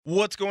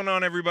What's going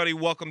on, everybody?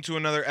 Welcome to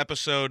another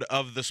episode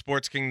of the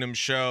Sports Kingdom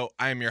Show.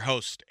 I am your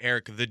host,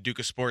 Eric, the Duke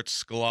of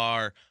Sports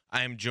Sklar.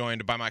 I am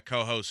joined by my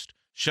co-host,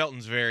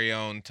 Shelton's very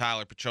own,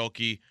 Tyler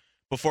Pacholke.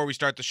 Before we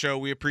start the show,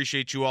 we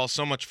appreciate you all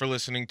so much for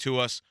listening to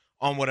us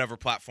on whatever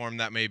platform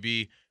that may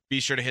be.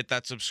 Be sure to hit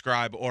that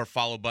subscribe or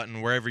follow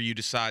button wherever you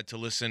decide to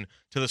listen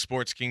to the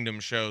Sports Kingdom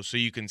Show so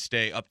you can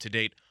stay up to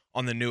date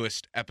on the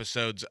newest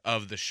episodes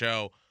of the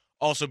show.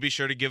 Also, be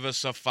sure to give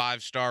us a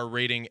 5-star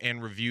rating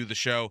and review the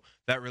show.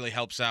 That really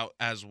helps out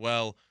as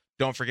well.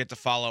 Don't forget to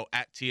follow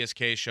at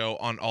TSK Show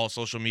on all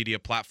social media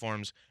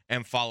platforms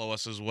and follow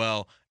us as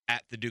well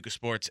at the Duke of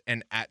Sports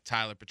and at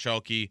Tyler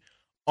Pacholke.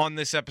 On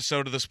this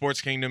episode of the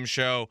Sports Kingdom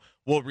Show,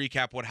 we'll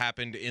recap what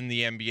happened in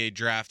the NBA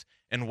draft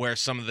and where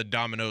some of the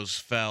dominoes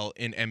fell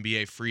in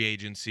NBA free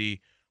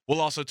agency. We'll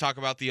also talk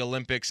about the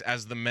Olympics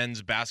as the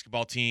men's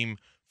basketball team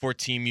for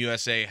Team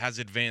USA has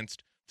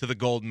advanced to the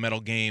gold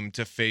medal game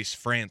to face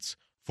France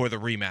for the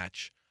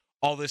rematch.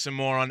 All this and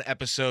more on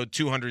episode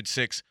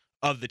 206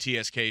 of the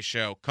TSK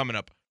Show, coming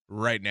up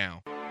right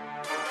now.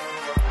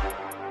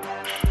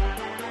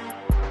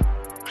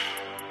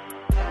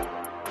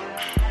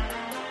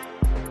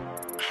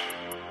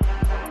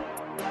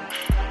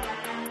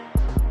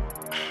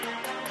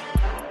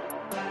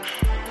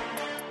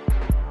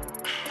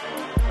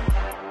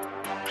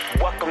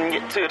 Welcome you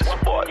to the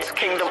Sports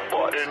Kingdom.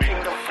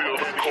 Kingdom feel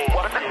the chord.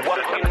 Welcome you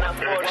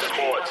for the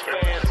sports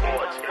fans.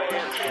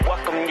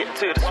 Welcome you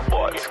to the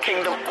Sports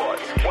Kingdom.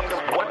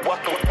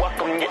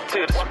 Welcome you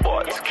to the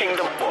Sports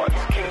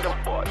Kingdom.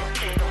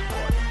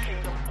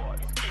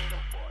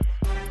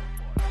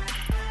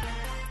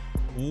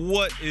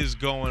 What is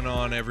going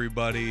on,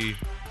 everybody?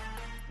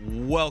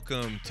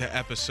 Welcome to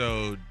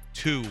episode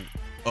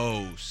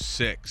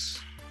 206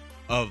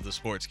 of the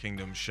Sports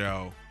Kingdom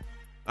Show.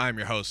 I'm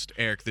your host,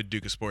 Eric, the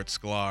Duke of Sports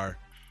Sklar.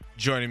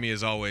 Joining me,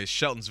 as always,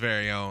 Shelton's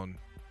very own,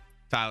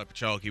 Tyler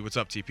Pacholke. What's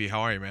up, TP? How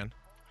are you, man?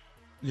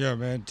 Yeah,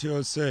 man,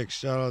 206.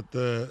 Shout out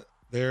the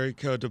area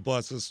code to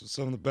bless us with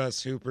some of the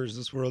best hoopers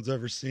this world's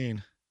ever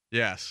seen.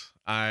 Yes.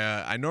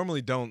 I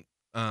normally don't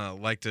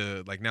like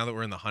to, now that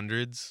we're in the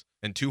hundreds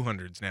and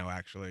 200s now,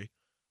 actually,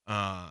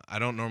 I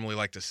don't normally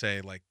like to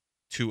say,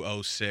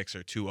 206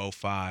 or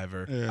 205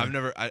 or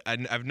Yeah.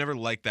 I've never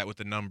liked that with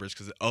the numbers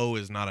because O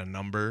is not a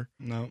number.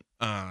 No.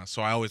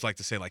 So I always like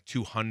to say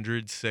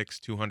 206,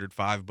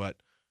 205, but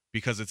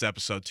because it's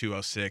episode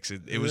 206,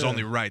 it was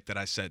only right that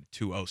I said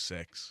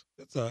 206.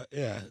 It's all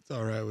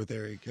right with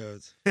area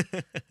codes.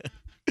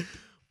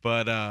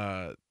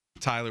 But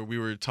Tyler, we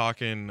were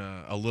talking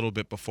a little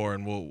bit before,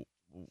 and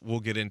we'll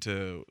get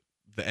into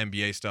the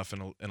NBA stuff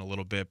in a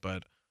little bit,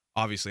 but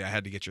obviously I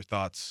had to get your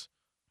thoughts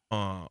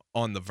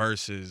on the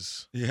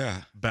versus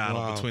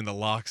battle between the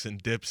Locks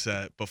and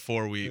Dipset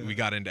before we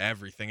got into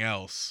everything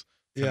else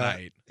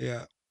tonight.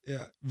 Yeah.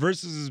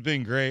 Versus has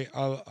been great.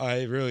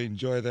 I really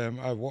enjoy them.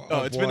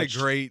 It's been a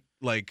great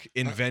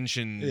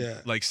invention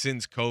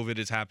since COVID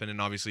has happened,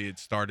 and obviously it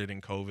started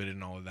in COVID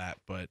and all of that.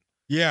 But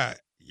yeah,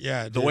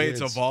 the way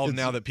it's evolved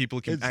now that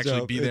people can actually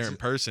dope. be there in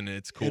person,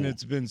 it's cool. And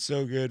it's been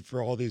so good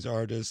for all these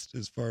artists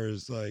as far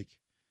as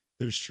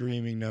their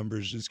streaming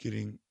numbers just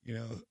getting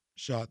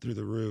shot through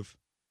the roof.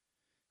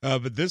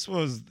 But this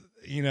was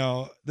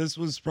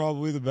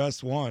probably the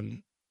best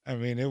one. I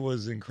mean, it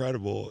was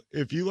incredible.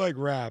 If you like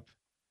rap,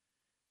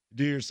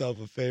 do yourself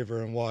a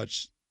favor and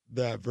watch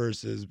that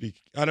versus.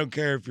 I don't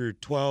care if you're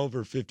 12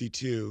 or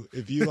 52.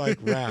 If you like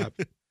rap,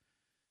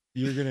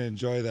 you're gonna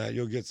enjoy that.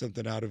 You'll get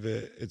something out of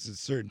it. It's a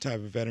certain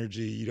type of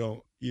energy you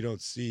don't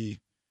see,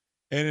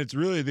 and it's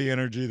really the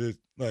energy that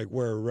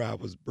where rap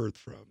was birthed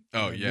from.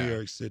 Oh yeah, New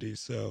York City.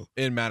 So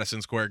in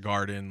Madison Square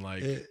Garden,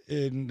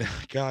 in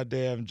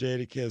goddamn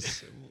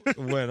Jadakiss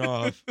went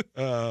off.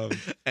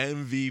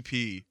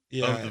 MVP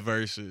of the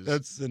verses.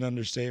 That's an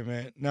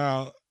understatement.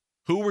 Now,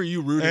 who were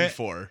you rooting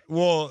for?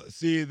 Well,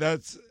 see,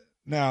 that's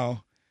what I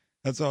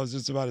was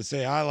just about to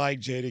say. I like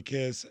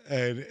Jadakiss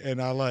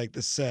and I like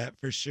the set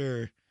for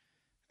sure.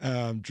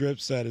 Drip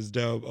set is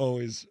dope.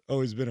 Always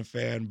been a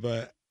fan,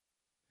 but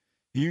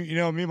me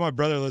and my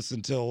brother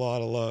listened to a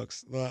lot of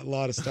Lux, a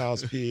lot of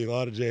Styles P, a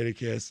lot of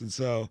Jadakiss, and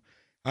so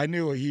I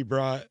knew what he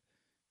brought.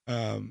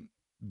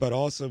 But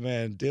also,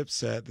 man,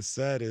 Dipset, the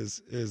set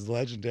is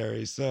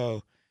legendary.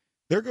 So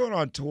they're going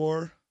on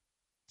tour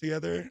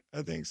together,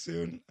 I think,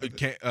 soon.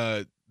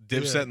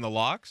 Dipset and the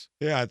Locks?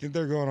 Yeah, I think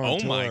they're going on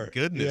tour. Oh my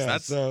goodness. Yeah,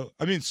 that's so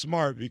I mean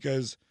smart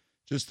because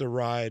just the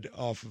ride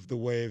off of the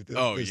wave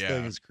that this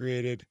thing has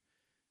created.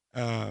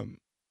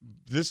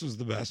 This was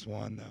the best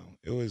one though.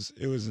 It was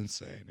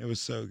insane. It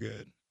was so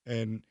good.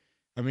 And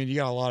I mean you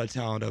got a lot of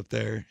talent up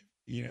there.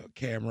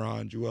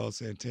 Cameron, Joel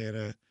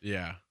Santana,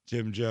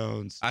 Jim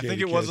Jones. I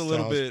think it was a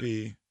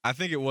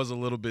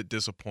little bit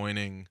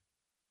disappointing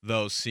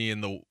though,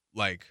 seeing the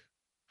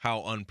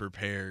how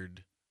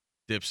unprepared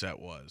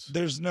Dipset was.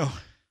 There's no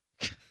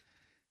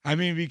I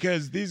mean,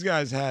 because these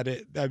guys had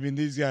it. I mean,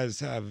 these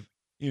guys have,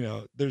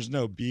 there's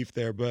no beef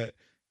there, but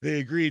they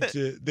agreed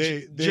to.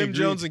 Jim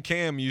Jones and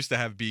Cam used to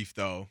have beef,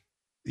 though.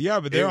 Yeah,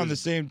 but they're on the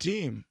same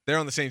team. They're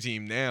on the same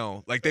team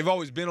now. Like they've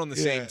always been on the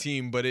same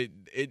team, but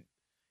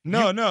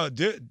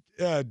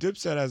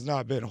Dipset has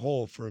not been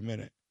whole for a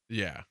minute.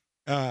 Yeah.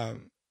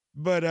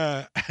 But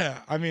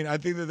I mean, I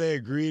think that they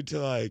agreed to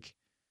like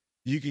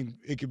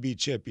it could be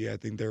chippy. I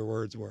think their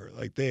words were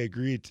like they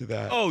agreed to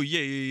that. Oh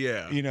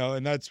yeah. You know,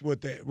 and that's where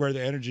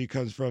the energy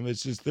comes from.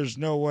 It's just there's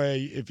no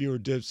way if you were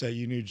Dipset,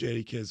 you knew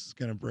Jadakiss was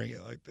gonna bring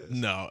it like this.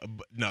 No,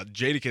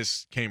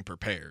 Jadakiss came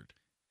prepared,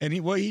 and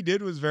what he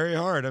did was very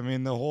hard. I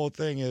mean, the whole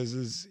thing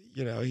is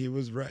you know he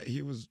was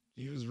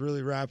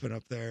really rapping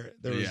up there.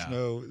 There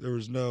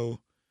was no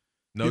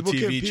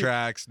TV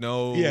tracks,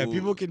 no. Yeah,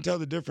 people can tell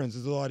the difference.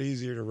 It's a lot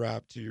easier to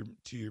rap to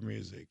your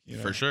music, you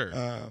know? For sure.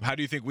 How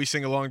do you think we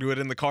sing along to it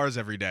in the cars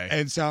every day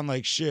and sound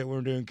like shit when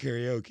we're doing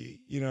karaoke?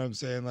 You know what I'm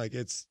saying? Like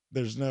it's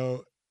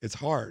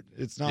hard.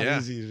 It's not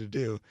easy to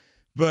do.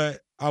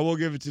 But I will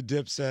give it to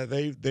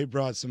Dipset. They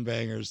brought some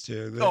bangers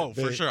too.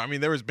 For sure. I mean,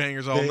 there was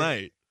bangers all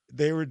night.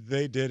 They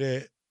did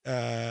it.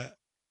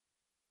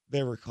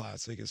 They were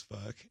classic as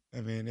fuck.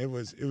 I mean, it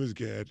was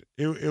good.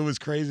 It was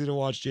crazy to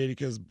watch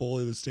Jadakiss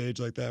bully the stage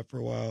like that for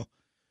a while.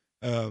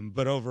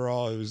 But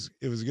overall, it was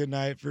a good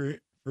night for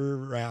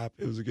rap.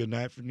 It was a good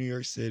night for New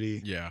York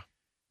City. Yeah.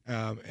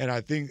 And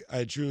I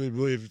truly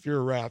believe if you're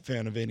a rap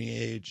fan of any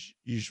age,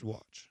 you should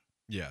watch.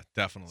 Yeah,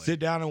 definitely. Sit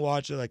down and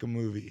watch it like a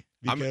movie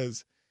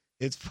because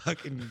it's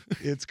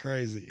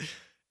crazy.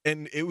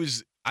 And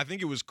I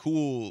think it was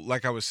cool.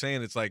 Like I was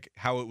saying, it's like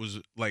how it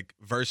was like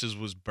Versus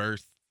was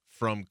birthed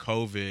from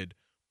COVID,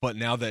 but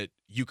now that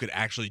you could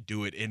actually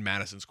do it in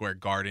Madison Square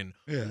Garden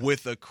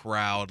with a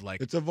crowd,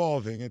 like it's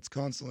evolving. It's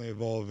constantly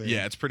evolving.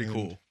 Yeah, it's pretty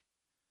cool.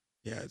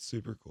 Yeah, it's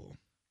super cool.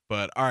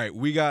 But all right,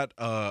 we got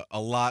a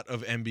lot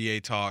of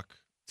NBA talk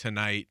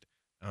tonight.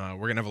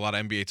 We're gonna have a lot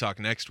of NBA talk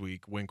next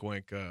week. Wink,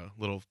 wink.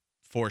 Little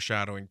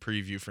foreshadowing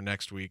preview for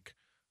next week,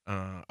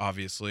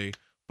 obviously.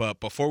 But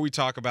before we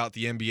talk about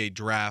the NBA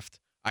draft,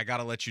 I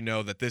gotta let you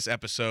know that this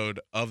episode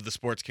of the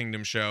Sports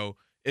Kingdom Show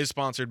is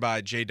sponsored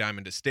by J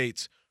Diamond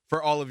Estates.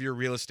 For all of your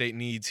real estate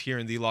needs here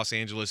in the Los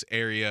Angeles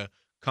area,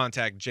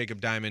 contact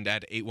Jacob Diamond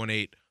at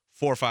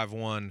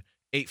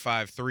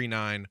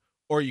 818-451-8539,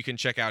 or you can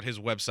check out his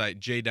website,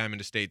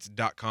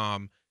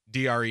 jdiamondestates.com,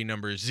 DRE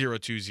number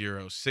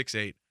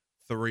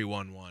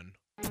 02068-311.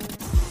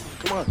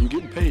 Come on, you're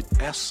getting paid.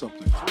 Ask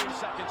something. 3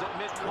 seconds at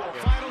midcourt.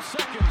 Final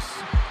seconds.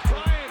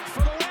 Bryant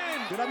for the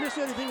win. Did I miss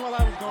anything while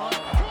I was gone?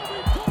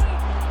 Kobe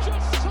Bryant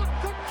just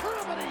sucked the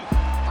gravity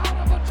out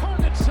of the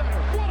target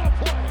center. What a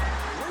play.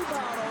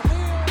 Rebound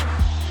O'Neal.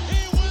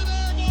 He went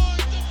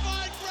airborne,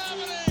 defied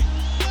gravity,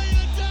 laid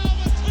it down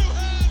with 2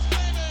 hands,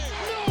 baby.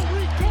 No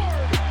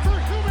regard for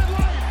human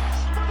life.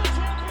 For the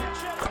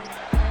championship.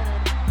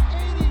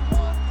 And an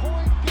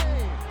 81-point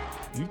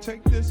game. You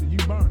take this and you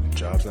burn it.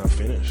 Job's not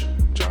finished.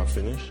 Job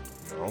finished?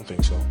 I don't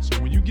think so.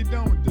 So when you get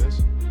done with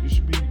this, you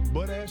should be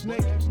butt-ass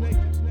naked.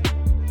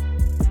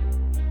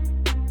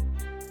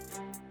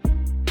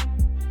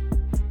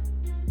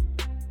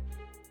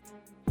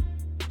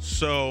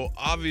 So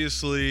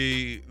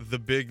obviously the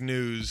big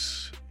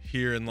news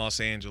here in Los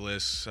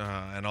Angeles,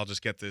 and I'll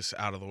just get this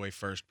out of the way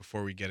first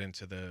before we get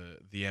into the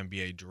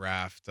NBA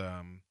draft.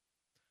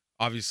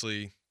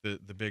 Obviously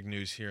the big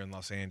news here in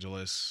Los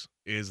Angeles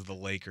is the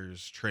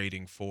Lakers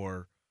trading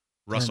for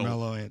Russell.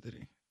 Carmelo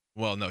Anthony.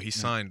 Well, no, he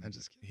signed. I'm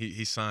just kidding.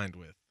 He signed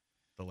with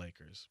the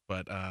Lakers,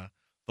 but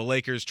the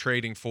Lakers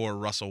trading for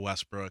Russell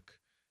Westbrook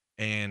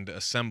and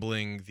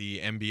assembling the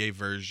NBA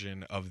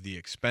version of the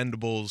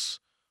Expendables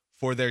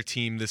for their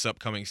team this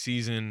upcoming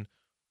season.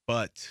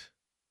 But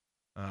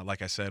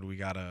like I said, we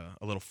got a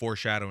little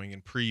foreshadowing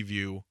and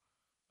preview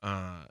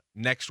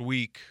next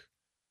week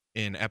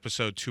in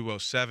episode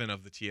 207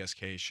 of the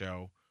TSK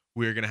show.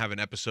 We're going to have an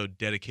episode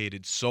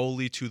dedicated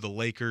solely to the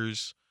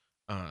Lakers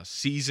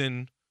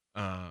season,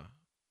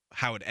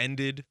 how it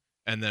ended,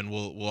 and then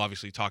we'll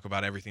obviously talk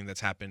about everything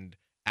that's happened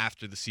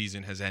after the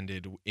season has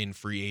ended in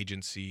free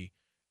agency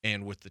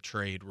and with the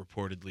trade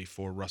reportedly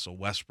for Russell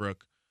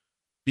Westbrook,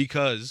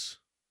 because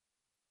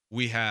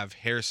we have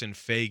Harrison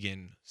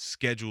Fagan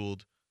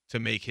scheduled to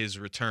make his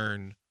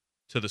return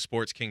to the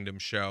Sports Kingdom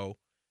show.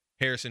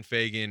 Harrison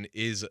Fagan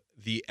is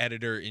the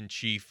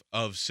editor-in-chief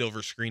of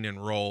Silver Screen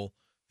and Roll,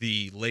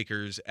 the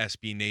Lakers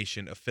SB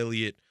Nation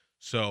affiliate,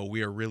 so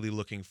we are really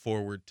looking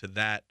forward to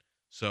that.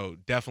 So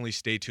definitely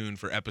stay tuned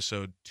for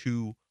episode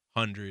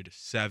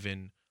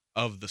 207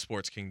 of the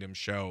Sports Kingdom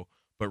show.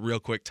 But real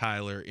quick,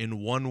 Tyler, in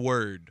one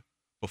word,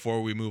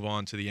 before we move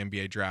on to the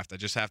NBA draft, I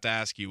just have to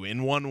ask you,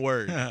 in one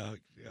word, Oh,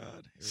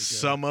 God.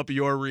 sum up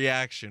your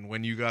reaction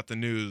when you got the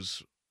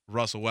news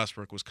Russell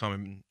Westbrook was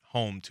coming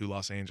home to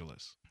Los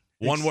Angeles.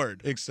 One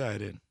word.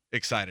 Excited.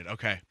 Excited.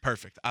 Okay,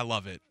 perfect. I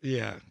love it.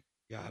 Yeah.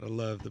 Gotta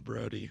love the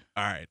Brody.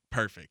 All right,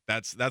 perfect.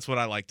 That's what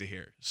I like to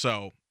hear.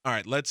 So, all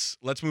right, let's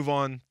move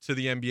on to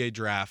the NBA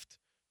draft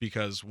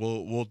because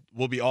we'll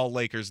be all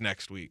Lakers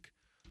next week.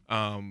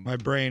 My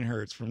brain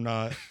hurts from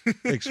not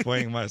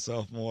explaining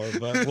myself more,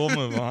 but we'll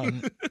move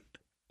on.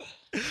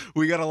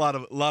 We got a lot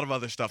of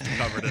other stuff to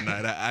cover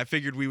tonight. I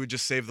figured we would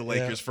just save the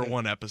Lakers for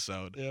one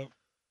episode. Yep.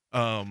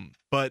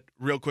 But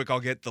real quick, I'll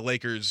get the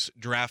Lakers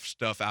draft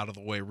stuff out of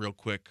the way real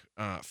quick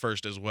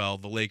first as well.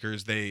 The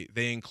Lakers, they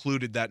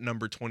included that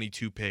number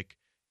 22 pick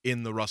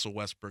in the Russell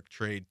Westbrook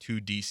trade to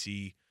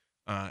DC,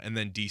 and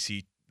then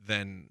DC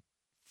then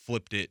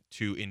flipped it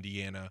to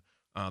Indiana.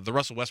 The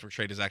Russell Westbrook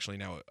trade is actually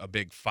now a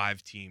big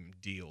 5-team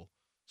deal.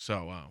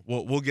 So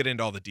we'll get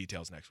into all the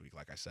details next week,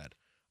 like I said.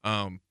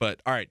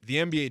 But all right, the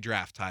NBA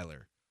draft,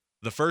 Tyler.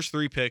 The first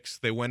 3 picks,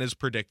 they went as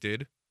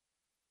predicted.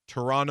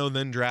 Toronto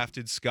then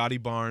drafted Scotty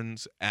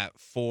Barnes at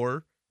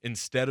 4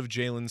 instead of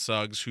Jalen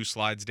Suggs, who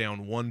slides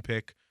down 1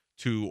 pick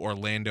to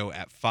Orlando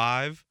at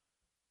 5.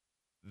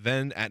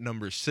 Then at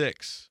number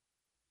 6,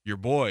 your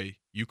boy,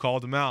 you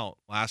called him out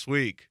last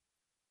week,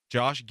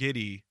 Josh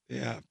Giddey.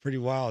 Yeah, pretty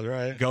wild,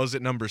 right? Goes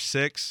at number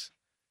 6.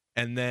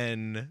 And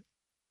then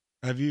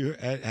had you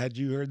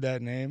heard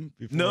that name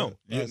before? No,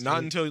 not week?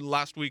 until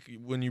last week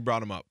when you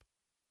brought him up.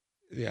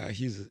 Yeah,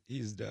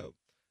 he's dope.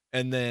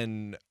 And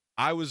then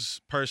I was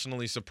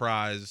personally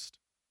surprised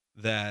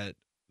that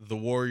the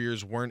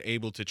Warriors weren't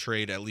able to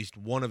trade at least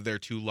one of their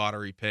 2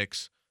 lottery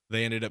picks.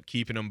 They ended up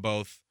keeping them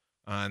both,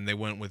 and they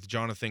went with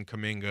Jonathan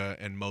Kuminga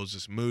and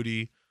Moses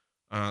Moody.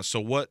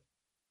 So what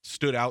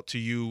stood out to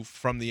you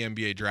from the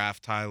NBA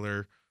draft,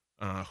 Tyler?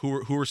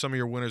 Who were some of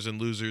your winners and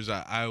losers?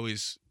 I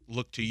always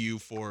look to you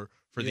for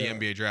the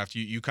NBA draft.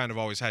 You kind of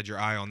always had your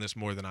eye on this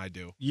more than I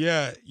do.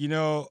 Yeah,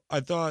 I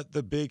thought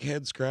the big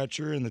head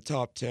scratcher in the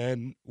top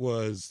 10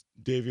 was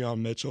Davion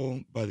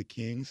Mitchell by the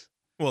Kings.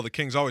 Well, the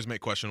Kings always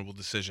make questionable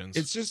decisions.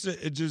 He's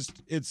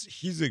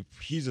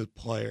a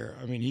player.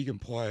 I mean, he can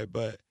play,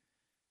 but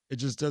it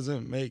just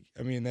doesn't make.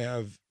 I mean, they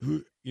have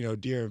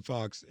De'Aaron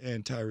Fox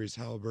and Tyrese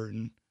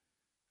Halliburton.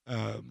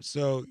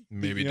 So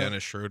maybe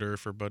Dennis Schroeder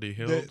for Buddy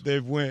Hield.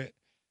 They've went.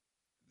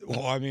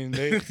 Well, I mean,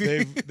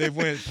 they've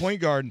went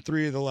point guard in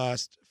 3 of the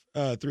last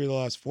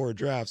 4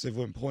 drafts. They've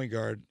went point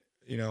guard,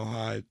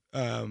 high.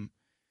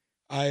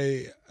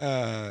 I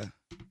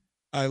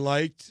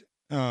liked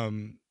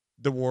the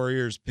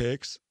Warriors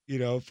picks,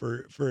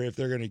 for if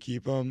they're going to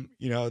keep them.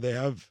 They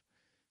have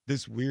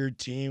this weird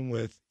team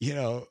with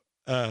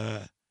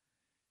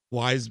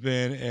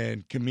Wiseman,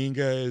 and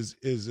Kuminga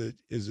is a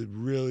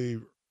really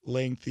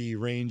lengthy,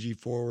 rangy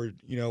forward,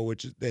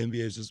 which the NBA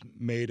is just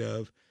made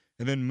of.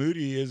 And then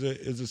Moody is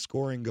a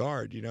scoring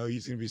guard. He's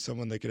going to be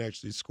someone that can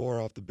actually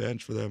score off the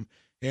bench for them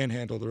and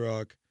handle the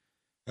rock.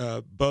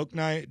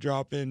 Bouknight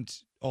dropping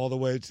all the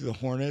way to the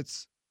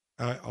Hornets.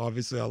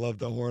 Obviously, I love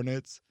the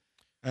Hornets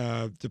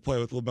to play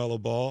with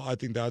LaMelo Ball. I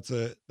think that's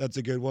a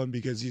good one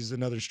because he's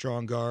another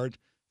strong guard.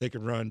 They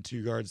can run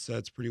 2 guard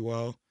sets pretty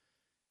well.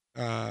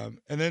 And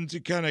then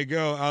to kind of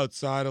go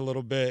outside a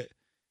little bit,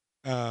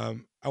 I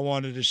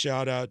wanted to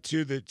shout out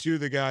to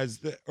the guys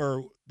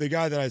or the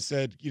guy that I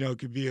said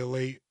could be a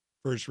late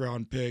first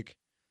round pick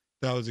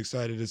that I was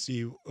excited to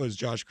see was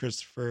Josh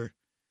Christopher,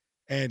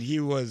 and he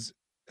was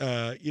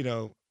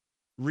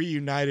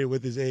reunited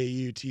with his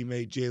AAU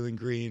teammate Jalen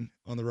Green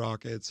on the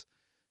Rockets.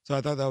 So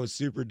I thought that was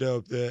super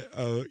dope that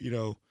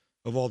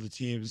of all the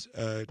teams,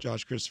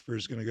 Josh Christopher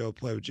is going to go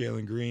play with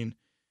Jalen Green.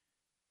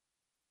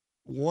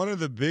 One of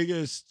the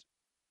biggest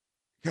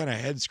kind of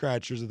head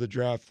scratchers of the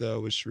draft,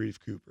 though, was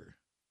Sharife Cooper.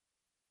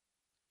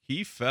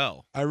 He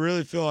fell. I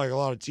really feel like a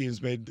lot of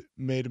teams made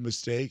a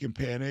mistake and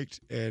panicked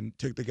and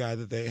took the guy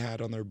that they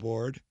had on their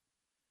board.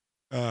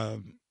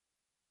 And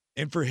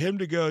for him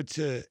to go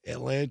to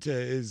Atlanta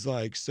is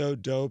like so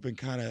dope and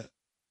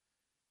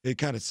it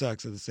kind of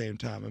sucks at the same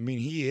time. I mean,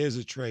 he is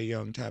a Trae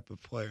Young type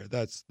of player.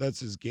 That's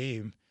his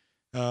game.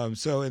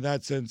 So in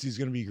that sense, he's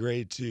going to be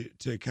great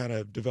to kind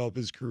of develop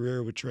his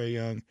career with Trae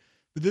Young.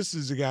 But this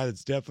is a guy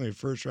that's definitely a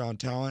first round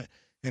talent.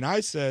 And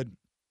I said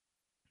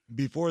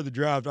before the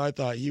draft, I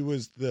thought he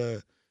was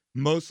the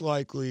most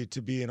likely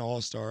to be an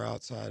all-star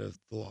outside of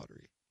the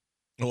lottery.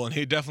 Well, and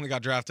he definitely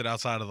got drafted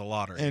outside of the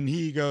lottery. And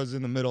he goes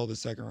in the middle of the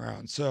second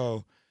round.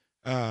 So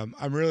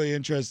I'm really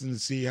interested to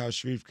see how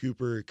Sharife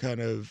Cooper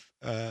kind of,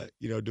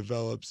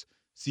 develops,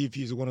 see if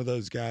he's one of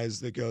those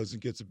guys that goes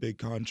and gets a big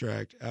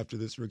contract after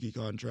this rookie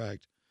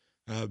contract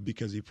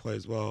because he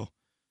plays well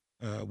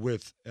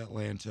with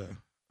Atlanta.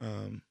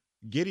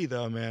 Giddey,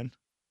 though, man.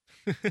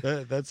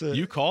 That's a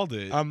you called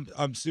it.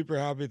 I'm super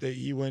happy that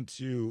he went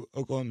to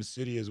Oklahoma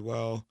City as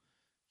well.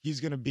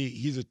 He's a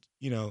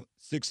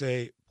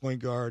 6'8"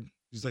 point guard.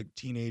 He's like a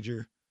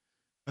teenager.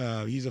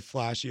 He's a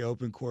flashy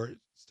open court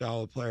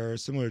style of player,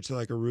 similar to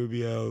like a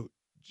Rubio,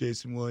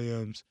 Jason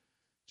Williams,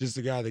 just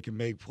a guy that can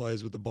make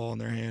plays with the ball in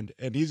their hand.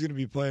 And he's going to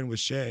be playing with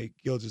Shai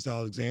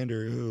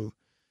Gilgeous-Alexander, who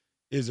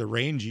is a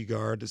rangy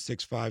guard, a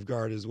 6'5"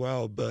 guard as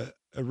well, but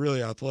a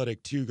really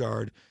athletic 2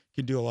 guard,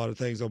 can do a lot of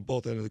things on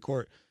both ends of the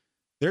court.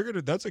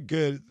 That's a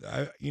good,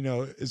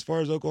 as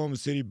far as Oklahoma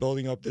City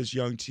building up this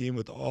young team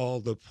with all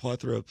the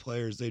plethora of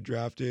players they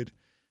drafted.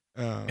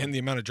 And the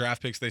amount of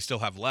draft picks they still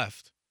have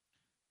left.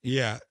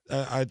 Yeah,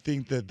 I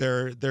think that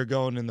they're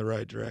going in the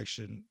right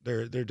direction.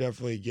 They're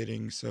definitely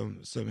getting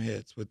some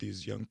hits with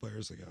these young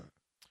players they got.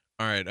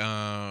 All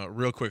right,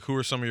 real quick, who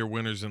are some of your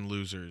winners and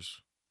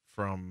losers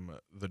from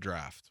the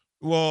draft?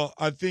 Well,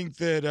 I think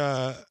that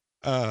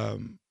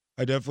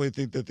I definitely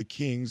think that the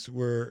Kings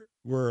were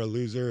a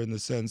loser in the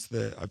sense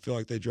that I feel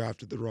like they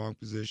drafted the wrong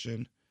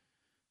position.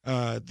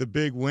 The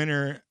big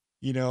winner,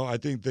 I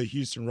think the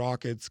Houston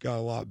Rockets got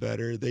a lot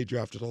better. They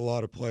drafted a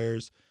lot of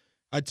players.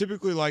 I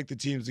typically like the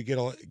teams that get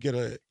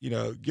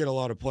a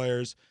lot of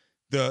players.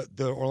 The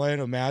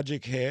Orlando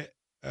Magic hit.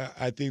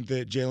 I think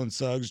that Jalen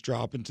Suggs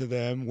dropping to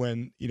them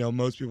when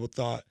most people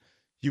thought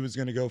he was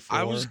going to go 4.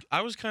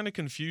 I was kind of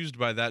confused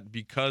by that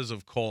because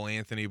of Cole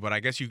Anthony, but I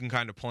guess you can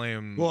kind of play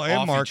him well, and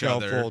off each Markelle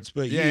other. Fultz,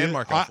 but and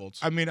Markelle Fultz.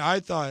 I mean, I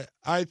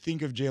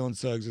think of Jalen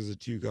Suggs as a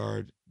 2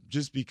 guard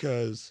just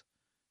because.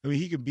 I mean,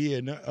 he could be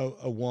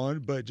a 1,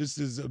 but just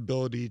his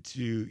ability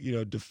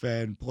to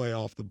defend, play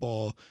off the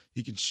ball,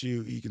 he can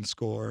shoot, he can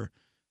score.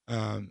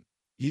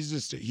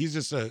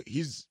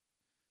 He's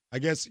I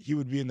guess he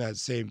would be in that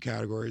same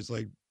category as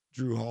like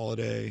Drew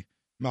Holiday,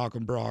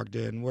 Malcolm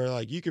Brogdon, where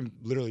like you can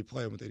literally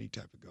play him with any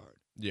type of guard.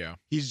 Yeah,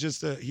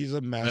 he's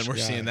a mesh and we're guy.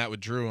 seeing that with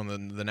Drew on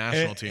the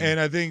national team. And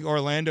I think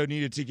Orlando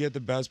needed to get the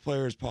best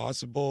players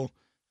possible.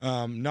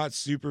 Not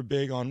super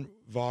big on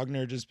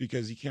Wagner just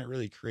because he can't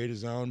really create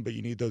his own, but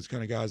you need those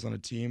kind of guys on a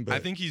team. But I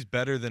think he's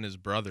better than his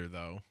brother,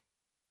 though,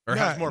 or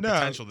has more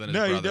potential than his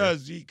brother. No, he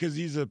does because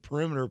he's a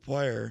perimeter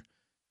player.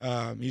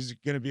 He's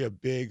going to be a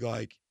big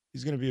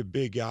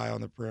guy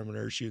on the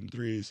perimeter shooting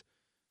threes.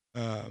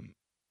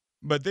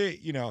 But they,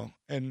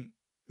 and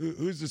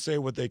who's to say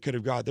what they could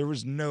have got? There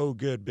was no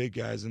good big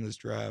guys in this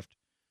draft.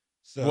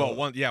 So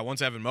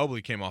once Evan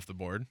Mobley came off the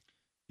board.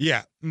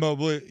 Yeah,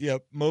 Mobley.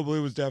 Yep, Mobley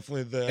was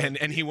definitely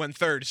and he went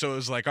 3rd, so it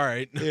was like, all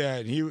right. Yeah,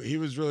 and he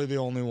was really the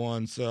only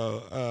one.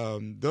 So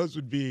those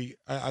would be,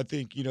 I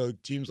think,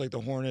 teams like the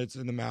Hornets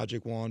and the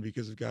Magic won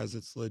because of guys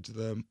that slid to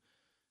them.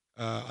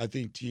 I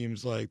think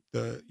teams like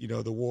the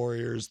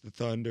Warriors, the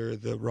Thunder,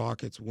 the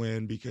Rockets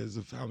win because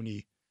of how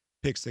many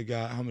picks they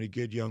got, how many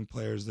good young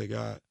players they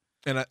got.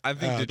 And I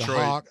think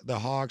Detroit, the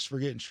Hawks for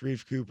getting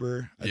Sharif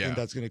Cooper. I think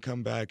that's going to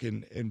come back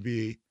and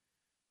be.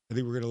 I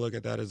think we're going to look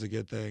at that as a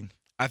good thing.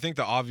 I think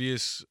the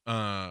obvious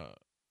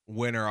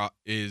winner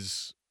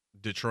is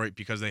Detroit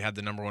because they had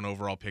the number 1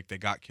 overall pick. They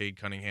got Cade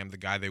Cunningham, the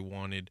guy they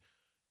wanted,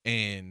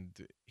 and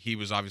he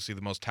was obviously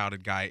the most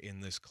touted guy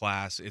in this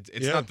class.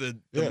 It's not the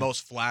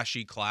most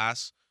flashy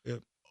class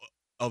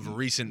of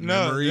recent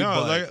memory.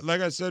 No, but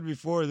like I said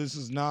before, this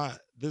is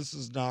not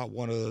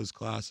one of those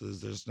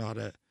classes. There's not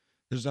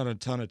a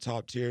ton of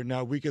top tier.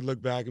 Now we could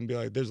look back and be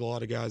like, there's a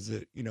lot of guys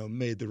that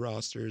made the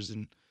rosters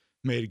and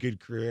made a good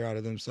career out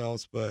of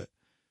themselves, but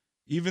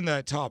even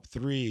that top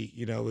 3,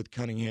 with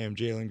Cunningham,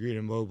 Jalen Green,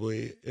 and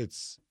Mobley,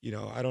 it's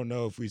I don't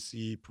know if we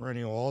see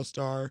perennial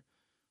All-Star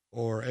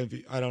or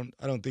I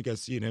don't think I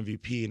see an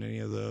MVP in any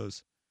of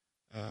those.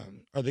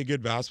 Are they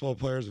good basketball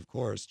players? Of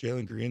course.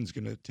 Jalen Green's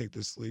going to take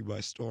this league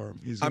by storm.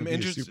 He's going to be a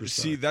superstar.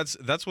 See,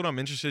 that's what I'm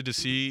interested to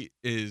see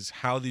is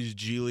how these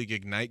G League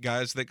Ignite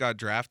guys that got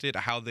drafted,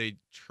 how they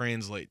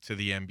translate to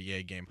the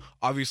NBA game.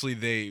 Obviously,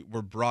 they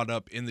were brought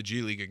up in the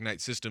G League Ignite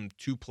system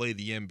to play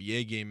the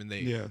NBA game, and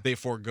they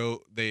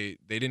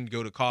didn't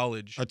go to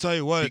college. I tell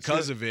you what,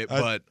 because of it.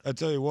 But I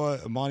tell you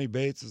what, Amani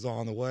Bates is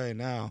on the way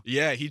now.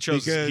 Yeah, he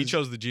chose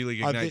the G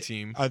League Ignite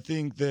team. I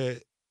think the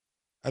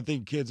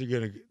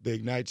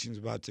Ignite team's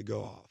about to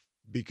go off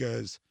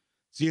because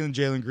seeing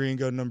Jalen Green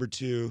go number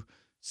 2,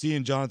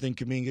 seeing Jonathan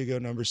Kuminga go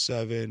number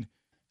 7,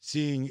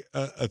 seeing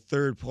a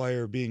third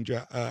player being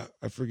I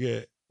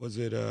forget, was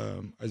it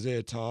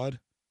Isaiah Todd?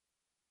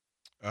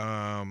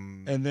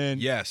 And then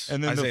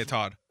Isaiah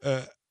Todd.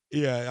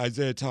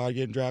 Isaiah Todd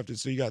getting drafted.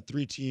 So you got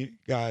 3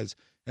 guys,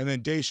 and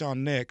then Deshaun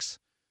Nix,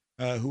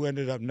 who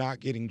ended up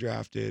not getting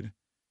drafted.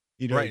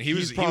 Right, he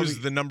was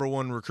the number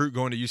 1 recruit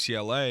going to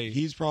UCLA.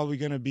 He's probably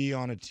going to be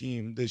on a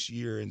team this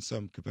year in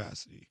some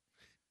capacity.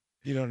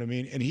 You know what I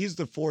mean? And he's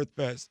the 4th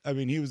best. I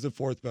mean, he was the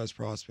 4th best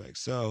prospect.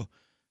 So,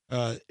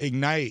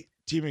 Team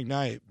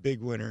Ignite,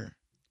 big winner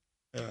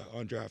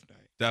on draft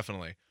night.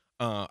 Definitely.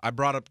 I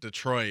brought up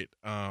Detroit.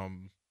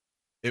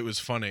 It was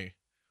funny.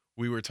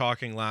 We were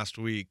talking last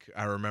week,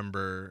 I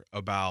remember,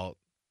 about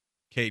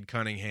Cade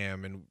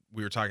Cunningham, and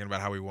we were talking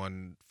about how he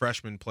won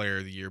Freshman Player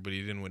of the Year, but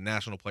he didn't win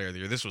National Player of the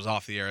Year. This was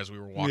off the air as we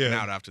were walking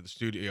out after the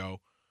studio.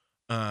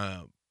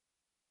 And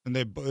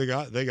they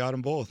got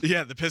them both.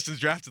 Yeah, the Pistons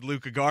drafted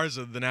Luka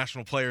Garza, the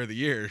National Player of the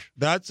Year.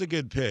 That's a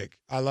good pick.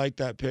 I like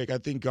that pick. I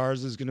think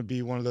Garza is going to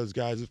be one of those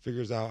guys that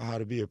figures out how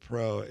to be a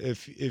pro.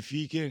 If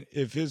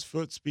his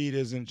foot speed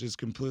isn't just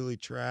completely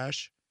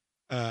trash,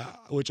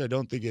 which I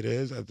don't think it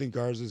is, I think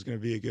Garza is going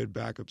to be a good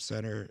backup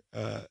center.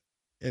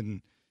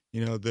 And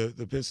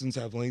the Pistons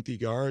have lengthy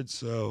guards,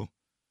 so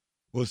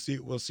we'll see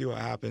what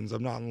happens.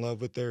 I'm not in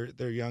love with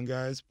their young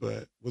guys,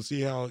 but we'll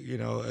see how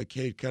a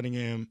Cade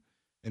Cunningham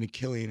and a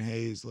Killian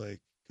Hayes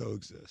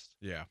coexist.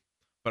 Yeah,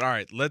 but all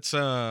right, let's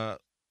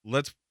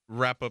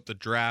wrap up the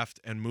draft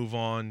and move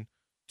on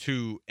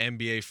to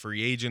NBA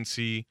free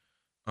agency.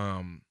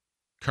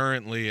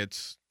 Currently,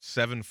 it's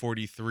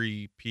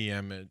 7:43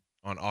 p.m.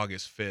 on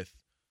August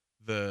 5th.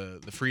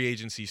 The free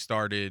agency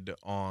started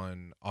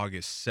on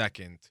August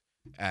 2nd.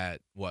 At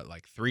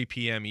 3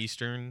 p.m.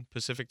 Eastern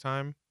Pacific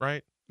time,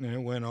 right? And it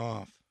went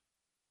off.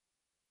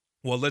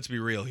 Well, let's be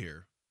real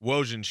here.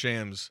 Woj and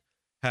Shams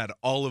had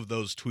all of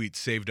those tweets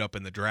saved up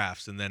in the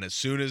drafts, and then as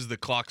soon as the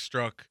clock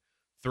struck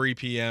 3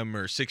 p.m.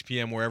 or 6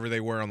 p.m., wherever they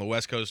were on the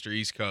West Coast or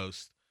East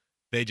Coast,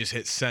 they just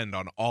hit send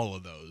on all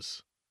of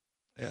those.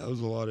 Yeah, there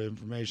was a lot of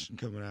information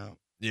coming out.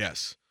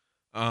 Yes.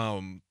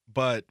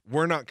 But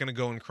we're not going to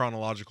go in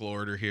chronological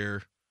order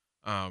here.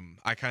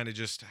 I kind of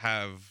just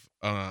have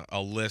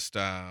a list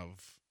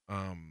of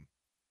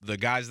the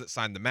guys that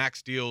signed the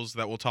max deals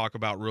that we'll talk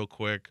about real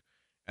quick,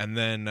 and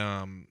then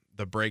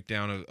the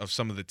breakdown of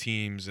some of the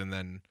teams, and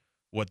then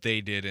what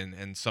they did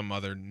and some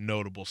other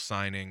notable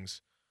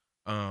signings.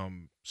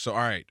 So, all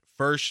right,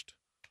 first,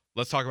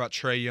 let's talk about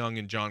Trae Young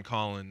and John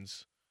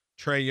Collins.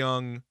 Trae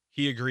Young,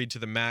 he agreed to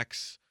the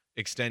max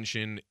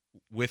extension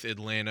with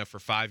Atlanta for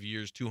 5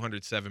 years,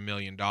 $207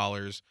 million.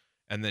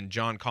 And then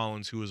John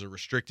Collins, who is a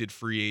restricted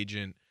free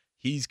agent,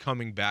 he's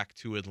coming back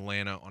to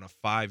Atlanta on a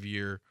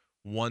 5-year,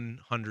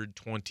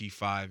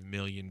 $125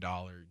 million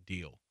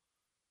deal.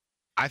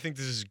 I think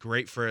this is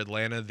great for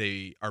Atlanta.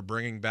 They are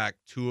bringing back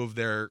two of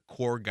their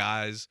core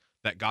guys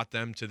that got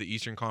them to the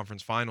Eastern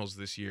Conference Finals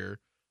this year.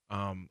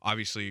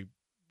 Obviously,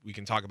 we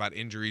can talk about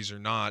injuries or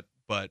not,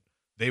 but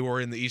they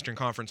were in the Eastern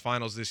Conference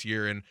Finals this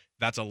year, and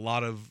that's a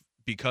lot of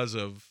because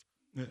of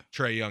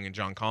Trae Young and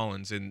John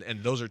Collins, and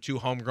those are two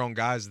homegrown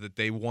guys that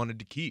they wanted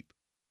to keep.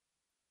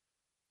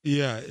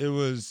 Yeah, it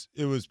was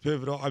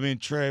pivotal. I mean,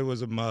 Trae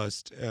was a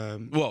must.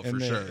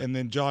 Sure. And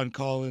then John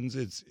Collins,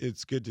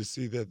 it's good to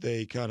see that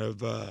they kind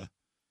of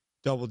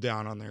doubled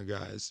down on their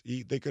guys.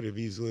 They could have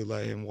easily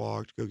let him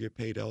walk, go get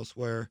paid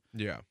elsewhere.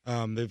 Yeah.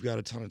 They've got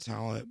a ton of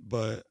talent,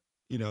 but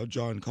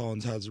John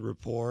Collins has a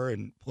rapport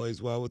and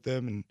plays well with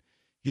them, and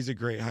he's a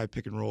great high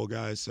pick and roll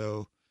guy.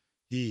 So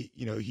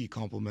he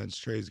complements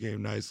Trae's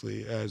game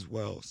nicely as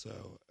well.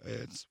 So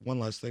it's one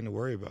less thing to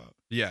worry about.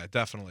 Yeah,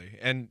 definitely.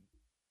 And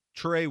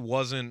Trae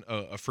wasn't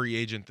a free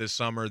agent this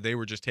summer. They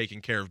were just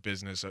taking care of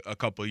business a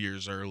couple of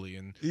years early.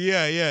 And he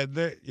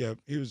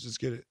was just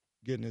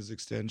getting his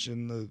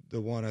extension.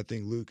 The one I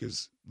think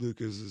Lucas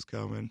is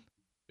coming.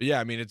 Yeah,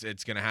 I mean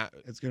it's gonna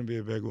happen. It's gonna be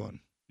a big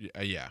one.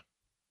 Yeah.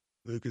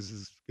 Lucas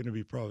is gonna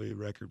be probably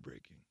record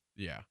breaking.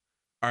 Yeah.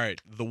 All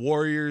right, the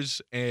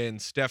Warriors and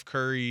Steph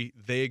Curry,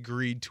 they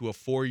agreed to a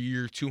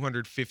 4-year,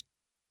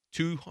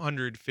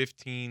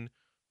 $215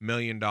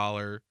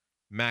 million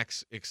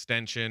max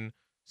extension.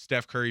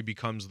 Steph Curry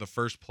becomes the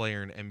first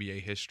player in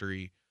NBA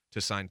history to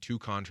sign 2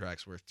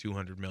 contracts worth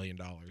 $200 million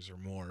or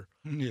more.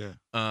 Yeah.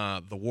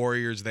 The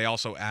Warriors, they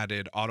also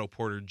added Otto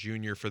Porter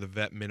Jr. for the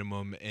vet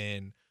minimum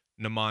and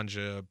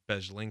Nemanja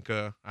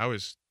Bjelica.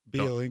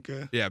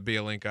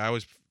 Bjelica. I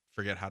always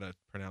forget how to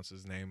pronounce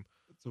his name.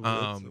 It's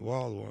a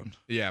wild one.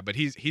 Yeah, but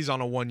he's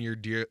on a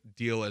 1-year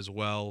deal as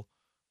well.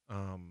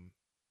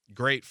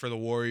 Great for the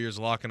Warriors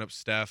locking up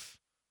Steph.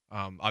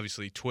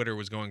 Obviously, Twitter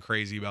was going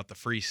crazy about the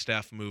free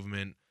Steph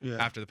movement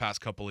after the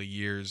past couple of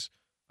years.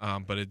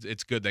 But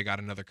it's good they got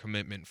another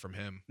commitment from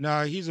him.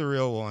 No, he's a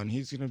real one.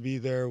 He's going to be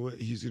there.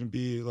 He's going to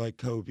be like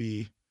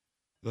Kobe.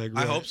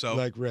 I hope so.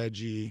 Like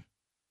Reggie,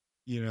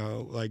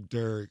 like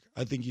Dirk.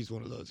 I think he's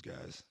one of those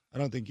guys. I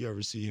don't think you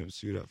ever see him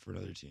suit up for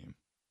another team.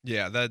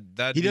 Yeah,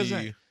 that he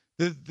doesn't.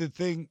 The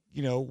thing,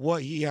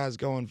 what he has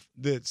going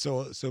that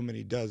so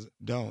many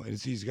don't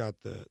is he's got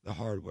the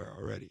hardware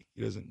already.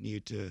 He doesn't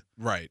need to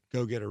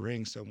go get a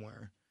ring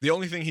somewhere. The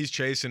only thing he's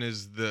chasing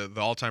is the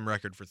all-time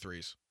record for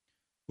threes.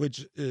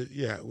 Which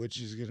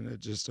he's going to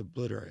just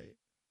obliterate.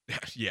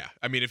 Yeah.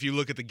 I mean, if you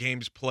look at the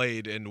games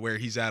played and where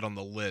he's at on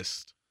the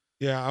list.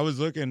 Yeah, I was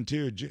looking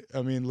too.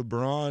 I mean,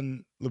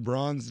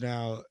 LeBron's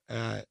now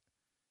at,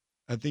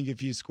 I think if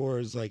he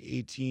scores like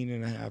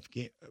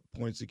 18.5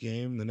 points a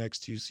game the next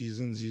 2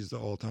 seasons, he's the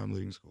all-time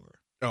leading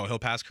scorer. Oh, he'll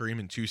pass Kareem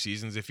in 2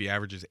 seasons if he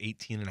averages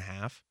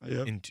 18.5?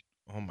 Yep.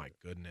 Oh, my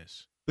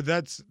goodness. But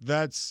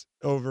that's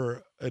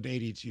over an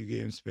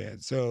 82-game span.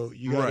 So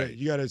you got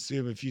to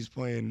assume if he's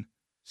playing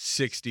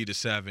 60 to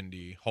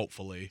 70,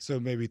 hopefully. So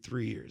maybe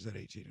 3 years at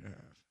 18.5.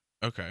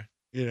 Okay.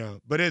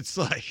 But it's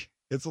like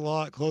it's a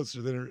lot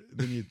closer than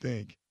you'd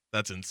think.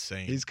 That's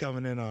insane. He's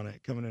coming in on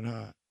it, coming in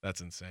hot.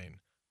 That's insane.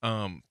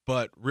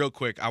 But real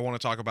quick, I want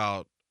to talk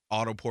about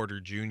Otto Porter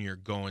Jr.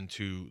 going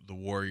to the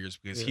Warriors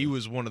because he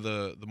was one of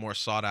the more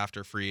sought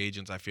after free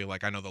agents. I feel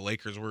like I know the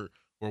Lakers were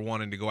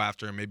wanting to go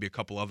after him, maybe a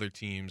couple other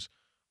teams.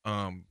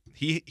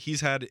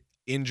 He's had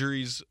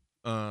injuries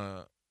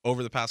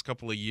over the past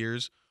couple of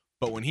years,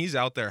 but when he's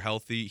out there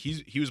healthy,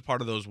 he was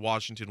part of those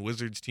Washington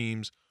Wizards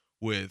teams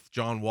with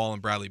John Wall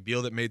and Bradley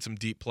Beal that made some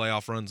deep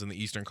playoff runs in the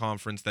Eastern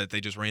Conference that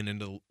they just ran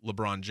into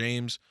LeBron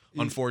James,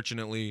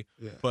 unfortunately.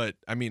 Yeah. But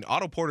I mean,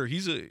 Otto Porter,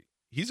 he's a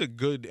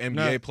good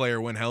NBA player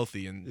when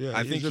healthy, and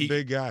I think he's a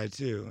big guy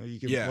too. He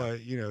can play,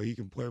 he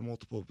can play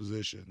multiple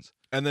positions.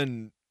 And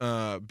then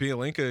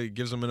Bjelica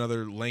gives him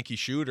another lanky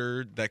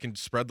shooter that can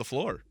spread the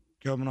floor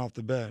coming off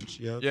the bench.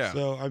 Yep. Yeah.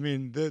 So I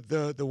mean,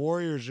 the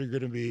Warriors are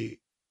going to be.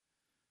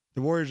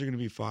 The Warriors are going to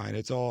be fine.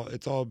 It's all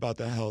about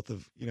the health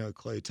of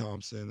Klay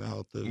Thompson, the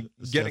health of getting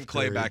Steph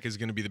Curry. Klay back is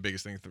going to be the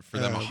biggest thing for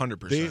them.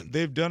 100%.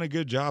 They've done a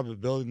good job of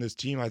building this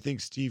team. I think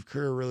Steve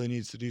Kerr really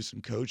needs to do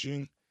some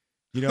coaching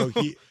You know,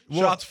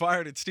 Shots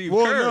fired at Steve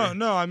well, Kerr.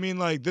 no. I mean,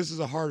 like, this is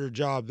a harder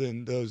job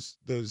than those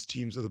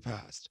teams of the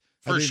past.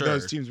 For I think sure.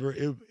 those teams were.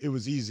 It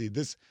was easy.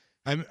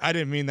 I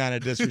didn't mean that in a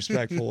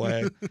disrespectful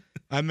way.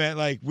 I meant,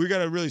 like, we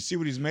got to really see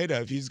what he's made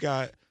of. He's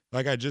got,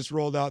 like, I just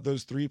rolled out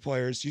those 3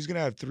 players. He's gonna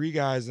have 3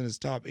 guys in his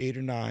top 8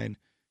 or 9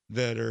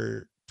 that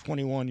are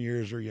 21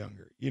 years or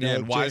younger. You know,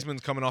 and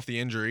Wiseman's coming off the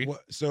injury.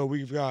 So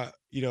we've got,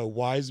 you know,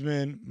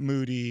 Wiseman,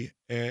 Moody,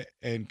 and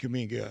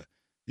Kuminga.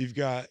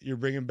 You're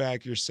bringing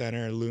back your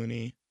center,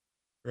 Looney,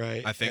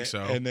 right? I think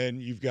so. And then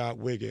you've got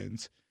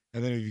Wiggins,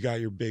 and then you've got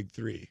your big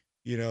 3.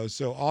 You know,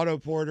 so Otto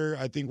Porter,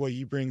 I think what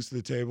he brings to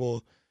the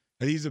table,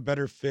 I think he's a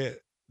better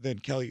fit than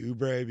Kelly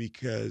Oubre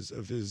because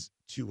of his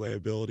two-way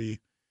ability.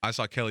 I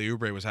saw Kelly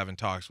Oubre was having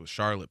talks with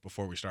Charlotte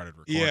before we started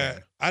recording. Yeah,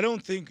 I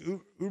don't think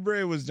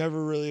Oubre was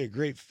never really a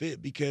great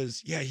fit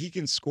because, yeah, he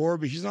can score,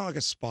 but he's not like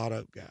a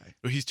spot-up guy.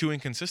 But he's too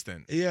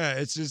inconsistent. Yeah,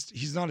 it's just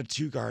he's not a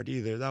 2-guard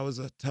either. That was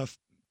a tough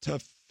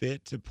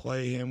fit to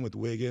play him with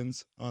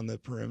Wiggins on the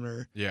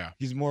perimeter. Yeah.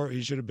 He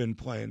should have been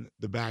playing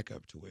the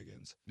backup to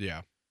Wiggins.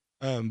 Yeah.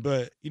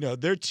 But, you know,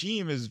 their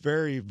team is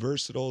very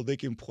versatile. They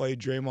can play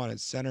Draymond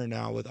at center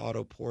now with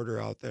Otto Porter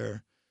out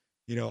there.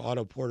 You know,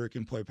 Otto Porter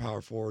can play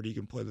power forward. He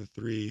can play the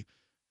 3,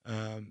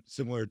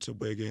 similar to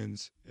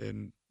Wiggins.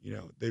 And, you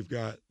know, they've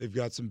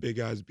got some big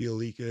guys.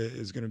 Bielika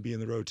is going to be in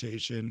the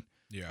rotation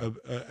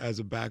as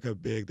a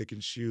backup big that can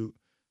shoot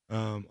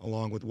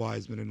along with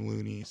Wiseman and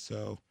Looney.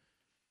 So,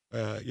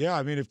 yeah,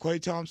 I mean, if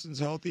Klay Thompson's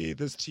healthy,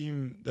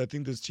 I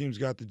think this team's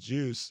got the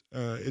juice.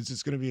 It's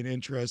just going to be an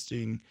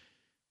interesting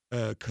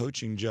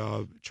coaching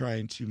job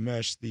trying to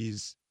mesh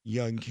these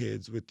young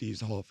kids with these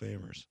Hall of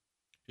Famers.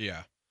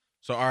 Yeah.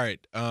 So, all right,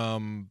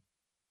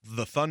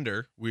 the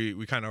Thunder,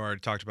 we kind of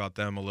already talked about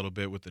them a little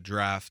bit with the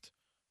draft,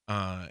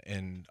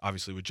 and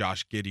obviously with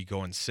Josh Giddey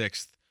going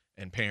 6th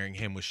and pairing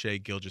him with Shai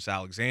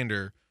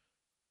Gilgeous-Alexander.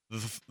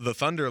 The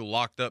Thunder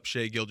locked up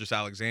Shai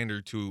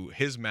Gilgeous-Alexander to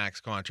his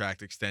max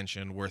contract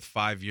extension worth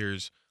 5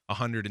 years,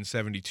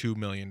 $172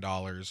 million.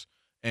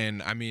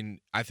 And, I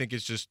mean, I think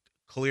it's just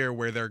clear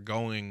where they're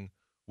going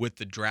with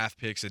the draft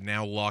picks and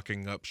now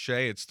locking up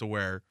Shai. It's to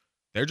where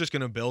they're just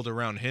going to build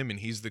around him, and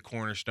he's the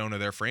cornerstone of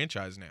their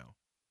franchise now.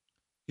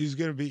 He's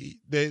going to be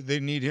they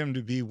need him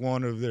to be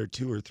one of their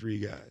 2 or 3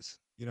 guys.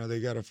 You know, they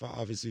got to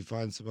obviously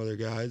find some other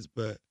guys,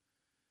 but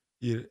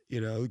you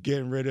know,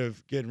 getting rid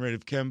of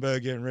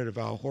Kemba, getting rid of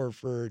Al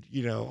Horford,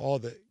 you know,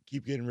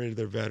 keep getting rid of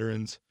their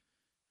veterans.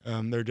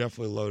 They're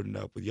definitely loading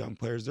up with young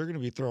players. They're going to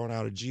be throwing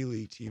out a G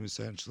League team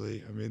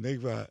essentially. I mean,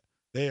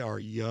 they are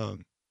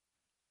young.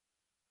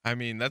 I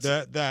mean, that's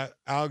that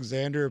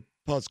Alexander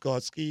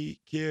Podskolski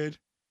kid.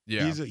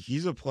 Yeah,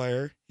 he's a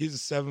player. He's a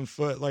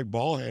 7-foot like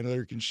ball handler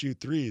who can shoot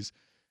threes,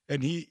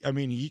 and he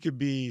could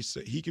be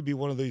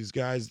one of these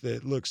guys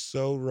that looks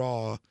so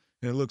raw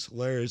and it looks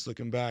hilarious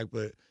looking back.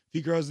 But if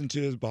he grows into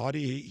his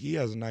body, he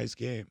has a nice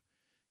game.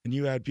 And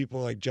you add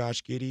people like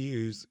Josh Giddey,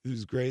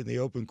 who's great in the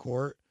open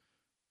court.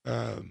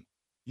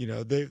 You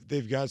know,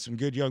 they've got some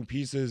good young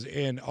pieces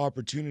and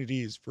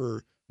opportunities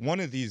for one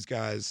of these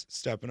guys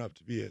stepping up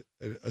to be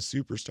a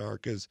superstar,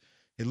 because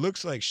it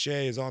looks like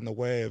Shai is on the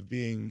way of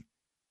being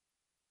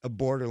a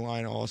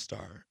borderline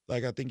all-star.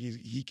 Like, I think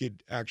he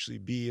could actually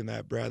be in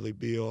that Bradley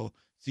Beal,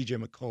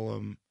 CJ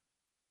McCollum.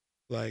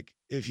 Like,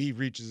 if he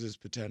reaches his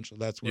potential,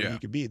 that's where he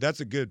could be. That's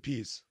a good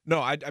piece.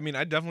 No, I mean,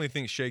 I definitely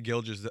think Shai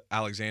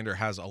Gilgeous-Alexander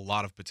has a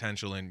lot of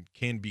potential and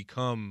can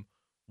become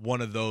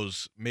one of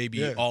those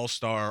maybe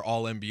all-star,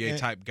 all-NBA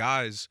type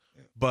guys.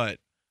 Yeah. But,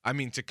 I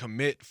mean, to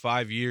commit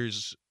 5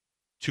 years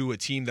to a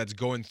team that's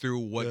going through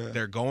what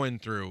they're going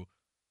through,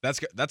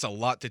 that's a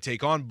lot to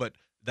take on, but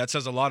that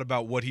says a lot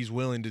about what he's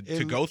willing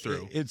to go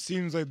through. It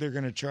seems like they're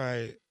going to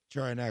try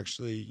and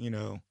actually, you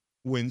know,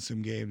 win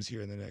some games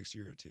here in the next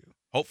year or 2.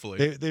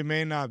 Hopefully. They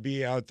may not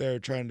be out there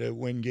trying to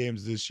win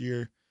games this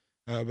year,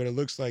 but it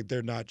looks like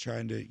they're not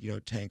trying to, you know,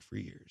 tank for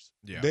years.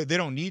 Yeah. They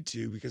don't need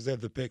to because they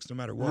have the picks no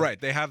matter what. Right.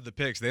 They have the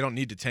picks. They don't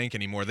need to tank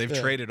anymore. They've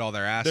traded all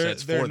their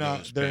assets for those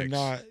picks. They're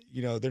not,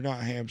 you know, they're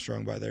not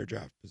hamstrung by their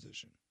draft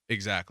position.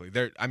 Exactly.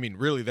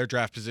 Really, their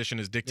draft position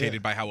is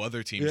dictated by how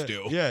other teams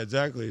do. Yeah,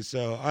 exactly.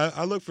 So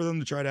I look for them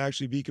to try to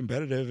actually be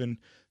competitive, and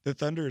the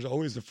Thunder is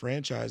always the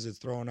franchise that's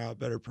throwing out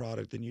better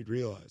product than you'd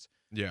realize.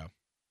 Yeah.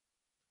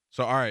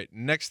 So, all right,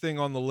 next thing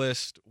on the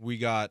list, we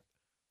got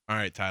 – all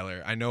right,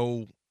 Tyler, I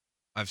know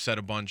I've said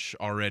a bunch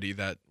already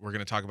that we're going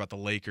to talk about the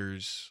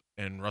Lakers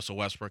and Russell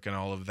Westbrook and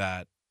all of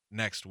that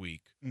next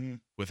week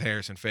with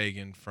Harrison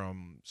Fagan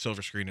from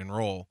Silver Screen and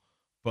Roll,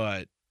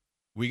 but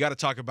we got to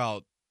talk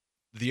about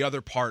the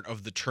other part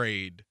of the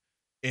trade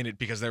in it,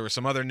 because there were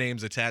some other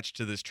names attached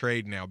to this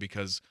trade now,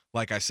 because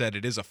like I said,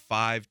 it is a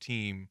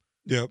 5-team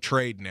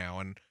trade now.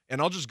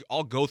 And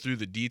I'll go through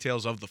the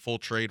details of the full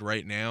trade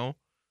right now,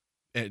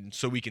 and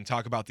so we can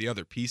talk about the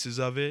other pieces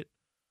of it.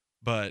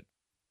 But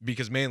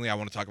because mainly I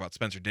want to talk about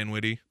Spencer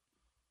Dinwiddie.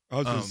 I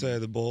was going to say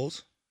the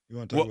Bulls. You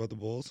want to talk about the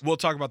Bulls? We'll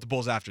talk about the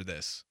Bulls after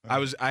this.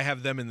 Right. I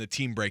have them in the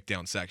team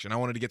breakdown section. I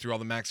wanted to get through all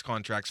the max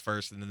contracts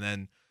first, and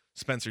then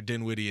Spencer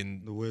Dinwiddie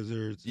and the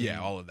Wizards. Yeah,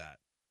 all of that.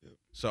 Yep.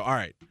 So, all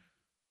right.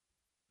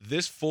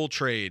 this full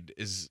trade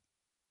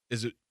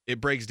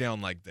it breaks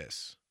down like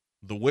this.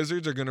 The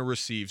Wizards are going to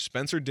receive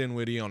Spencer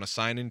Dinwiddie on a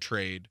sign-and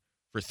trade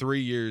for 3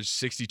 years,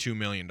 $62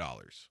 million.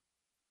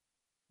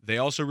 They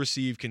also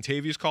receive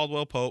Kentavious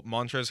Caldwell-Pope,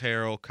 Montrezl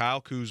Harrell,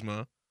 Kyle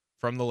Kuzma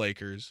from the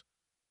Lakers.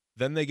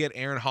 Then they get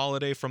Aaron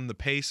Holiday from the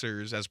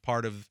Pacers as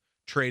part of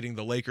trading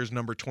the Lakers'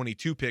 number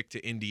 22 pick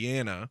to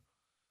Indiana.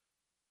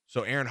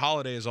 So Aaron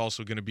Holiday is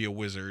also going to be a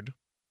Wizard.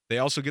 They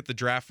also get the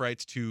draft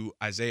rights to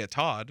Isaiah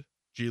Todd,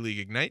 G League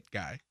Ignite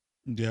guy.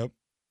 Yep.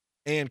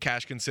 And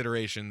cash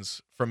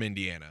considerations from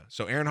Indiana.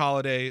 So Aaron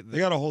Holiday. They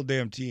got a whole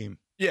damn team.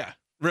 Yeah,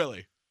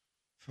 really.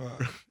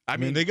 Fuck. I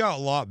mean, they got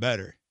a lot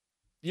better.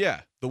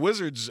 Yeah, the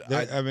Wizards.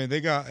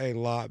 They got a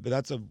lot,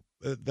 but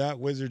that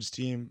Wizards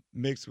team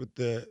mixed with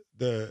the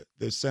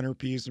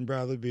centerpiece in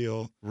Bradley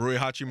Beal, Rui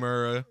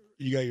Hachimura.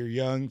 You got your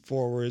young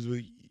forwards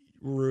with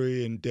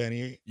Rui and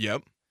Denny.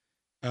 Yep.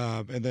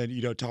 And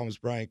then Thomas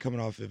Bryant coming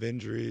off of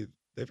injury.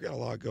 They've got a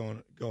lot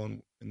going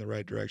in the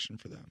right direction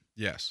for them.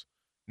 Yes.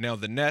 Now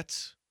the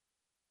Nets,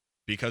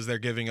 because they're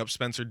giving up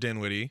Spencer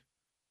Dinwiddie,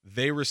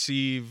 they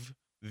receive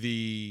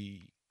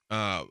a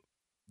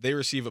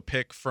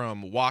pick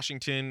from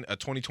Washington, a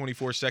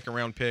 2024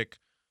 second-round pick,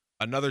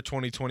 another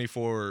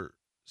 2024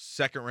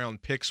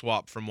 second-round pick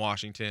swap from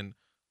Washington,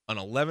 an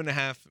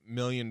 $11.5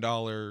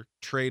 million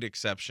trade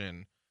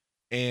exception,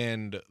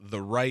 and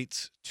the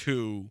right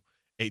to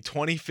a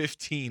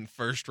 2015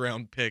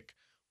 first-round pick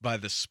by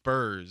the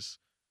Spurs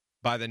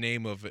by the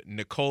name of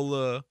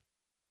Nikola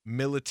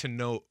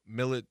Milutinov,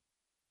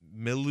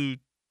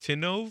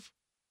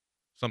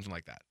 something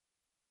like that.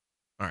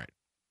 All right.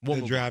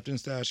 The draft and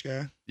stash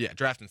guy? Yeah,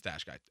 draft and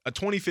stash guy. A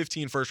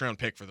 2015 first-round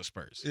pick for the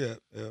Spurs. Yeah.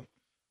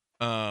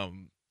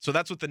 So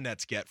that's what the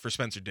Nets get for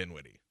Spencer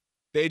Dinwiddie.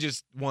 They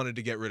just wanted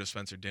to get rid of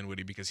Spencer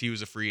Dinwiddie because he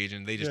was a free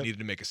agent. They just needed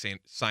to make a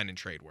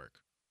sign-and-trade work.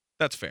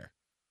 That's fair.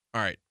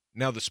 All right.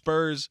 Now the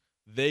Spurs,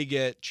 they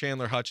get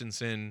Chandler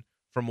Hutchinson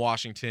from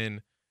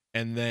Washington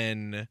and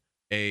then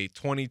a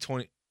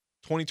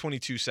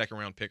 2022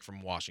 second-round pick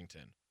from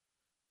Washington.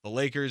 The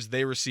Lakers,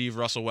 they receive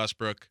Russell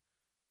Westbrook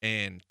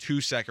and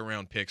 2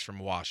 second-round picks from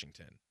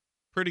Washington.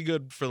 Pretty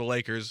good for the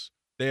Lakers.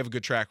 They have a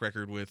good track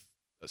record with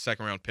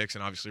second-round picks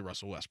and obviously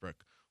Russell Westbrook.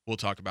 We'll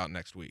talk about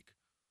next week.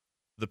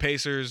 The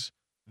Pacers,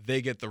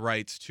 they get the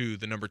rights to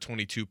the number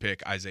 22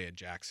 pick, Isaiah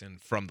Jackson,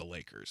 from the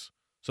Lakers.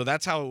 So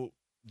that's how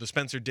the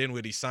Spencer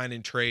Dinwiddie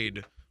sign-and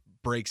trade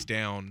breaks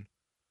down.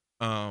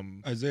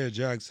 Isaiah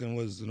Jackson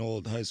was an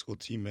old high school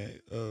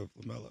teammate of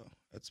LaMelo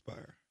at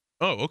Spire.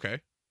 Oh, okay.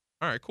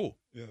 All right, cool.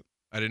 Yep.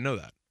 I didn't know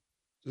that.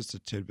 Just a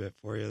tidbit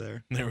for you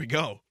there. There we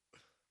go.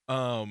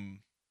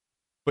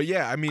 But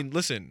yeah, I mean,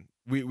 listen,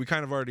 we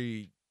kind of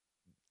already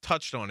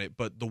touched on it,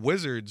 but the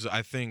Wizards,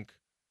 I think,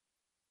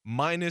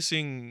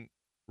 minusing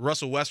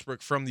Russell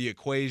Westbrook from the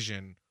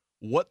equation,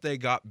 what they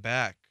got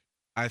back,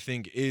 I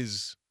think,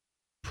 is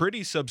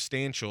pretty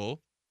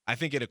substantial. I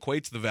think it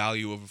equates the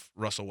value of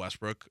Russell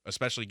Westbrook,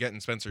 especially getting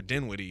Spencer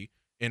Dinwiddie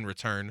in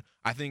return.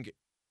 I think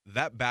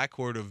that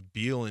backcourt of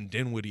Beal and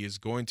Dinwiddie is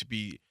going to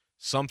be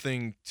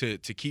something to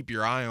keep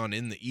your eye on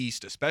in the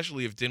East,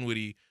 especially if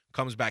Dinwiddie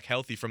comes back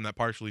healthy from that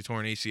partially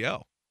torn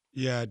ACL.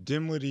 Yeah,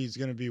 Dinwiddie's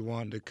going to be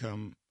wanting to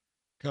come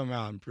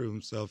out and prove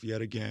himself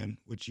yet again,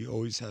 which he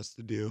always has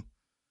to do.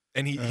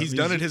 And he's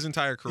done it his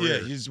entire career.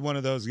 Yeah, he's one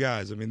of those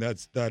guys. I mean,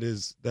 that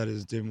is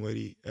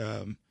Dinwiddie.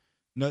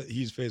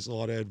 He's faced a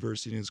lot of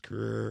adversity in his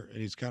career, and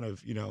he's kind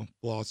of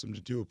blossomed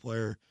into a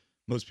player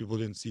most people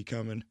didn't see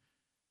coming.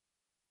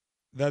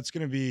 That's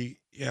going to be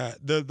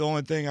the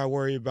only thing I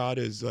worry about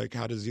is like,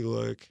 how does he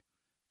look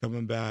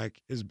coming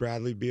back? Is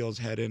Bradley Beal's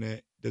head in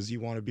it? Does he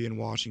want to be in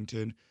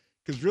Washington?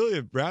 Because really,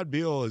 if Brad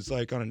Beal is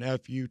like on an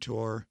FU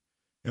tour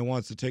and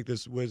wants to take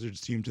this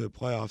Wizards team to the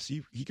playoffs,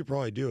 he could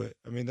probably do it.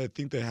 I mean, I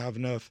think they have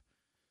enough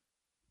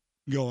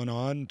going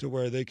on to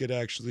where they could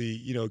actually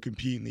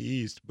compete in the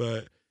East.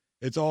 But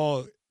it's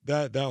all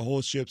that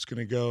whole ship's going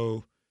to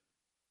go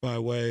by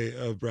way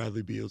of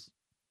Bradley Beal's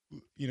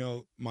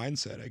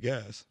mindset, I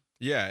guess.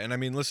 Yeah, and I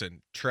mean,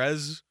 listen,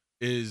 Trez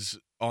is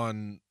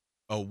on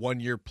a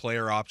 1-year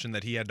player option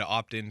that he had to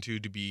opt into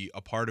to be a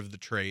part of the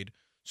trade.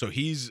 So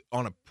he's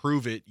on a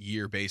prove-it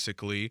year,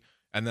 basically.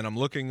 And then I'm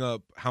looking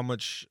up how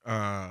many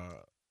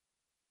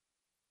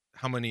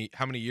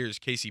years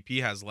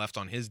KCP has left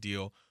on his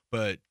deal.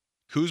 But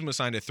Kuzma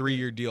signed a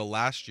 3-year deal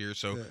last year,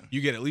 so you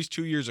get at least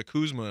 2 years of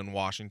Kuzma in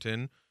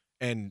Washington,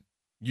 and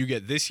you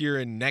get this year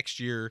and next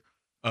year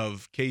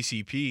of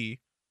KCP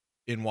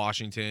in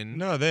Washington.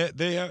 No, they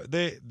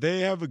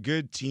have a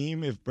good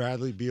team if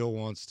Bradley Beal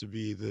wants to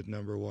be the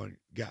number one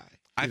guy.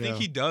 I think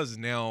he does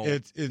now.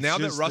 It's now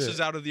that Russ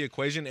is out of the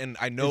equation, and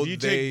I know if you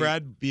take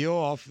Brad Beal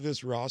off of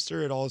this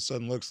roster, it all of a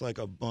sudden looks like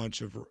a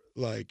bunch of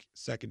like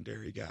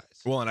secondary guys.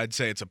 Well, and I'd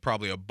say it's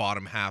probably a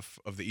bottom half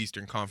of the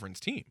Eastern Conference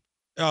team.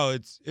 Oh,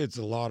 it's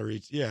a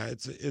lottery. Yeah,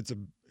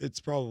 it's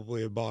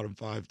probably a bottom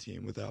 5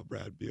 team without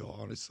Brad Beal,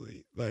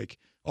 honestly. Like,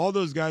 all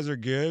those guys are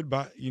good,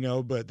 but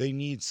they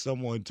need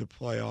someone to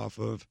play off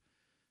of.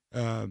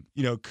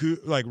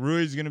 Like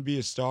Rui's going to be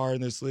a star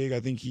in this league. I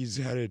think he's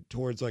headed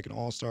towards like an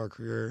all-star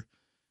career.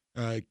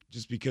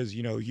 just because,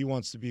 he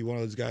wants to be one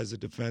of those guys that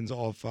defends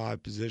all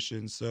 5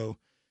 positions. So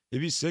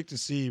it'd be sick to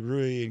see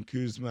Rui and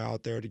Kuzma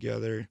out there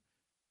together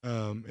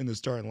in the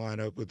starting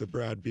lineup with a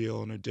Brad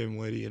Beal and a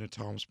Dinwiddie and a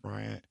Thomas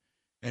Bryant.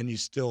 And you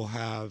still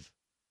have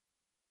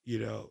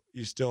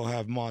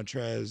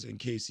Montrez and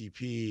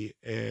KCP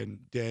and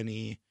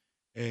Denny.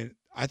 And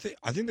I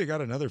think they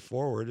got another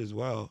forward as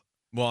well.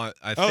 Well,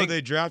 I think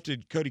they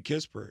drafted Cody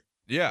Kispert.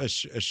 Yeah, a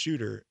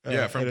shooter.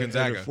 From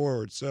Gonzaga. At a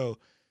forward. So,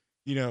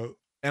 and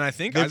I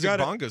think Isaac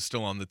Bonga's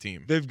still on the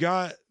team. They've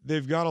got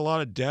a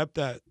lot of depth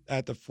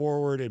at the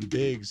forward and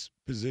bigs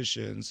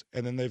positions,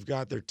 and then they've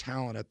got their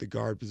talent at the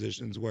guard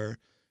positions where,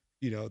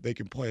 they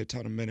can play a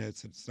ton of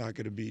minutes, and it's not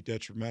going to be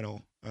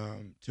detrimental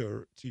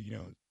to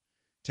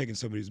taking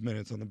somebody's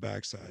minutes on the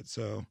backside.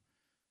 So,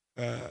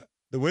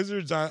 the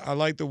Wizards, I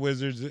like the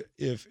Wizards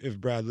if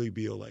Bradley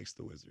Beal likes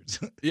the Wizards.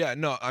 Yeah,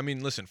 no, I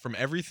mean, listen, from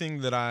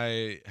everything that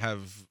I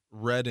have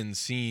read and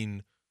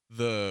seen,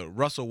 the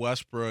Russell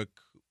Westbrook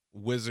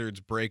Wizards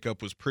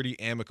breakup was pretty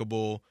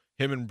amicable.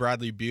 Him and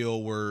Bradley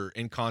Beal were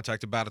in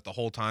contact about it the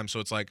whole time. So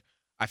it's like,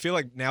 I feel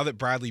like now that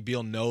Bradley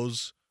Beal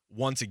knows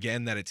once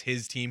again that it's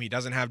his team, he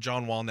doesn't have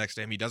John Wall next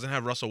to him, he doesn't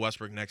have Russell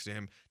Westbrook next to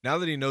him. Now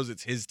that he knows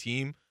it's his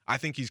team, I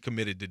think he's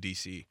committed to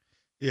DC.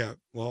 Yeah,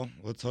 well,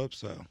 let's hope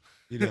so.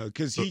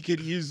 Because he could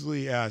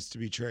easily ask to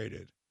be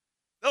traded.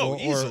 Oh,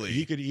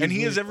 easily. And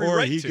he has every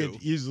right to. He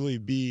could easily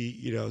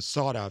be,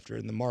 sought after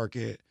in the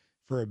market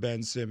for a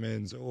Ben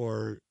Simmons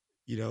or,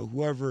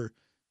 whoever.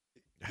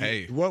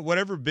 Hey,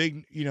 whatever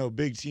big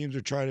teams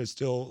are trying to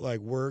still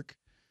work.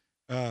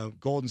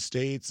 Golden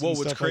State's. Well, and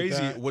what's stuff crazy?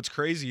 Like that. What's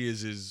crazy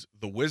is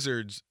the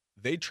Wizards.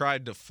 They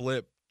tried to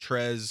flip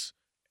Trez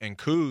and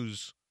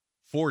Kuz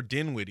for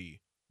Dinwiddie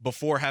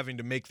before having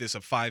to make this a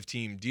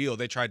 5-team deal.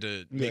 They tried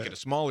to make it a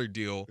smaller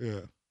deal.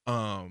 Yeah.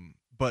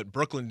 But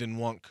Brooklyn didn't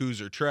want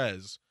Kuz or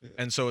Trez,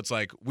 and so it's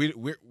like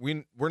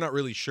we're not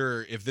really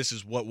sure if this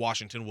is what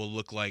Washington will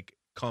look like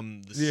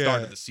come the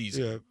start of the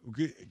season.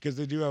 Yeah, because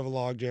they do have a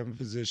logjam of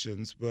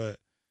positions, but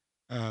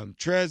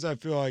Trez, I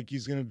feel like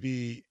he's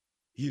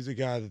a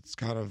guy that's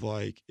kind of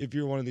like, if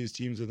you're one of these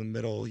teams in the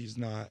middle, he's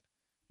not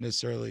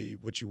necessarily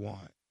what you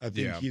want. I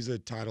think he's a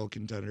title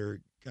contender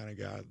kind of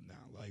guy now.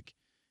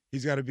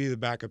 He's got to be the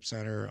backup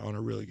center on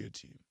a really good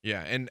team.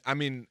 Yeah, and I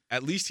mean,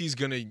 at least he's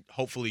going to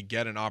hopefully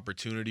get an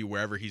opportunity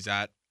wherever he's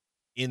at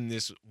in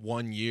this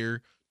 1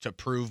 year to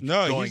prove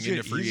going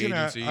into free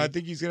agency. I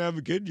think he's gonna have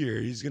a good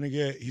year. He's gonna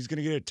get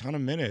a ton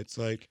of minutes.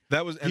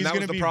 That was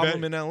the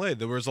problem in LA.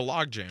 There was a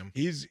logjam.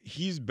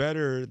 He's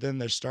better than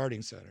their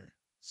starting center.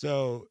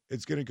 So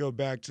it's gonna go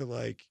back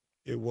to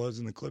it was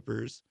in the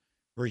Clippers,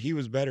 where he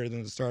was better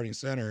than the starting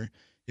center.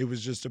 It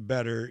was just a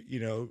better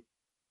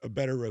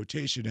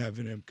rotation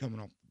having him coming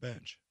off the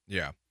bench.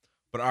 Yeah,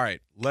 but all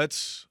right,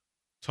 let's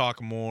talk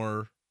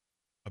more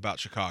about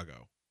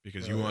Chicago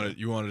because you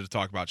wanted to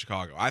talk about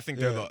Chicago. I think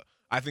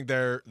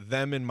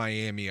them and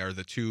Miami are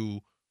the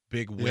two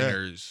big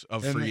winners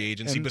of free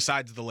agency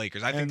besides the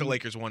Lakers. I think the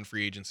Lakers won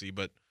free agency,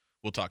 but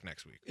we'll talk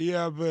next week.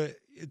 Yeah, but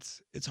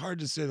it's hard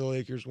to say the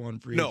Lakers won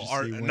free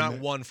agency. No, not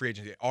one free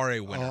agency. Are a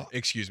winner.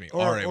 Excuse me.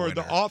 Or winner.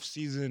 The off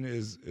season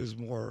is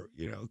more,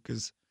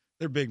 because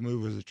their big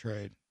move was a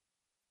trade.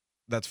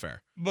 That's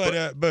fair. But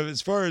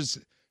as far as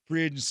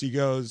free agency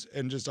goes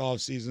and just off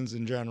seasons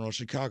in general,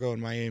 Chicago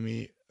and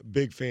Miami,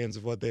 big fans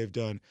of what they've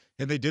done,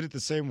 and they did it the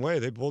same way.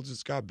 They both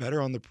just got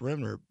better on the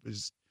perimeter.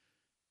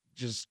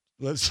 Just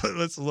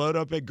let's load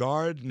up at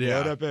guard and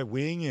load up at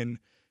wing and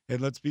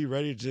let's be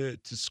ready to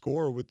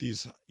score with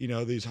these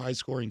these high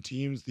scoring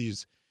teams,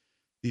 these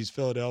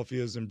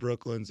Philadelphias and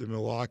Brooklyns and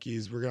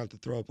Milwaukee's. We're gonna have to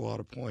throw up a lot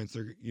of points.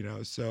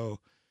 So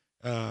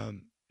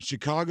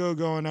Chicago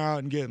going out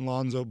and getting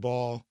Lonzo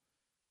Ball.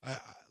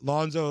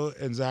 Lonzo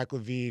and Zach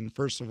LaVine,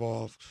 first of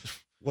all,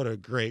 what a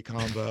great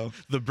combo.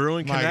 The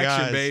Brewing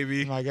connection,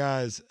 baby. My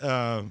guys.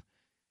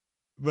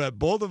 But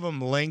both of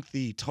them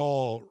lengthy,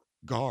 tall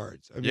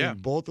guards. I mean,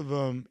 both of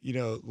them,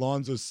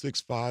 Lonzo's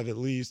 6'5" at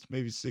least,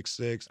 maybe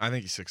 6'6". I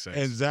think he's 6'6".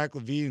 And Zach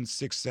LaVine's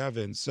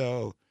 6'7".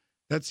 So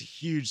that's a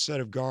huge set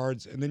of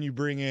guards. And then you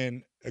bring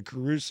in a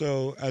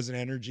Caruso as an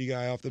energy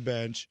guy off the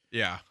bench.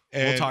 Yeah.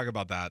 We'll talk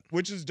about that.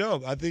 Which is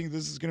dope. I think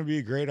this is going to be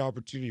a great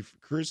opportunity.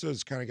 Caruso is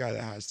the kind of guy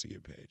that has to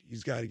get paid.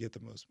 He's got to get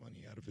the most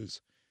money out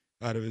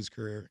of his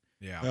career.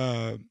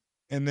 Yeah.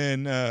 And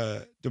then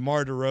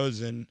DeMar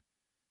DeRozan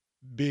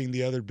being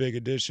the other big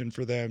addition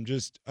for them,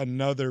 just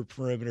another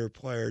perimeter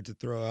player to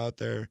throw out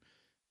there.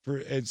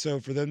 So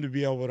for them to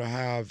be able to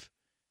have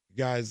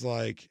guys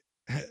like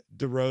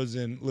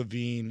DeRozan,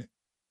 LaVine,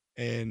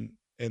 and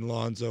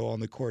Lonzo on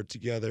the court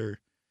together,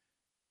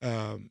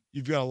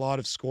 you've got a lot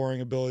of scoring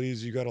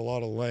abilities, you've got a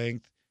lot of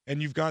length,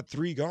 and you've got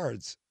 3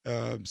 guards.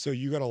 So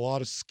you got a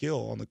lot of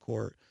skill on the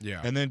court. Yeah.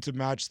 And then to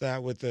match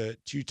that with a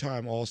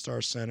 2-time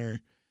All-Star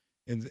center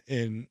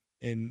in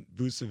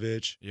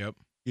Vucevic. Yep.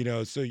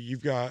 So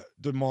you've got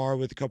DeMar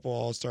with a couple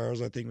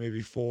All-Stars, I think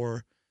maybe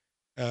 4.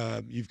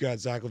 You've got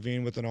Zach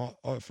LaVine with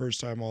a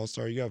first-time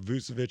All-Star. You got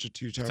Vucevic, a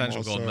 2-time potential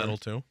All-Star. gold medal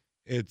too.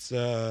 It's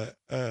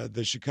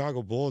the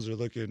Chicago Bulls are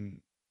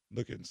looking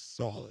looking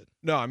solid.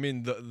 No, I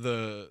mean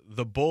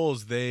the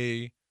Bulls,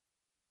 they've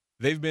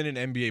been in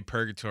NBA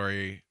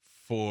purgatory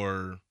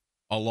for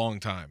a long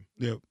time.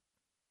 Yep.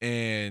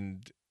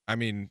 And I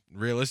mean,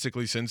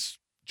 realistically, since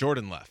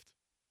Jordan left.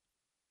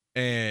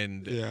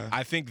 And Yeah.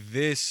 I think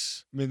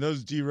this I mean,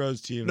 those D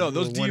Rose teams. No,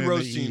 those were winning D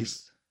Rose the teams-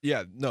 East.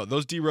 Yeah, no,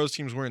 those D Rose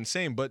teams were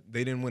insane, but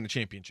they didn't win a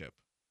championship.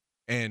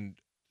 And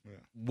Yeah.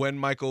 when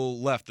Michael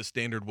left, the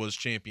standard was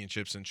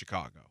championships in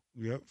Chicago.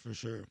 Yep, for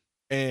sure.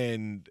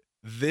 And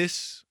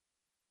this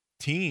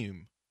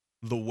team,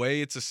 the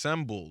way it's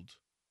assembled,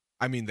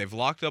 I mean, they've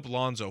locked up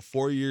Lonzo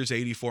 4 years,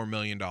 $84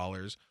 million.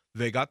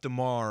 They got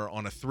DeMar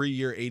on a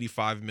 3-year,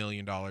 $85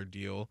 million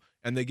deal.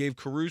 And they gave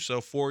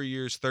Caruso 4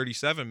 years,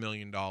 $37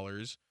 million.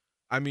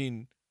 I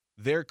mean,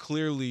 they're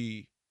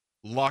clearly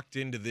locked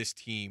into this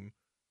team.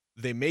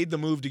 They made the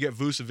move to get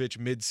Vucevic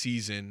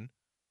mid-season,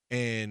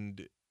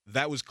 and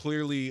that was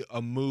clearly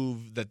a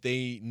move that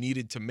they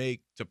needed to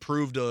make to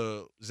prove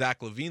to Zach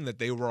LaVine that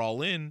they were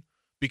all in,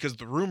 because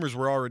the rumors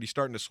were already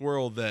starting to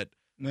swirl that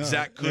No,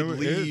 Zach could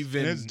leave.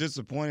 and it's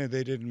disappointed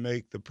they didn't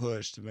make the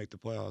push to make the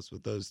playoffs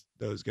with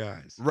those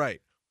guys. Right.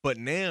 But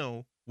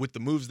now, with the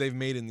moves they've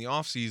made in the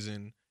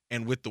offseason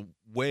and with the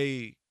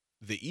way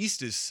the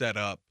East is set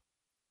up,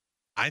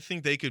 I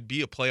think they could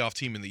be a playoff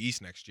team in the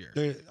East next year.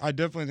 I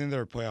definitely think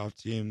they're a playoff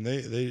team.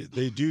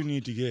 They do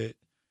need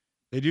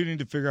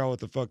to figure out what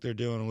the fuck they're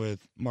doing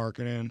with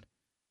Markkanen.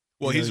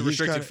 Well, You he's know, a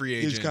restricted kinda- free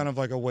agent. He's kind of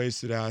like a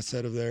wasted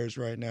asset of theirs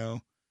right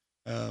now.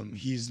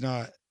 He's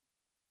not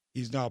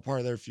part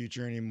of their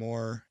future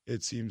anymore.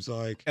 It seems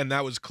like. And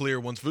that was clear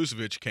once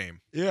Vucevic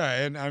came. Yeah,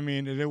 and I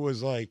mean, and it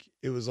was like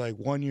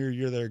 1 year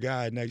you're their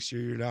guy, next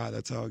year you're not.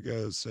 That's how it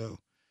goes. So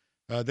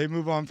they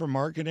move on from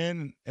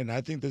Markkanen, and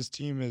I think this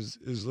team is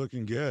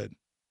looking good.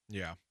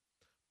 Yeah.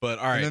 But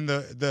all right. And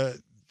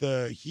then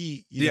the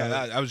Heat.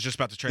 I was just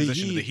about to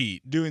transition to the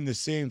Heat. doing the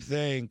same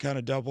thing, kind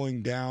of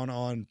doubling down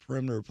on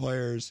perimeter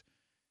players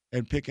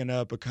and picking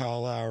up a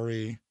Kyle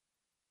Lowry.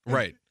 And-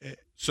 Right.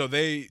 So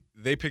they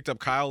picked up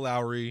Kyle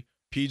Lowry,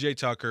 PJ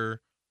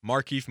Tucker,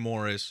 Markieff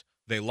Morris.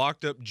 They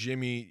locked up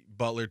Jimmy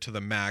Butler to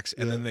the max,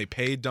 and then they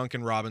paid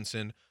Duncan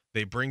Robinson.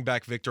 They bring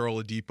back Victor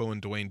Oladipo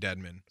and Dwayne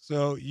Dedmon.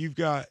 So you've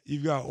got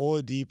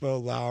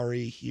Oladipo,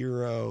 Lowry,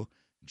 Hero,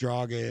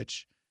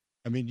 Dragic.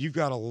 I mean, you've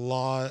got a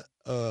lot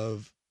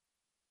of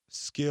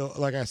skill.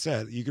 Like I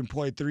said, you can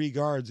play 3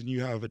 guards and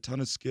you have a ton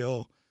of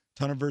skill,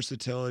 ton of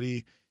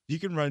versatility. You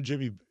can run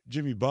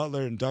Jimmy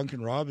Butler and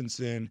Duncan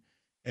Robinson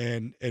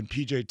and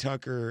PJ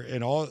Tucker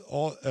and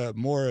all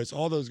Morris.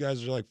 All those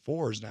guys are like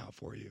 4s now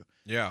for you.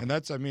 Yeah. And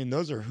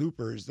those are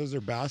hoopers. Those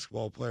are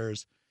basketball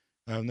players.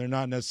 They're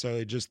not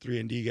necessarily just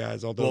 3-and-D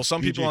guys. Although Well,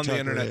 some people PJ on the Tucker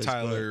internet, is,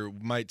 Tyler,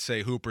 might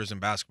say hoopers and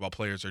basketball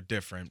players are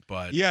different,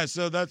 but yeah.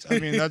 So that's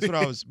what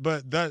I was.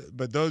 But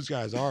those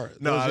guys are.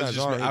 no, those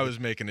I was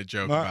making a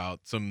joke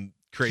about some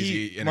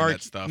crazy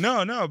internet stuff.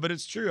 No, but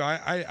it's true.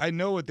 I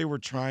know what they were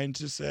trying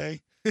to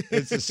say.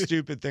 It's a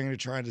stupid thing to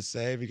try to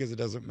say because it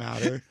doesn't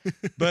matter.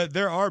 But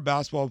there are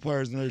basketball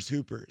players and there's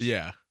hoopers.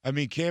 Yeah. I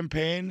mean, Cam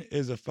Payne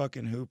is a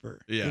fucking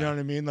hooper. Yeah. You know what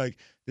I mean? Like,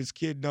 this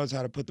kid knows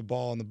how to put the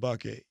ball in the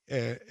bucket.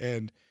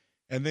 And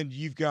then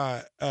you've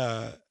got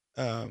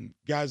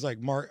guys like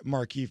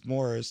Markieff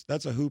Morris.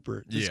 That's a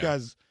hooper. This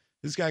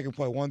guy can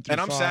play 1 through 5.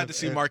 And I'm sad to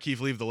see Markieff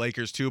leave the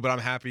Lakers too, but I'm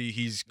happy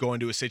he's going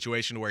to a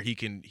situation where he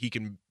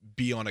can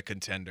be on a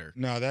contender.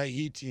 No, that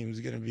Heat team is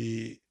going to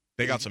be.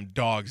 They got some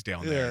dogs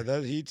down there. Yeah,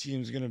 that Heat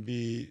team is going to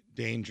be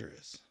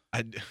dangerous.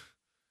 The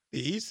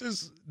East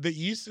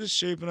is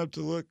shaping up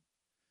to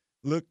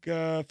look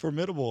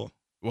formidable.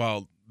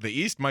 Well, the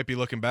East might be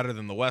looking better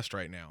than the West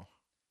right now.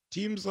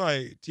 Teams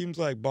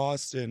like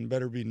Boston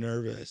better be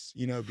nervous,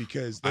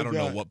 because I don't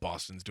know what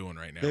Boston's doing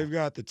right now. They've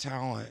got the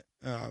talent.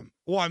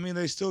 Well, I mean,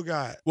 they still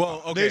got.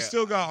 Well, okay. They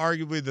still got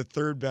arguably the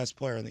 3rd best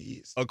player in the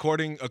East.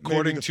 According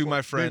to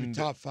my friend, maybe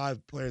top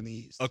 5 player in the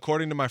East.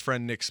 According to my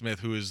friend Nick Smith,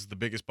 who is the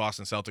biggest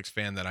Boston Celtics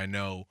fan that I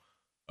know,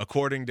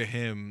 according to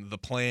him, the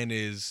plan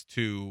is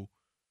to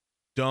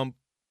dump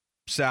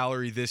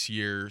salary this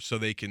year so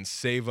they can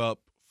save up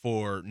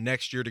for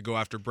next year to go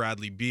after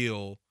Bradley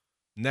Beal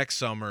next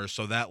summer,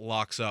 so that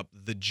locks up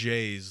the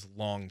Jays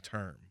long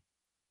term.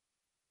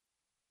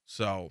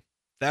 So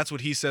that's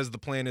what he says the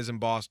plan is in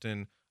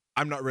Boston.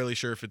 I'm not really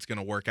sure if it's going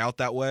to work out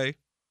that way,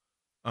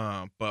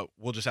 but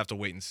we'll just have to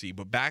wait and see.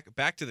 But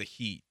back to the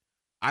Heat.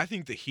 I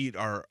think the Heat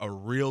are a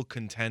real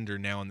contender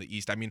now in the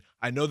East. I mean,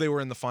 I know they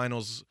were in the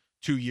finals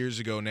 2 years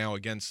ago now or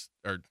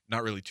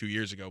not really 2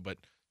 years ago, but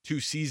 2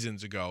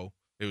 seasons ago.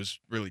 It was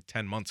really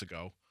 10 months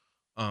ago.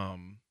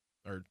 10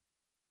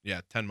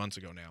 months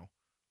ago now.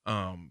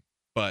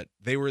 But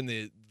they were in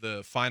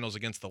the finals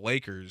against the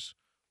Lakers,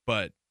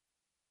 but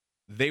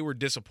they were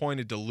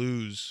disappointed to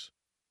lose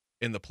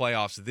in the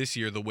playoffs this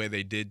year the way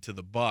they did to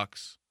the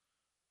Bucks.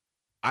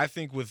 I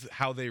think with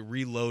how they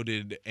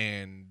reloaded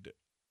and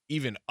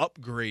even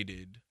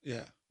upgraded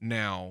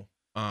now,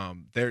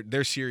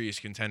 they're serious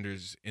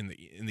contenders in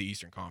the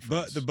Eastern Conference.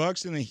 But the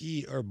Bucks and the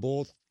Heat are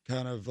both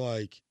kind of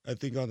like, I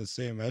think, on the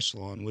same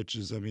echelon, which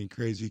is, I mean,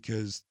 crazy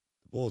because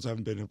the Bulls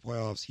haven't been in the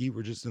playoffs. Heat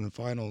were just in the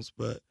finals,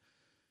 but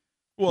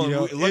Well, You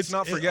know, let's it's-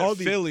 not it- forget all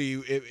the- Philly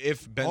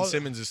if Ben all-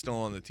 Simmons is still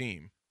on the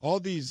team. All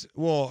these,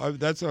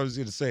 that's what I was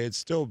going to say. It's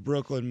still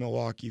Brooklyn,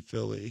 Milwaukee,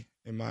 Philly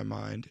in my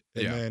mind,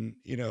 and Yeah. then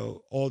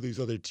all these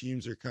other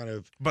teams are kind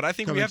of But I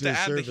think we coming have to to the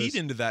add the surface. Heat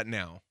into that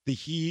now. the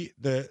Heat.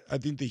 I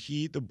think the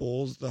Heat, the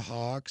Bulls, the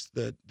Hawks,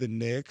 the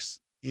Knicks.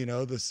 The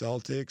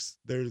Celtics.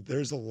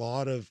 There's a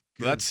lot of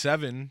So that's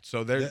 7.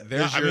 So there's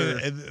I your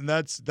mean, and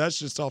that's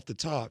just off the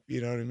top.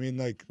 You know what I mean?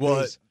 Like, well,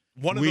 there's-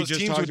 one of we those just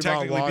teams talked would about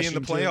technically be in the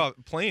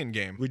Washington. playing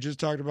game. We just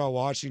talked about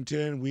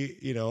Washington.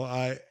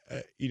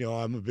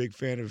 I'm a big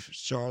fan of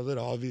Charlotte.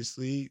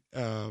 Obviously,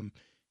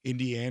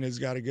 Indiana's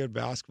got a good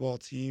basketball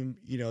team.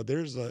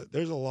 There's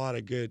a lot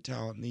of good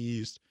talent in the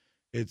East.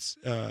 It's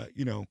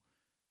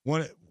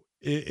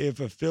if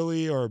a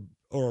Philly or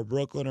a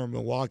Brooklyn or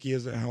Milwaukee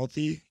isn't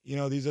healthy,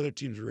 these other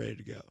teams are ready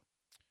to go.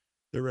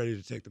 They're ready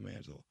to take the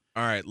mantle.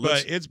 All right,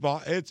 But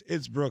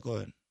it's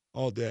Brooklyn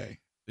all day.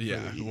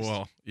 yeah, the East.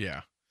 well,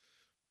 yeah.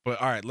 But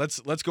all right,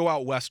 let's go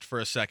out west for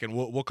a second.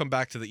 We'll come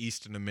back to the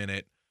East in a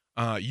minute.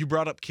 You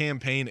brought up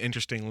Campaign,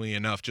 interestingly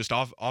enough, just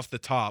off the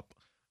top.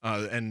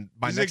 And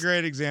He's a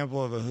great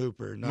example of a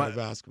hooper, not a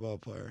basketball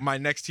player. My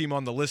next team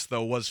on the list,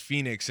 though, was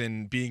Phoenix,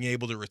 and being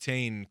able to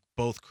retain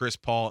both Chris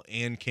Paul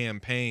and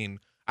Campaign.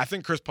 I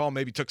think Chris Paul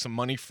maybe took some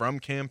money from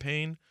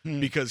Campaign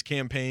because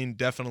Campaign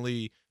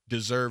definitely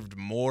deserved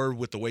more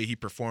with the way he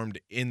performed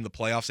in the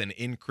playoffs and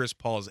in Chris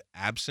Paul's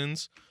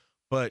absence.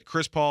 But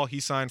Chris Paul, he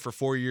signed for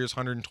 4 years,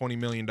 $120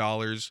 million.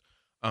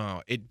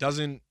 It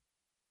doesn't,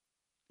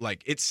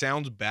 it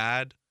sounds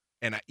bad,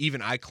 and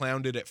even I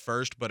clowned it at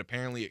first, but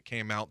apparently it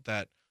came out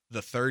that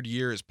the third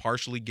year is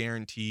partially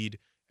guaranteed,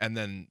 and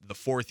then the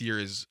fourth year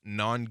is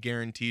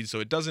non-guaranteed.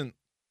 So it doesn't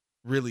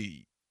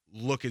really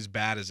look as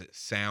bad as it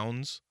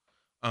sounds.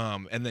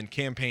 And then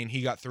Campaign,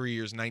 he got 3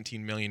 years,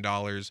 $19 million.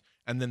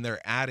 And then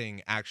they're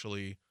adding,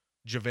 actually,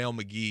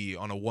 JaVale McGee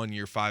on a 1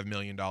 year, $5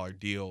 million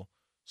deal.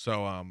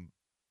 So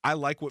I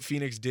like what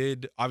Phoenix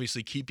did,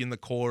 obviously keeping the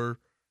core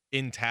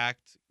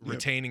intact,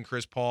 retaining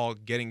Chris Paul,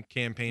 getting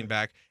Campaign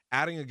back.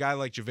 Adding a guy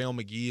like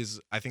JaVale McGee is,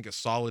 I think, a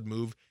solid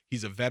move.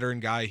 He's a veteran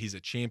guy. He's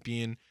a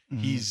champion.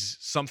 Mm-hmm. He's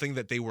something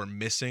that they were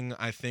missing,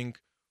 I think,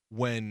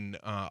 when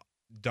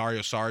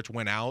Dario Saric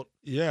went out.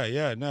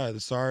 Yeah. No, the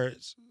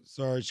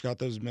Saric got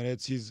those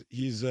minutes. He's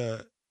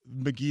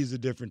McGee's a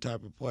different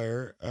type of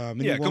player.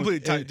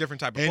 Completely different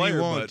type of player.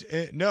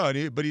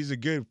 But he's a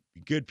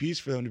good piece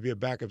for them to be a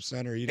backup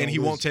center. He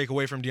won't take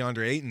away from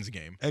DeAndre Ayton's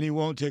game. And he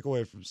won't take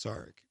away from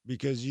Saric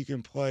because you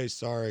can play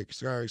Saric.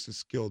 Saric's a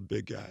skilled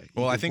big guy.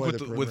 Well, I think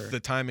with the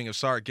timing of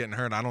Saric getting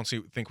hurt, I don't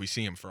think we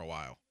see him for a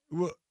while.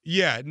 Well,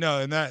 yeah, no,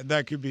 and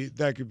that could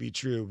be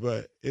true,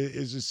 but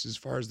it's just as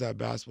far as that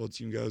basketball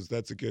team goes,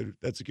 that's a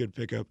good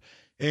pickup.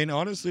 And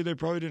honestly, they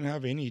probably didn't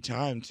have any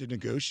time to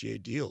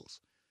negotiate deals.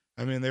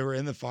 I mean, they were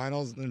in the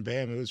finals, and then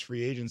bam, it was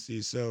free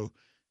agency. So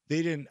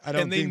they didn't. I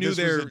don't think this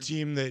was a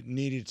team that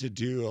needed to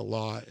do a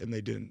lot, and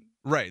they didn't.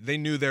 Right, they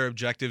knew their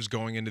objectives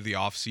going into the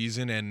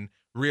offseason, and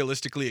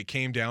realistically, it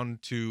came down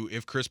to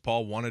if Chris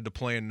Paul wanted to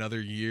play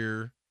another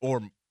year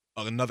or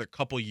another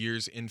couple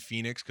years in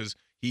Phoenix because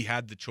he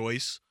had the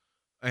choice.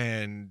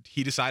 And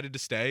he decided to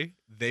stay.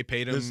 They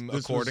paid him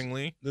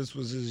accordingly. This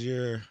was his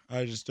year.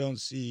 I just don't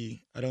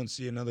see. I don't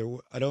see another.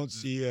 I don't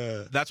see.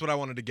 That's what I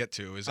wanted to get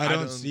to. I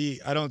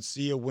don't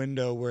see a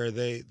window where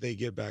they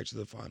get back to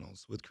the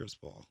finals with Chris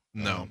Paul.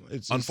 No,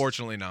 it's just,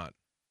 unfortunately not.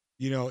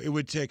 It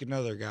would take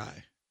another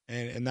guy,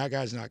 and that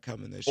guy's not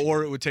coming this year.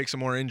 Or it would take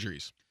some more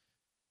injuries.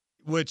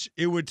 Which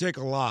it would take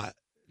a lot.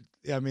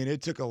 I mean,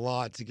 it took a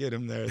lot to get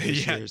him there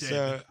this year.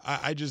 So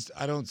I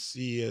don't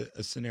see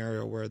a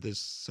scenario where this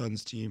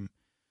Suns team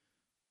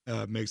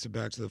makes it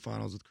back to the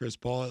finals with Chris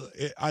Paul.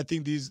 I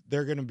think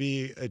they're going to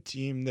be a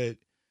team that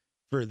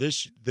for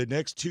the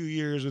next 2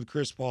 years with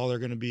Chris Paul, they're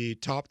going to be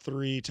top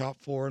 3,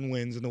 top 4 in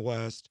wins in the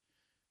West.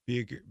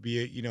 Be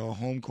a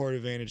home court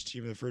advantage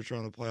team in the first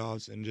round of the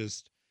playoffs, and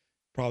just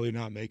probably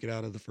not make it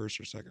out of the first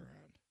or second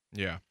round.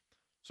 Yeah.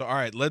 So all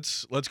right,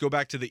 let's go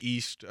back to the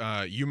East.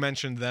 You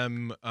mentioned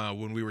them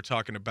when we were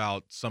talking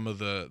about some of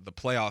the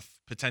playoff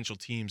potential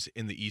teams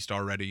in the East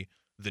already.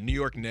 The New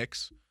York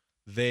Knicks.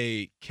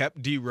 They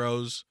kept D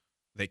Rose,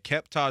 they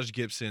kept Taj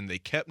Gibson, they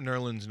kept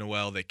Nerlens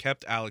Noel, they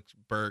kept Alex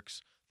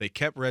Burks, they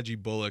kept Reggie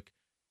Bullock,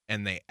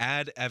 and they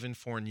add Evan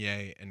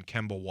Fournier and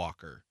Kemba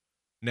Walker.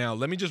 Now,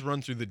 let me just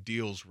run through the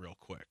deals real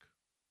quick.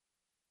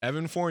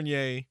 Evan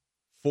Fournier,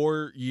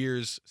 4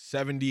 years,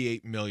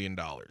 $78 million.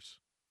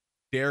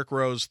 Derrick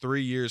Rose,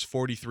 3 years,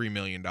 $43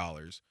 million.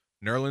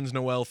 Nerlens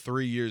Noel,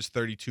 3 years,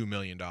 $32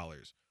 million.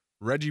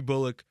 Reggie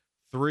Bullock,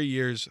 3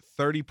 years,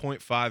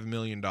 $30.5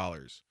 million.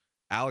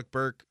 Alec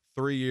Burke,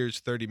 3 years,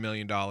 $30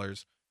 million.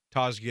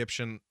 Taj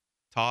Gibson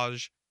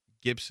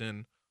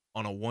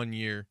on a 1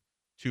 year,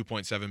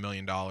 $2.7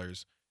 million.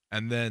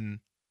 And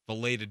then the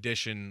late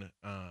addition,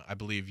 I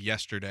believe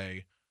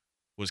yesterday,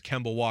 was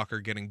Kemba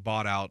Walker getting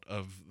bought out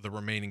of the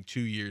remaining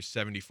 2 years,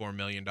 $74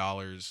 million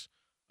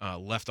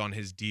left on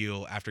his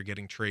deal after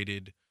getting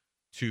traded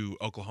to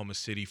Oklahoma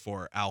City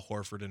for Al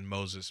Horford and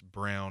Moses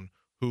Brown,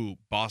 who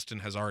Boston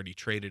has already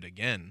traded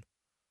again.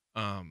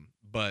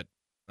 But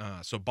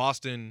So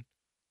Boston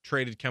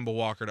traded Kemba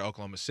Walker to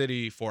Oklahoma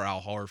City for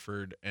Al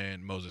Horford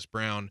and Moses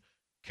Brown.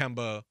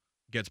 Kemba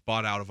gets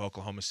bought out of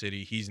Oklahoma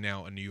City. He's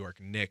now a New York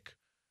Knick,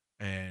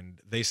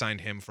 and they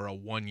signed him for a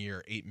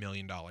 1-year, $8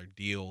 million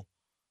deal.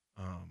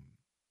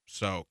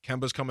 So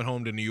Kemba's coming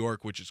home to New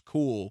York, which is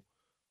cool.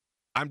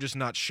 I'm just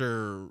not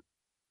sure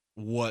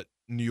what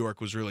New York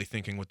was really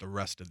thinking with the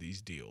rest of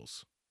these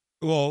deals.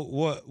 Well,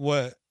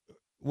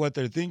 what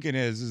they're thinking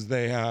is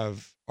they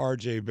have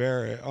RJ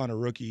Barrett on a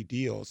rookie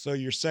deal. So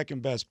your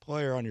second best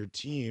player on your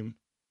team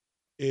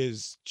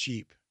is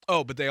cheap.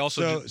 Oh, but they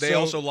also So-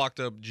 also locked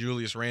up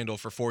Julius Randle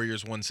for 4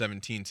 years,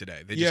 117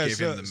 today. They just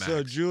gave him the max.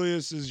 So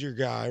Julius is your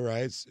guy,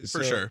 right?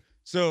 For sure.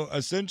 So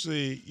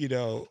essentially,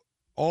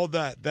 all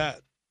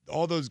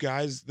all those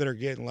guys that are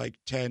getting like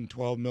 10,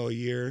 12 mil a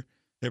year,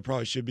 they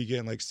probably should be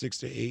getting like 6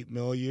 to 8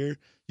 mil a year.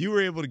 You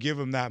were able to give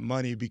them that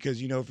money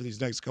because, for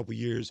these next couple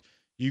years,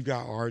 you've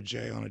got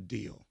RJ on a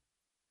deal.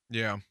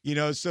 Yeah.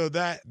 So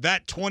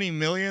that 20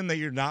 million that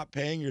you're not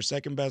paying your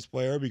second best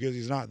player because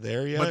he's not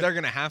there yet. But they're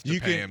going to have to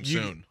pay him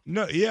soon.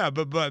 No, yeah,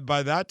 but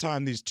by that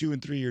time, these 2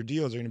 and 3 year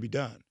deals are going to be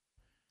done.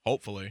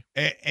 Hopefully.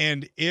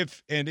 And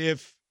if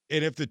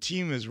the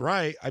team is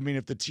right, I mean,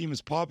 if the team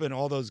is popping,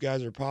 all those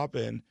guys are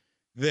popping,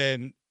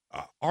 then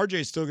RJ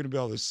is still going to be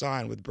able to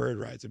sign with bird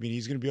rights. I mean,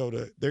 he's going to be able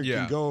to. They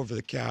can go over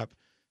the cap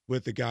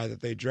with the guy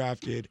that they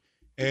drafted,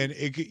 and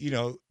it could,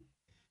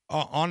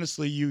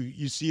 honestly,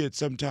 you see it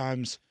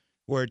sometimes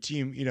where a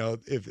team,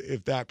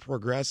 if that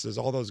progresses,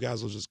 all those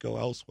guys will just go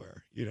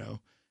elsewhere.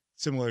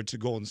 Similar to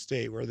Golden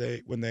State, where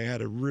when they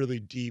had a really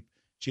deep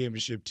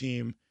championship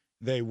team,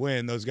 they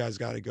win. Those guys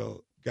got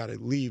to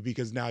leave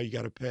because now you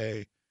got to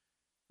pay.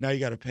 Now you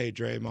got to pay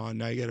Draymond.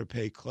 Now you got to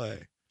pay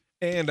Clay.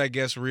 And I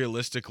guess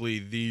realistically,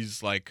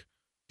 these like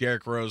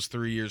Derrick Rose,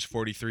 3 years,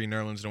 43,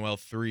 Nerlens Noel,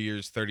 3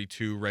 years,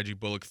 32, Reggie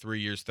Bullock, 3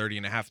 years,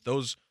 30.5.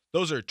 Those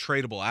are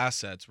tradable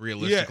assets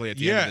realistically at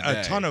the end of the day.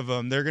 Yeah, a ton of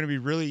them. They're going to be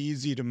really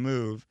easy to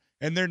move,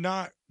 and they're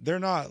not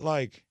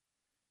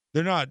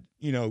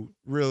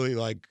really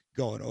like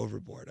going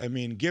overboard. I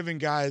mean, giving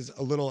guys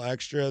a little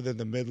extra than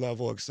the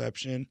mid-level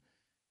exception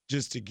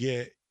just to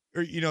get,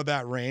 or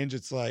that range.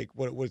 It's like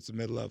what's the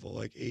mid-level,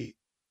 like 8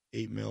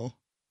 mil.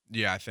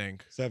 Yeah, I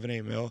think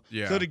 7-8 mil.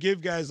 Yeah. So to give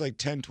guys like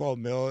 10-12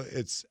 mil,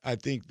 I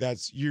think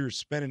you're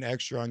spending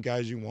extra on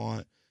guys you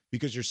want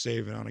because you're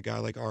saving on a guy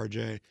like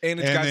RJ.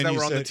 And it's guys that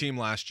were on the team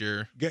last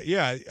year.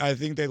 Yeah, I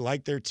think they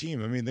like their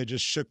team. I mean, they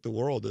just shook the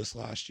world this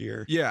last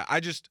year. Yeah,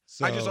 I just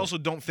also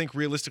don't think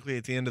realistically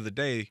at the end of the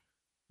day,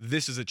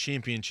 this is a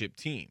championship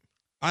team.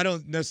 I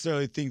don't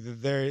necessarily think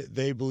that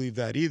they believe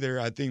that either.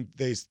 I think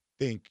they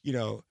think,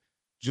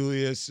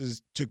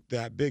 Julius took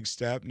that big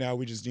step. Now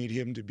we just need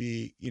him to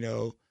be,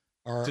 to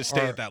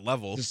stay at that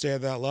level. To stay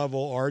at that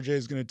level, RJ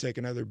is going to take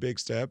another big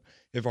step.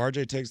 If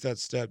RJ takes that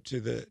step to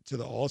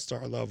the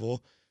All-Star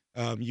level,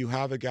 you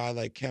have a guy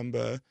like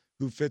Kemba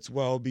who fits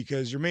well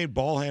because your main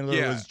ball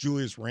handler was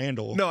Julius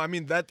Randle. No, I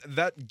mean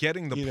that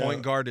getting the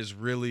point guard is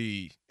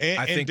really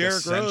I think Derrick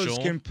essential. Rose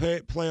can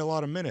play a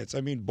lot of minutes.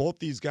 I mean, both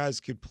these guys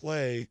could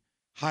play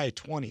high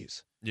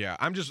 20s. Yeah,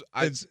 I'm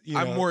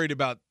worried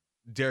about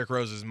Derrick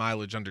Rose's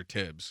mileage under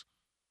Tibbs.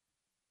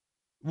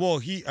 Well,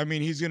 he's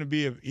going to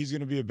be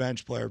a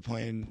bench player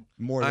playing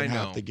more than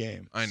half the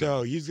game. I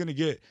know.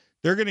 So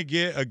they're going to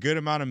get a good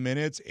amount of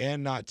minutes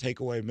and not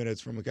take away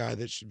minutes from a guy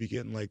that should be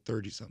getting like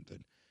 30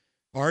 something.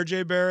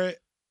 RJ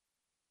Barrett,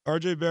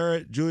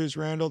 Julius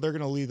Randle, they're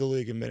going to lead the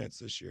league in minutes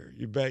this year.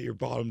 You bet your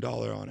bottom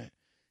dollar on it.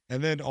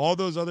 And then all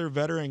those other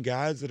veteran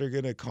guys that are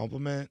going to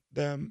complement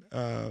them,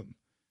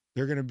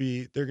 they're going to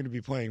be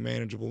playing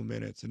manageable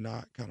minutes and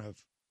not kind of,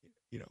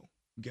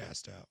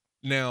 gassed out.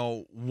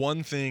 Now,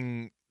 one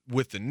thing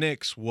with the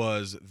Knicks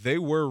was they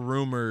were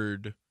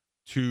rumored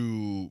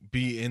to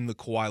be in the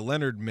Kawhi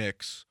Leonard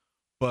mix,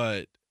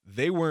 but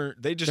they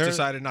weren't. They just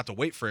decided not to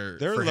wait for him.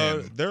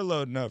 They're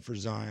loading up for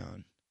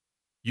Zion.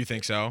 You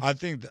think so?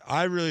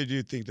 I really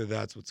do think that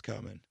that's what's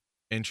coming.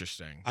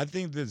 Interesting. I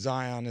think that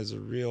Zion is a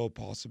real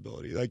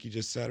possibility. Like you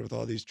just said, with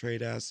all these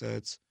trade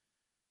assets,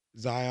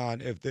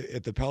 Zion, if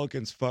the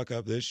Pelicans fuck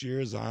up this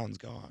year, Zion's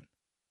gone.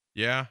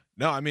 Yeah.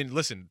 No, I mean,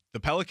 listen, the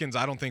Pelicans,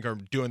 I don't think are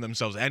doing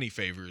themselves any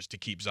favors to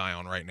keep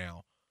Zion right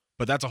now,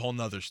 but that's a whole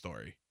nother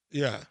story.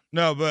 Yeah.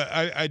 No, but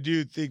I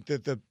do think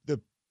that the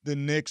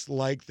Knicks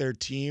like their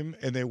team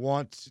and they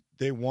want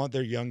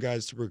their young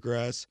guys to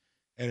progress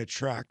and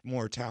attract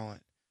more talent.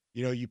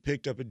 You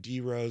picked up a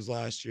D Rose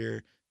last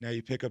year. Now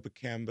you pick up a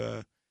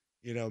Kemba.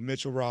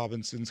 Mitchell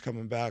Robinson's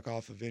coming back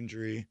off of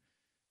injury.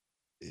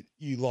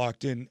 You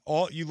locked in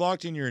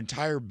your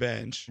entire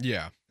bench.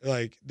 Yeah.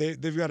 Like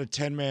they've got a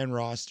 10-man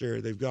roster.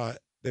 They've got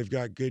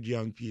good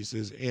young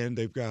pieces, and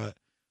they've got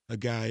a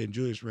guy in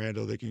Julius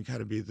Randle that can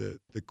kind of be the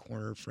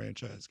corner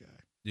franchise guy.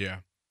 Yeah.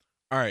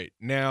 All right.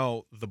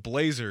 Now the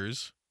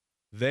Blazers,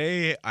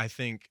 they I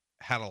think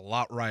had a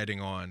lot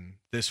riding on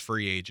this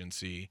free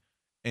agency,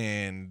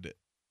 and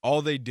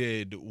all they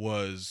did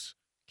was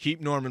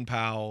keep Norman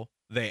Powell.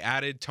 They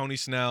added Tony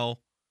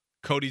Snell,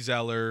 Cody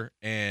Zeller,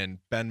 and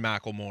Ben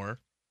McLemore.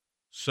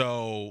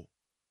 So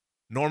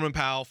Norman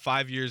Powell,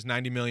 5 years,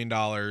 $90 million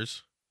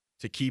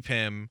to keep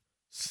him.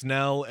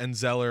 Snell and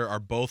Zeller are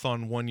both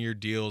on 1-year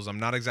deals. I'm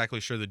not exactly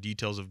sure the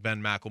details of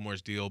Ben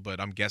McLemore's deal, but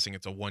I'm guessing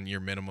it's a 1-year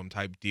minimum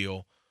type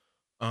deal.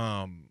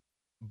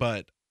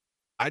 But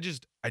I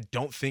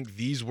don't think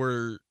these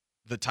were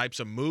the types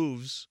of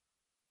moves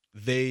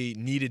they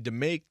needed to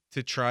make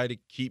to try to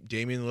keep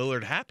Damian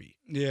Lillard happy.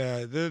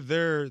 Yeah,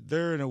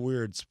 they're in a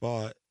weird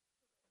spot.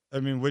 I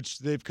mean, which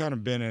they've kind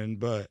of been in,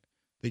 but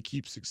they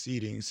keep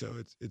succeeding, so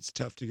it's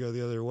tough to go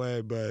the other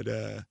way. But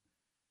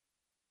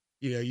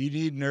you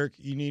need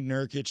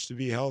Nurkic to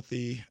be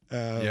healthy.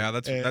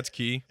 That's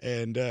key.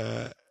 And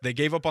they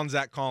gave up on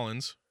Zach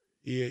Collins.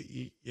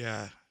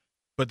 Yeah.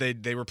 But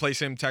they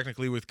replace him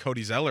technically with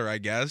Cody Zeller, I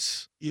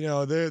guess.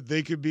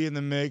 They could be in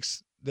the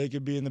mix. They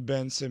could be in the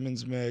Ben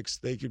Simmons mix.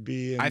 They could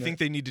be in I think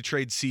they need to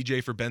trade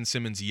CJ for Ben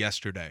Simmons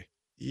yesterday.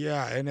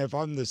 Yeah, and if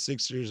I'm the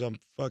Sixers, I'm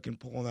fucking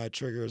pulling that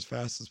trigger as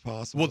fast as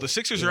possible. Well, the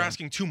Sixers are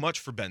asking too much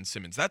for Ben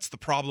Simmons. That's the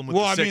problem with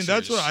the Sixers. Well, I mean,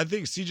 that's what I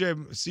think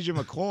CJ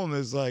McCollum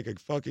is like a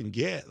fucking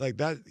get. Like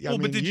that. I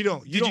mean, you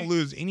don't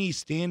lose any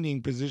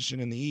standing position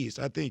in the East.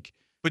 I think.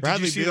 But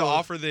Bradley did you see the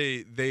offer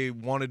they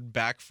wanted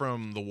back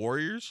from the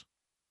Warriors?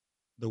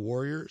 The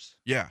Warriors?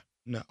 Yeah.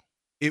 No.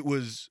 It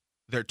was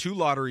their 2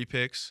 lottery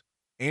picks,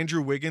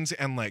 Andrew Wiggins,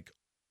 and like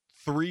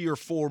 3 or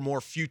 4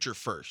 more future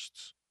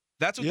firsts.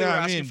 That's what they were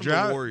asking from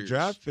the Warriors.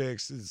 Draft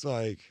picks is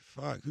like,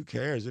 fuck, who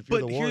cares if you're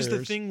the Warriors? But here's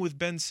the thing with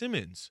Ben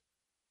Simmons.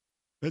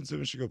 Ben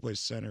Simmons should go play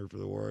center for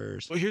the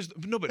Warriors. Well,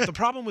 but the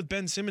problem with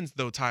Ben Simmons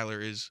though, Tyler,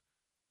 is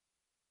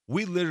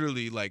we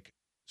literally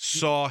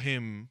saw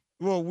him.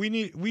 Well,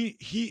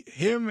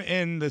 him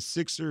and the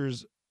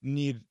Sixers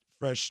need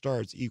fresh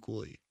starts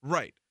equally.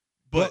 Right.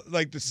 But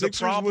the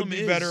Sixers would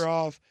be better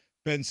off.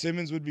 Ben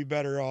Simmons would be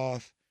better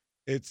off.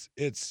 It's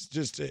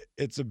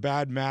a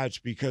bad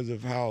match because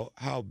of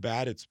how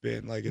bad it's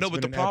been. Like, it's but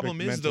been the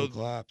problem is though,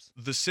 collapse.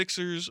 The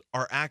Sixers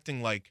are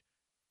acting like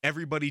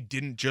everybody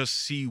didn't just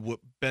see what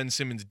Ben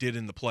Simmons did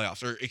in the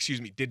playoffs, or excuse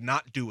me, did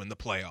not do in the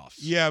playoffs.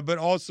 Yeah, but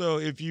also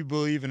if you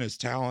believe in his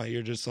talent,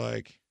 you're just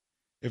like,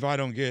 if I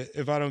don't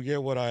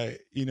get what I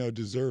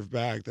deserve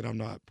back, then I'm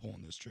not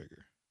pulling this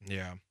trigger.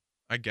 Yeah,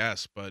 I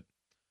guess, but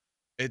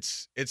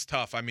it's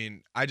tough. I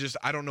mean, I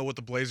don't know what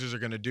the Blazers are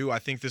going to do. I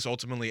think this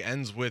ultimately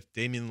ends with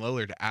Damian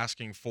Lillard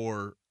asking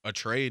for a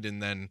trade,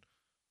 and then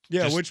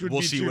which would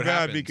be too bad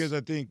happens. Because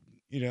I think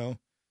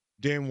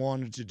Dame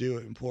wanted to do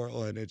it in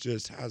Portland. It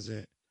just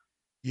hasn't.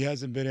 He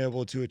hasn't been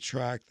able to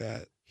attract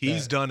that.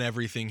 He's done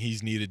everything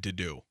he's needed to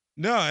do.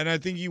 No, and I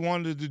think he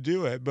wanted to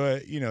do it,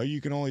 but you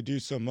can only do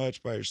so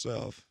much by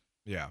yourself.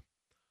 Yeah,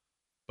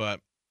 but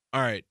all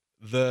right,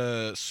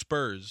 the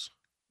Spurs.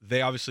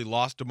 They obviously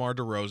lost DeMar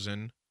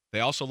DeRozan. They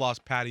also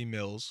lost Patty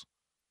Mills,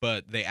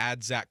 but they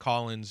add Zach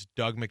Collins,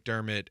 Doug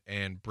McDermott,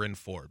 and Bryn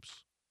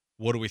Forbes.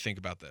 What do we think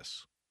about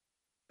this?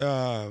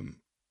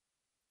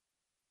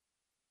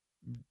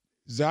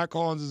 Zach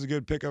Collins is a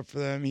good pickup for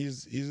them.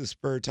 He's a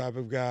Spur type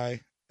of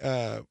guy.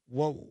 Dougie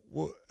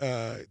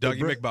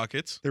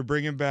McBuckets. They're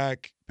bringing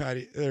back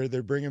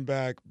They're bringing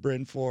back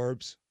Bryn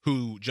Forbes,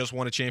 who just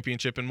won a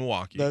championship in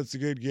Milwaukee. That's a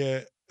good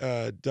get.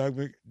 Doug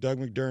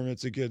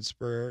McDermott's a good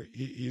Spur.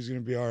 He's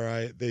going to be all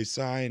right. They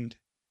signed.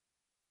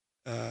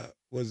 Who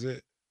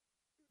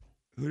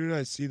did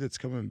I see that's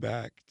coming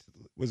back?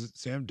 Was it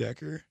Sam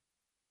Decker?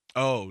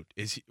 Oh,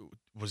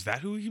 was that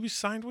who he was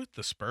signed with?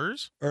 The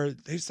Spurs? Or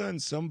they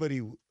signed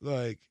somebody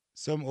like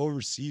some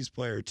overseas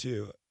player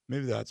too.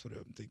 Maybe that's what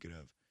I'm thinking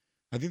of.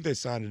 I think they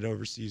signed an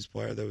overseas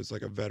player that was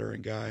like a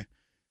veteran guy.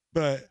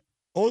 But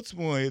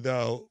ultimately,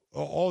 though,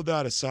 all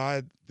that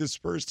aside, the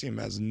Spurs team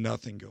has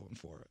nothing going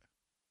for it.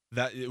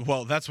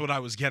 That's what I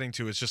was getting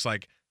to. It's just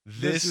like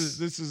this is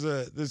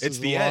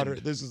the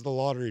lottery. This is the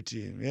lottery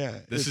team. Yeah,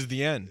 this is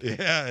the end.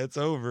 Yeah, it's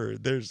over.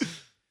 There's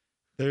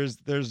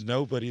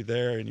nobody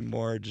there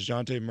anymore.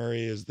 DeJounte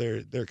Murray is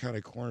their kind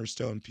of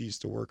cornerstone piece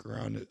to work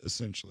around it,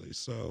 essentially.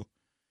 So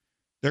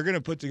they're going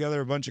to put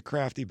together a bunch of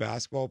crafty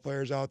basketball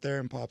players out there,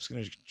 and Pop's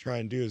going to try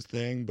and do his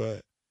thing.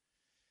 But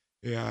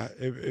yeah,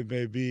 it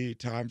may be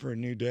time for a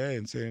new day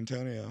in San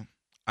Antonio.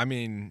 I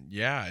mean,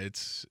 yeah,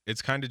 it's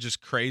kind of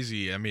just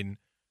crazy. I mean,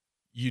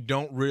 you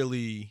don't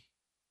really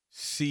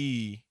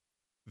see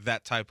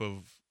that type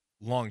of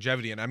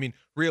longevity. And I mean,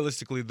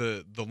 realistically,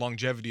 the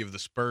longevity of the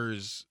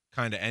Spurs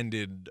kind of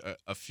ended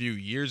a few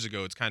years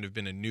ago. It's kind of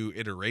been a new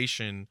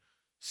iteration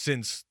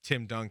since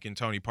Tim Duncan,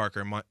 Tony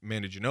Parker, and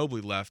Manu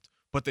Ginobili left,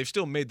 but they've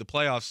still made the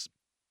playoffs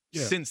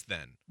since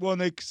then. Well,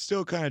 and they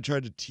still kind of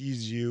tried to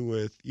tease you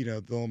with, the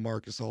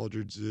LaMarcus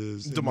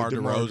Aldridge's, DeMar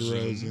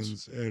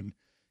DeRozan's, and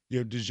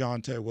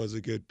DeJounte was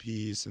a good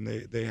piece, and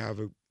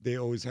they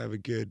always have a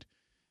good,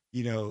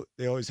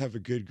 they always have a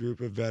good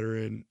group of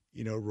veteran,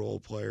 role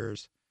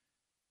players.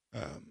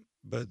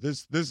 But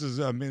this is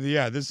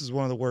this is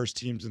one of the worst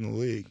teams in the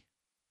league.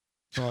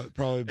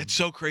 Probably it's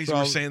so crazy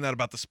we're saying that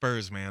about the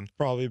Spurs, man.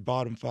 Probably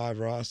bottom 5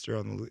 roster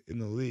in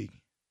the league.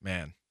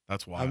 Man,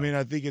 that's wild. I mean,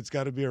 I think it's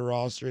got to be a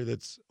roster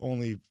that's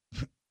only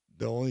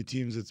the only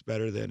teams it's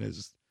better than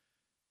is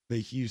the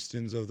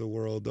Houstons of the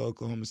world, the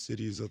Oklahoma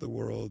Cities of the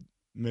world.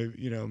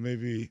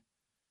 maybe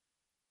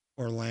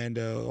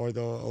Orlando,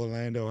 although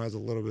Orlando has a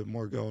little bit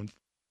more going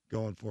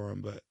for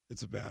them, but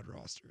it's a bad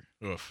roster.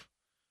 Oof.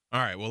 All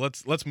right, well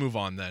let's move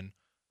on then.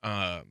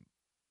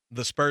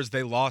 The Spurs,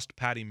 they lost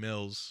Patty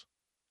Mills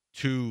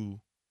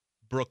to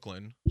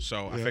Brooklyn,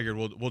 so I figured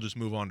we'll just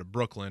move on to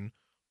Brooklyn.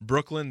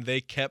 Brooklyn,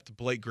 they kept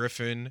Blake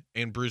Griffin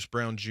and Bruce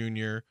Brown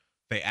Jr.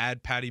 They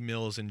add Patty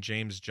Mills and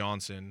James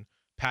Johnson.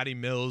 Patty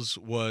Mills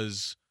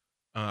was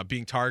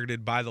being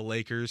targeted by the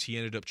Lakers. He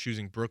ended up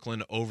choosing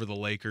Brooklyn over the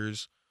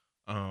Lakers.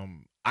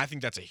 I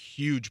think that's a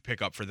huge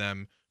pickup for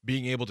them,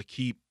 being able to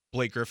keep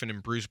Blake Griffin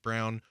and Bruce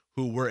Brown,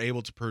 who were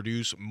able to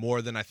produce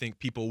more than I think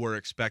people were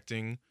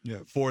expecting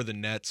for the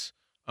Nets.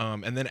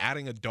 And then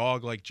adding a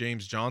dog like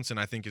James Johnson,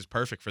 I think, is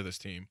perfect for this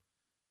team.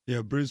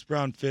 Yeah, Bruce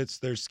Brown fits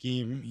their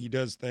scheme. He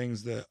does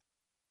things that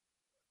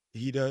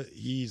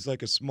he's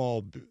like a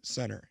small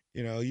center.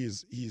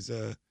 He's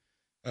a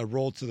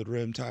roll to the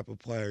rim type of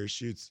player.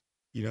 Shoots,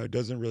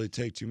 doesn't really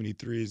take too many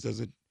threes,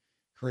 doesn't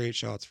create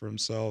shots for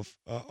himself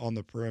on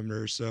the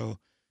perimeter. So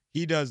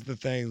he does the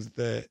things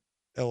that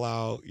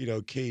allow,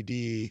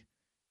 KD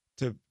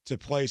to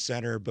play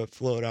center but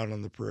float out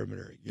on the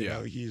perimeter.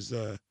 He's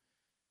a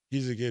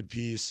good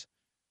piece.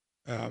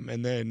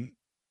 And then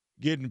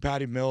getting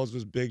Patty Mills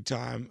was big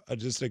time.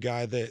 Just a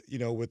guy that,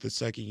 with the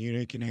second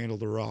unit can handle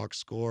the rock,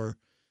 score,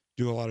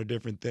 do a lot of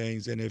different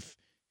things. And if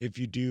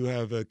you do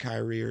have a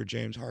Kyrie or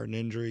James Harden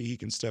injury, he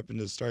can step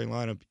into the starting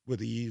lineup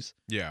with ease.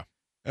 Yeah.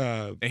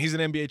 And he's an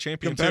NBA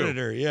champion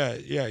competitor. too.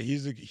 Yeah.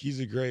 He's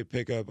a great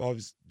pickup.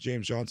 Obviously,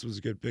 James Johnson was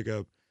a good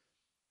pickup.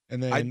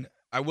 And then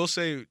I will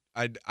say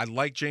I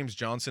like James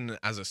Johnson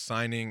as a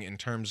signing in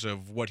terms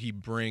of what he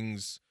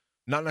brings,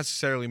 not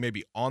necessarily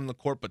maybe on the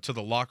court, but to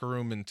the locker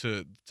room and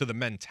to the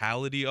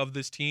mentality of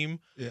this team.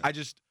 Yeah.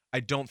 I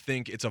don't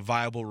think it's a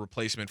viable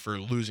replacement for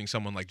losing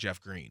someone like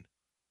Jeff Green.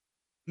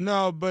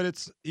 No, but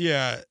it's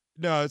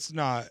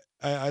not.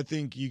 I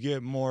think you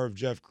get more of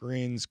Jeff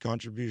Green's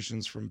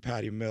contributions from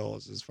Patty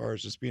Mills as far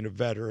as just being a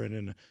veteran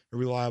and a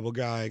reliable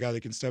guy, a guy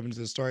that can step into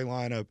the starting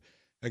lineup,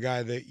 a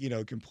guy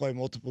that, can play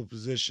multiple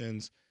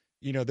positions.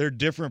 They're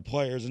different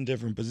players in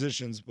different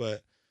positions,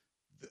 but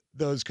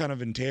those kind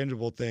of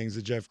intangible things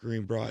that Jeff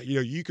Green brought,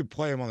 you could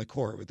play him on the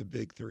court with the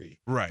big three.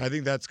 Right. I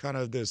think that's kind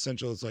of the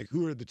essential. It's like,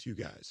 who are the two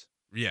guys?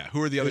 Yeah.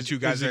 Who are the other two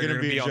guys that are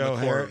going to be on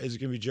the court? Is it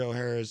going to be Joe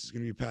Harris? Is it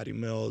going to be Patty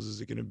Mills?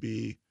 Is it going to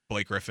be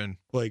Blake Griffin?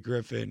 I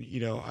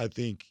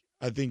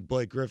think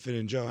Blake Griffin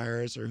and Joe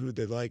Harris are who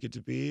they'd like it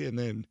to be. And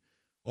then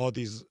all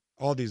these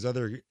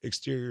other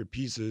exterior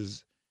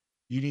pieces,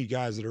 you need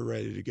guys that are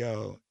ready to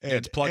go. And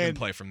it's plug and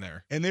play from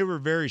there. And they were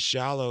very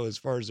shallow as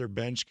far as their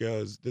bench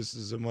goes. This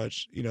is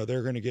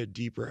they're going to get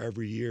deeper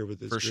every year with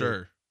this. For group.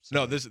 sure. So.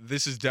 No,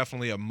 this is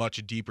definitely a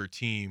much deeper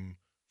team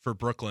for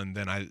Brooklyn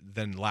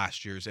than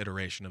last year's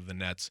iteration of the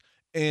Nets.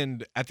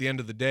 And at the end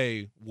of the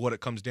day, what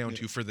it comes down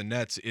to for the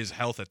Nets is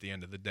health at the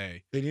end of the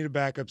day. They need a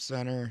backup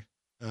center.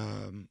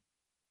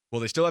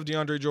 Well, they still have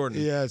DeAndre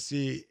Jordan. Yeah,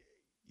 see,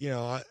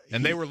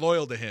 and they were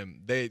loyal to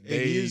him. They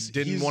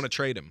didn't want to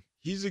trade him.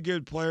 He's a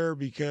good player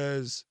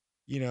because,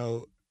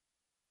 you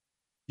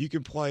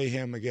can play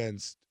him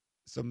against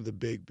some of the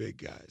big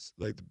guys,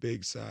 like the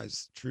big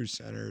size true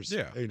centers.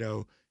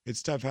 Yeah.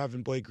 It's tough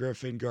having Blake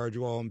Griffin guard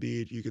Joel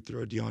Embiid. You could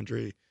throw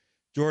DeAndre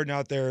Jordan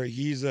out there.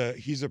 He's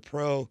a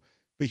pro,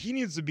 but he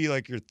needs to be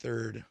like your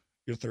third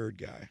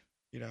guy.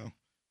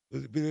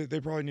 They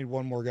probably need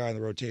one more guy in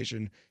the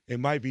rotation.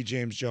 It might be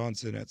James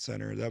Johnson at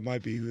center. That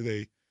might be who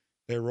they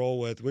roll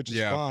with, which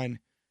is fine.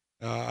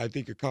 I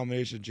think a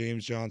combination of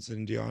James Johnson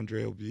and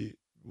DeAndre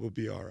will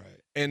be all right.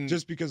 And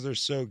just because they're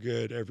so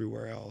good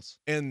everywhere else.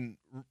 And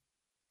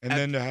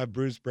then to have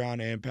Bruce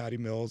Brown and Patty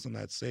Mills in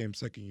that same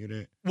second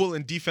unit. Well,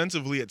 and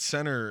defensively at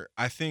center,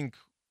 I think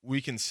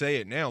we can say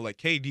it now. Like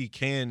KD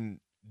can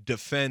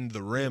defend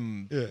the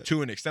rim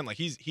to an extent. Like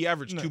he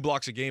averaged 2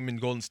 blocks a game in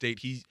Golden State.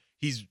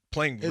 He's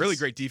playing really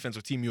great defense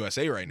with Team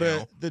USA right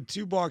now. The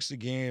 2 blocks a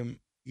game,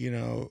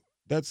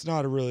 that's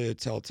not really a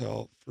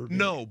telltale for me.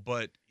 No,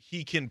 but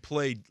he can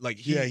play like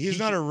he's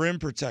not a rim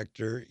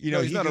protector.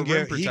 He's not a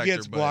rim protector. He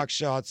gets block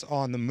shots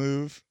on the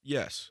move.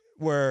 Yes.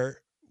 Where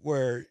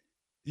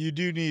you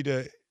do need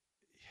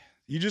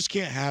you just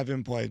can't have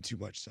him playing too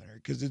much center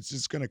because it's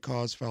just going to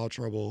cause foul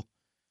trouble.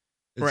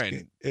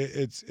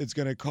 It's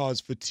going to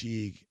cause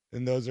fatigue,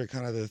 and those are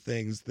kind of the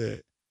things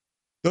that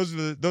those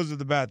are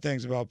the bad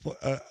things about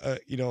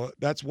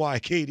that's why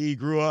KD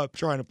grew up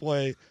trying to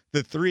play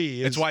the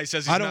 3. That's why he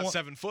says he's not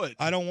 7 foot.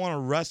 I don't want to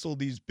wrestle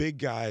these big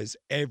guys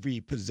every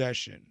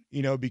possession,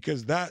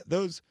 because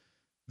those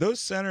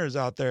centers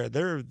out there,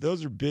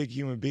 those are big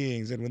human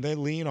beings, and when they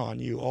lean on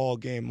you all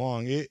game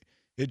long, it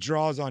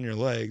draws on your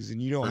legs,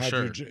 and you don't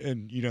have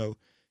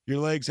your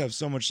legs have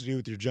so much to do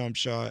with your jump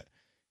shot.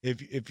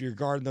 If you're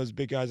guarding those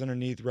big guys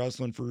underneath,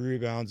 wrestling for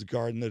rebounds,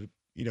 guarding the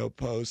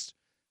post,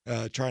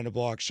 trying to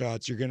block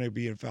shots, you're going to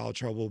be in foul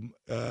trouble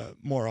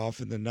more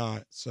often than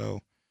not. So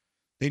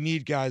they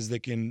need guys they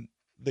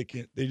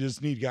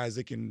just need guys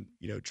that can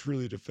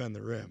truly defend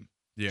the rim.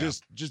 Yeah.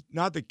 Just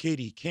not that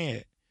KD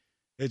can't.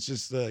 It's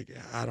just like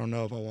I don't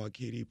know if I want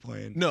KD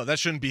playing. No, that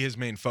shouldn't be his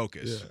main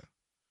focus.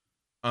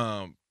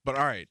 Yeah. But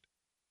all right.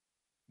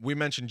 We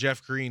mentioned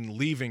Jeff Green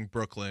leaving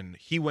Brooklyn.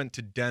 He went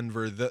to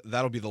Denver.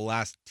 That'll be the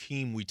last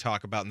team we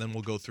talk about, and then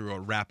we'll go through a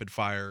rapid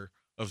fire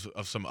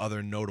of some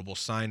other notable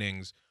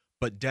signings.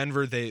 But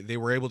Denver, they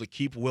were able to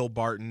keep Will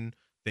Barton.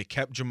 They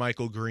kept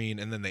JaMychal Green,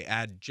 and then they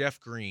add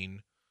Jeff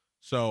Green.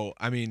 So,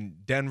 I mean,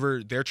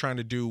 Denver, they're trying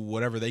to do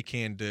whatever they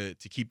can to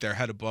keep their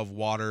head above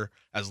water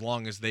as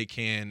long as they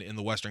can in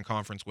the Western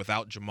Conference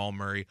without Jamal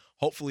Murray.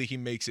 Hopefully he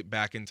makes it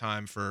back in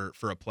time for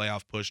a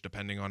playoff push,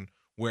 depending on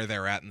where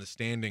they're at in the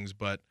standings.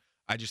 But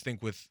I just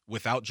think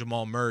without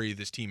Jamal Murray,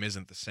 this team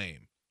isn't the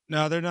same.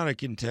 No, they're not a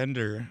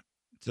contender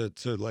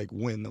to like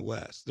win the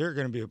West. They're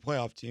going to be a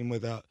playoff team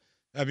without.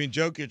 I mean,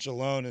 Jokic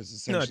alone is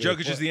essentially. No,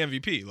 Jokic is the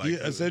MVP.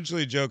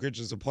 Essentially, Jokic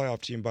is a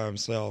playoff team by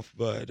himself,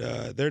 but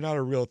they're not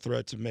a real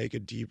threat to make a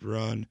deep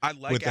run. I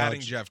like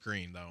adding Jeff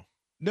Green though.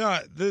 No,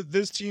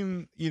 this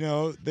team,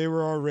 they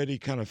were already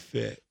kind of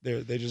fit.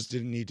 They just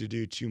didn't need to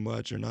do too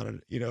much or not,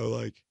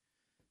 like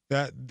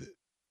that.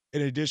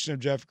 In addition of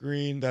Jeff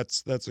Green,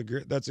 that's a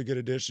good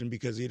addition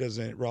because he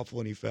doesn't ruffle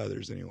any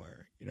feathers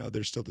anywhere.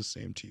 They're still the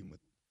same team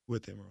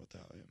with him or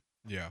without him.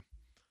 Yeah.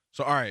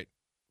 So all right,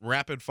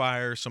 rapid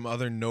fire. Some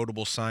other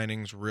notable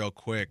signings, real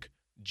quick.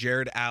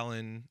 Jared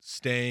Allen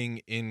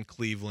staying in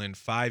Cleveland,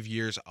 5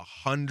 years,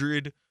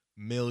 $100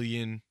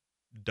 million.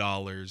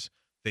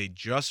 They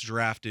just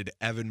drafted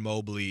Evan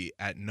Mobley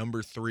at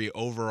number 3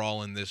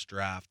 overall in this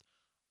draft.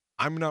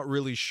 I'm not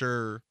really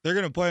sure. They're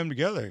going to play them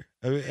together.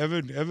 I mean,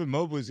 Evan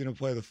Mobley's going to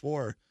play the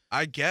 4.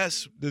 I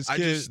guess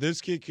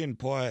this kid can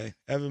play.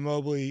 Evan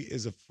Mobley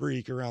is a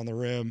freak around the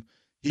rim.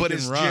 But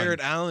is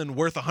Jared Allen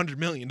worth $100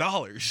 million?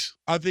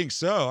 I think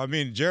so. I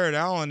mean, Jared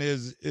Allen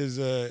is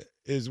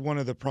one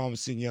of the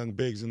promising young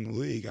bigs in the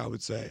league, I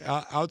would say.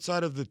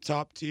 Outside of the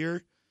top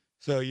tier,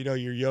 so your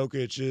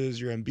Jokic's,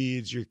 your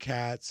Embiid's, your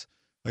Cats,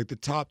 like the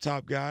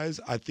top guys,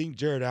 I think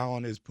Jared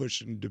Allen is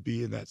pushing to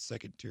be in that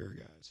second tier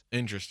guys.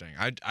 Interesting.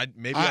 I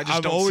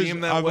just don't see him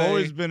that way. I've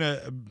always been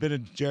a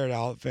Jared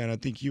Allen fan. I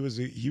think he was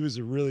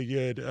a really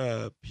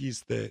good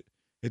piece that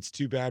it's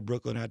too bad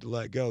Brooklyn had to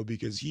let go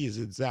because he is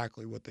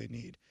exactly what they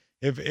need.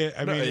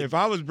 If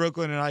I was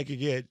Brooklyn and I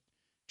could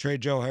trade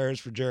Joe Harris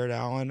for Jared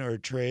Allen or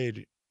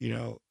trade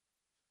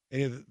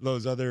any of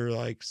those other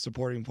like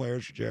supporting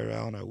players for Jared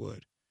Allen, I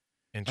would.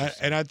 And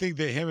I think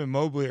that him and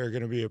Mobley are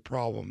going to be a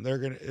problem.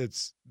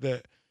 It's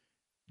that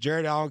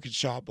Jared Allen can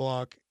shot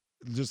block,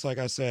 just like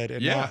I said,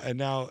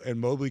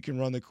 and Mobley can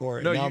run the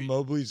court. And now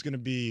Mobley's going to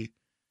be,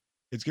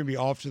 it's going to be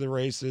off to the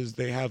races.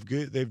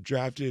 They've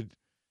drafted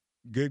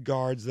good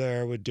guards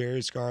there with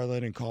Darius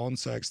Garland and Colin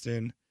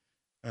Sexton.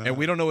 And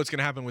we don't know what's going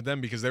to happen with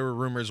them because there were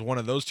rumors one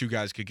of those two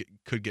guys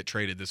could get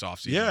traded this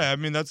offseason. Yeah, I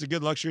mean that's a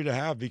good luxury to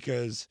have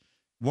because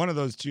one of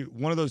those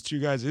two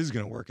guys is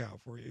going to work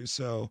out for you.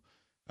 So.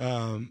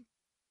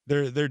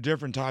 They're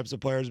different types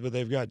of players, but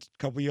they've got a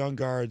couple young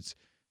guards.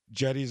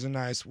 Jetty's a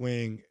nice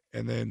wing,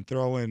 and then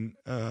throwing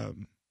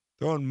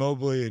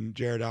Mobley and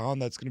Jared Allen.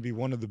 That's going to be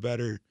one of the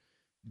better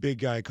big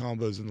guy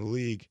combos in the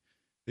league.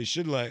 They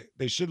should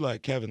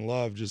let Kevin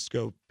Love just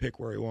go pick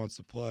where he wants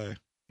to play.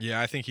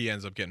 Yeah, I think he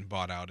ends up getting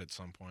bought out at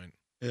some point.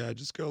 Yeah,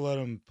 just go let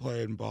him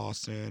play in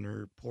Boston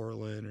or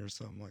Portland or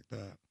something like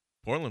that.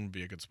 Portland would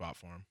be a good spot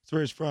for him. That's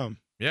where he's from.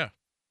 Yeah.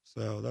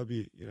 So that'd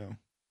be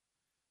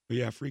But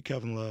yeah, free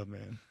Kevin Love,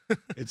 man.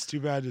 It's too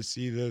bad to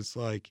see this,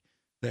 like,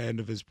 the end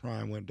of his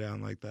prime went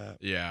down like that.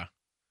 Yeah.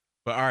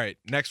 But all right,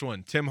 next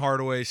one. Tim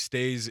Hardaway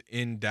stays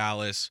in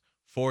Dallas,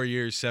 4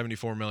 years,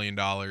 $74 million.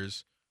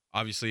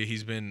 Obviously,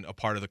 he's been a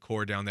part of the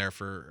core down there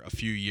for a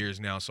few years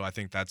now, so I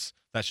think that's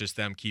just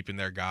them keeping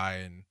their guy.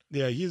 And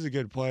yeah, he's a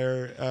good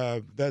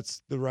player.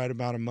 That's the right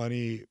amount of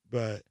money,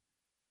 but,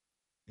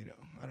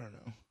 I don't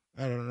know.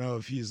 I don't know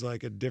if he's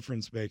like a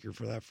difference maker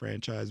for that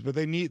franchise, but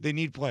they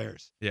need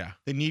players. Yeah.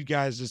 They need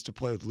guys just to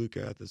play with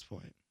Luka at this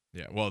point.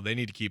 Yeah. Well, they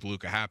need to keep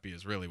Luka happy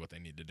is really what they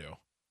need to do.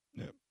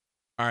 Yep.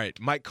 All right.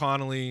 Mike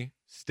Conley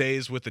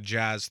stays with the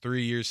Jazz,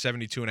 3 years,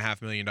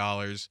 $72.5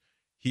 million.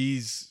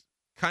 He's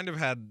kind of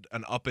had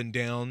an up and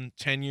down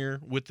tenure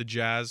with the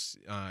Jazz,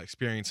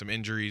 experienced some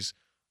injuries.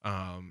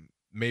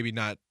 Maybe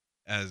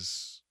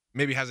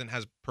hasn't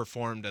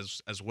performed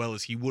as well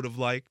as he would have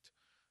liked.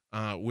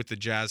 With the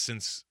Jazz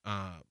since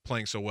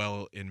playing so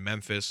well in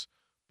Memphis.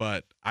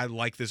 But I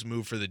like this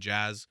move for the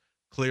Jazz.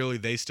 Clearly,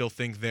 they still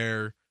think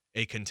they're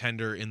a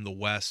contender in the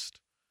West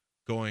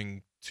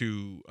going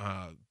to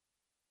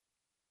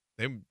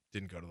they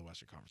didn't go to the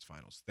Western Conference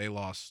Finals. They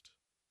lost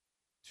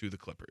to the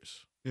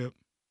Clippers. Yep.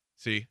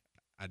 See,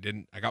 I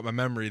got my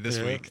memory this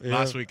week. Yeah.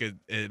 Last week,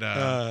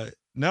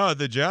 no,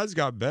 the Jazz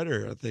got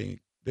better, I think.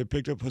 They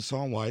picked up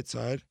Hassan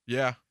Whiteside.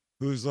 Yeah.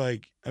 Who's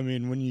like, I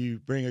mean, when you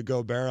bring a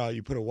Gobert out,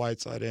 you put a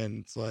Whiteside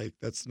in. It's like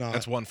that's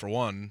 1 for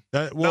 1.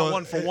 Not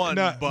 1 for 1,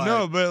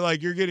 but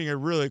like you're getting a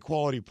really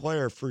quality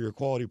player for your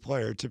quality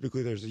player.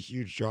 Typically, there's a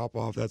huge drop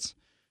off. That's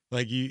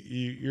like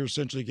you're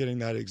essentially getting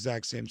that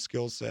exact same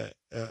skill set.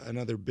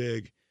 Another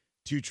big,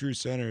 2 true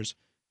centers.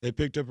 They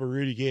picked up a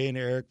Rudy Gay and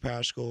Eric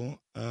Paschal.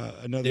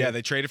 Another. Yeah,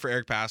 they traded for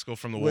Eric Paschal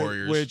from the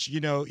Warriors. Which,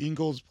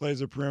 Ingles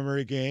plays a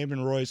perimeter game,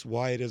 and Royce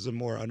White is a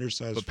more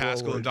undersized but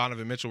Paschal forward. and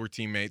Donovan Mitchell were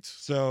teammates.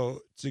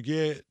 So to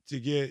get,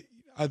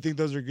 I think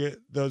those are good.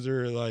 Those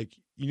are like,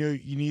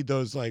 you need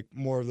those like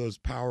more of those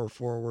power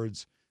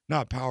forwards,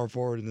 not power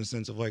forward in the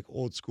sense of like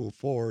old school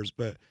fours,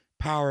 but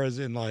power as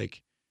in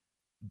like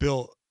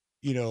built,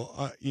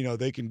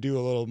 they can do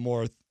a little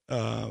more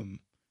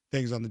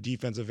things on the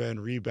defensive end,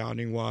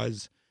 rebounding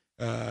wise,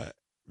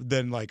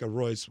 than like a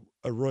Royce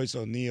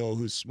O'Neal,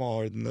 who's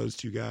smaller than those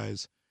two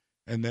guys,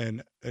 and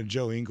then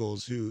Joe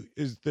Ingles, who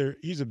is there.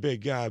 He's a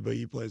big guy, but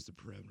he plays the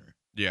perimeter.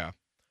 Yeah.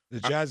 The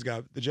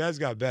Jazz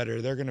got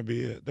better. They're gonna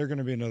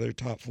be another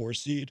top 4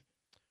 seed.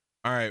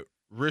 All right.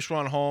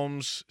 Richaun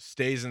Holmes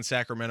stays in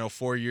Sacramento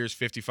 4 years,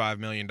 $55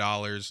 million.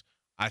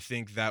 I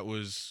think the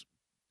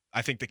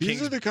Kings'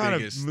 These are the kind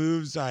biggest of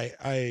moves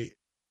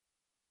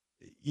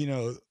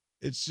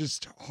it's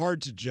just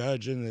hard to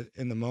judge in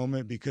the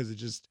moment because it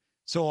just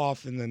so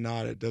often than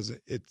not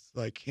it's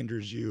like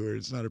hinders you, or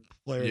it's not a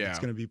player that's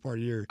going to be part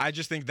of your. I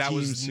just think that team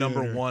was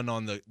number sooner. 1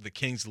 on the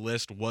Kings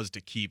list was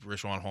to keep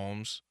Richaun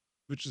Holmes.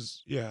 Which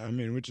is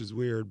which is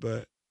weird,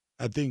 but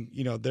I think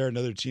they're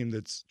another team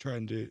that's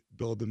trying to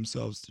build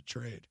themselves to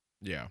trade.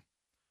 Yeah.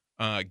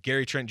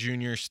 Gary Trent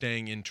Jr.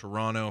 staying in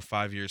Toronto,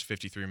 5 years,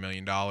 $53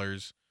 million.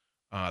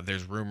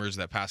 There's rumors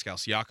that Pascal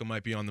Siakam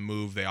might be on the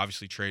move. They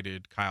obviously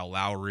traded Kyle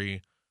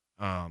Lowry.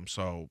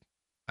 So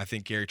I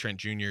think Gary Trent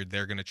Jr.,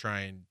 they're going to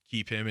try and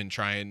keep him and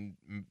try and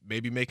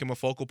maybe make him a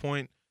focal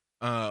point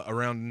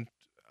around,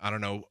 I don't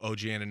know, OG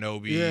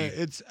Anunoby.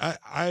 Yeah,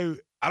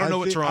 I don't know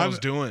what Toronto's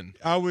doing.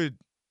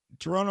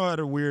 Toronto had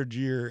a weird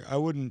year. I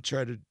wouldn't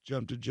try to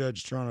jump to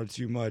judge Toronto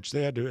too much.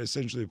 They had to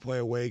essentially play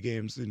away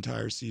games the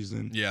entire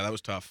season. Yeah, that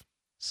was tough.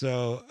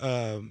 So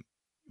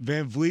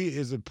Van Vliet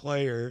is a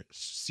player.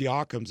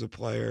 Siakam's a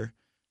player.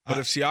 But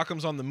if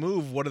Siakam's on the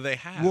move, what do they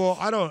have? Well,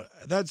 I don't.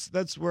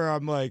 That's where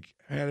I'm like,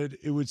 man,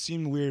 it would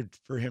seem weird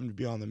for him to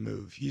be on the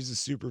move. He's a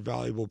super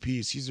valuable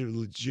piece. He's a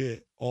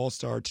legit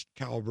all-star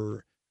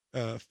caliber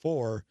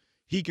 4.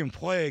 He can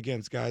play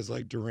against guys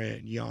like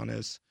Durant,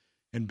 Giannis,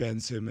 and Ben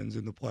Simmons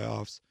in the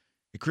playoffs.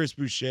 And Chris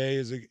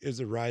Boucher is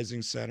a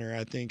rising center.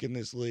 I think in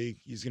this league,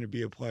 he's going to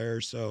be a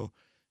player. So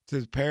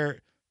to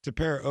pair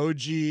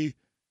OG,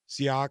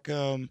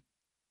 Siakam,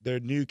 their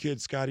new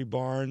kid Scotty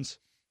Barnes.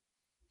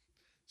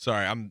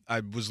 Sorry, I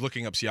was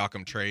looking up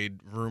Siakam trade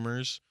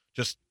rumors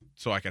just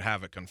so I could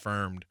have it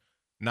confirmed.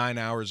 9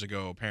 hours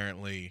ago,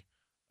 apparently,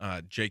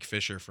 Jake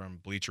Fisher from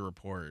Bleacher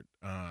Report,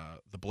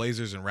 the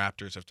Blazers and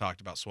Raptors have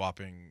talked about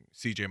swapping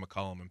CJ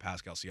McCollum and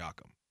Pascal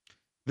Siakam.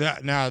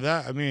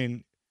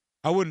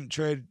 I wouldn't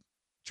trade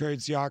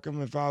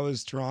Siakam if I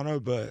was Toronto,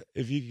 but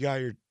if you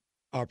got your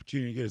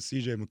opportunity to get a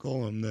CJ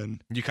McCollum,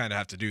 then you kind of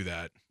have to do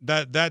that.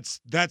 That's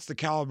the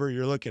caliber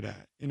you're looking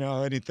at.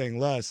 Anything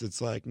less,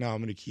 it's like, no, I'm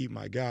going to keep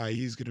my guy.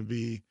 He's going to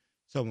be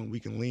someone we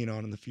can lean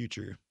on in the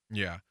future.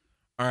 Yeah.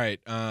 All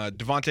right.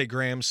 Devontae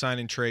Graham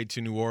signing trade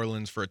to New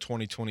Orleans for a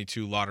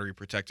 2022 lottery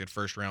protected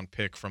first round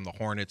pick from the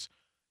Hornets,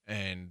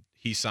 and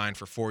he signed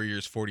for 4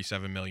 years,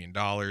 $47 million.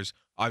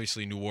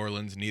 Obviously, New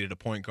Orleans needed a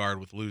point guard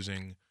with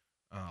losing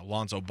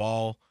Lonzo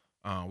Ball.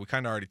 We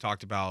kind of already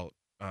talked about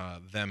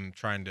them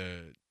trying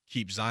to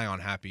keep Zion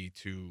happy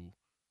too.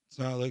 It's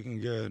not looking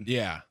good.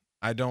 Yeah.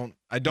 I don't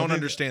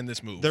understand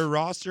this move. Their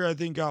roster, I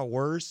think, got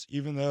worse,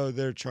 even though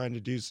they're trying to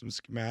do some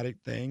schematic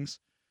things.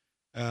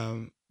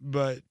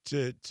 But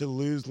to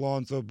lose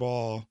Lonzo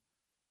Ball,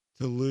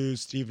 to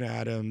lose Steven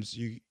Adams,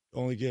 you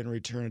only get in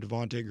return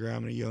Devontae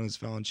Graham and Jonas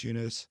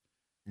Valanciunas.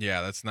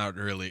 Yeah, that's not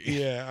really.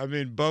 Yeah, I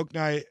mean,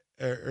 Bouknight,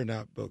 or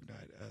not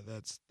Bouknight.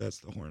 That's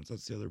the Hornets.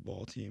 That's the other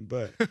ball team.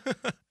 But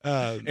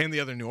and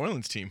the other New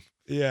Orleans team.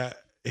 Yeah.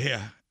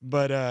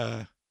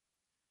 But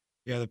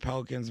the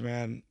Pelicans,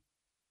 man,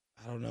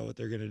 I don't know what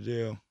they're gonna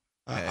do.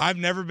 I've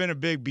never been a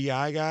big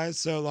BI guy,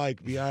 so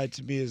like BI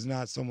to me is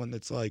not someone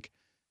that's like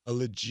a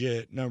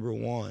legit number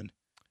 1.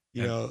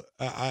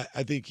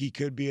 I think he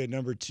could be a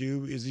number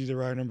 2. Is he the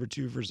right number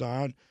 2 for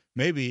Zion?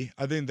 Maybe.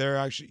 I think they're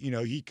actually,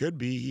 he could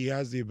be. He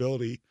has the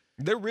ability.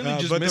 They're really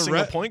just missing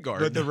a point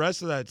guard. But the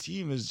rest of that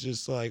team is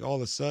just like all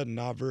of a sudden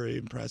not very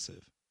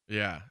impressive.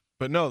 Yeah.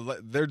 But no,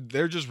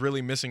 they're just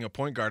really missing a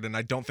point guard, and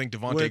I don't think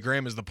Devontae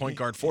Graham is the point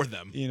guard for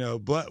them.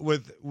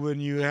 When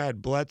you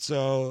had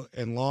Bledsoe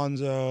and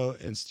Lonzo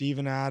and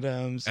Steven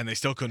Adams, and they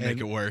still couldn't make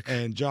it work,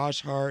 and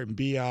Josh Hart and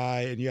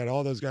BI, and you had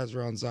all those guys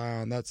around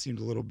Zion, that seemed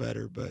a little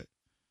better. But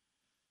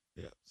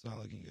yeah, it's not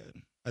looking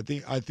good.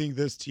 I think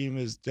this team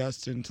is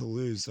destined to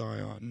lose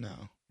Zion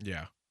now.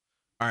 Yeah.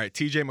 All right,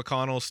 TJ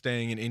McConnell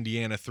staying in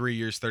Indiana, 3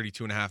 years,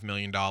 $32.5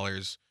 million.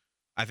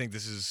 I think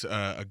this is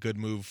a good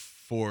move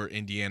for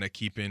Indiana,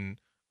 keeping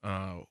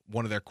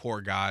one of their core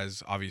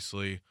guys,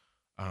 obviously.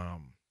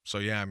 So,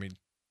 yeah, I mean,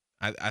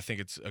 I think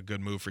it's a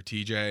good move for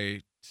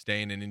TJ,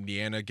 staying in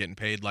Indiana, getting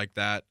paid like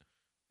that.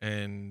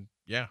 And,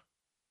 yeah.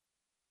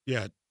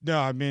 Yeah.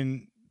 No, I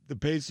mean, the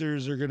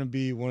Pacers are going to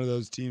be one of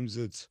those teams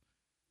that's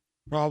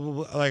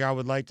Probably, like I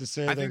would like to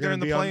say I think they're in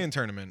the play-in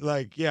tournament.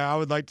 Like, yeah, I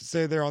would like to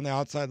say they're on the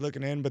outside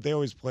looking in, but they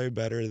always play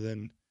better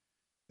than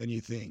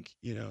you think.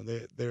 You know,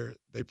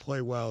 they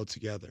play well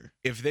together.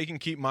 If they can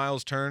keep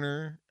Miles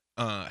Turner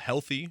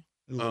healthy,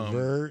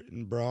 Levert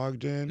and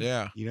Brogdon.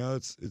 yeah. You know,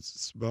 it's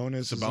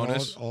Sabonis,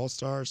 Sabonis.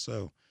 all-star,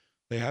 so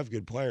they have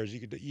good players. You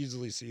could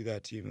easily see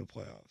that team in the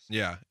playoffs.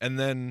 Yeah, and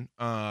then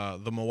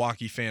the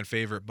Milwaukee fan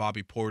favorite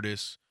Bobby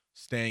Portis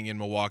staying in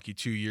Milwaukee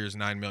 2 years,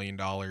 $9 million.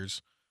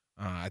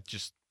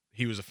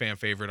 He was a fan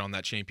favorite on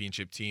that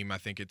championship team. I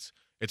think it's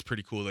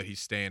pretty cool that he's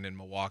staying in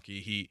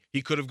Milwaukee.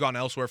 He could have gone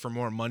elsewhere for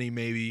more money,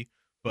 maybe,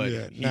 but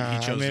yeah, he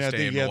chose to stay in Milwaukee. I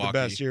think he had the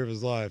best year of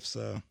his life.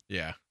 So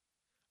yeah.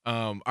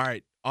 All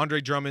right.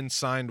 Andre Drummond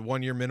signed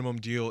 1-year minimum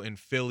deal in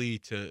Philly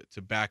to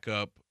back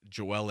up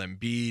Joel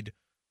Embiid.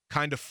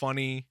 Kind of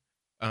funny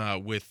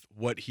with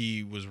what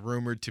he was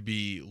rumored to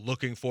be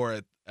looking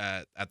for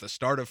at the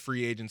start of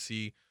free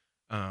agency,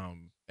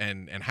 and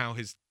how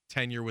his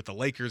tenure with the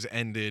Lakers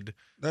ended.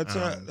 That's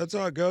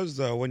how it goes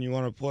though. When you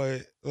want to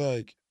play,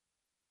 like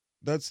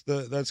that's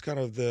kind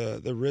of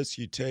the risk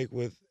you take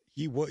with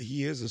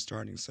he is a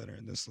starting center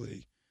in this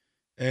league.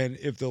 And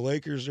if the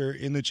Lakers are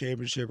in the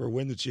championship or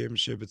win the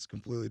championship, it's a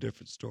completely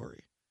different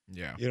story.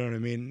 Yeah. You know what I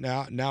mean?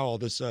 Now all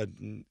of a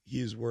sudden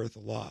he's worth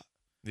a lot.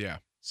 Yeah.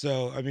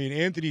 So, I mean,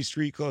 Anthony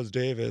Street Clothes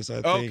Davis,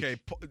 I think. Okay,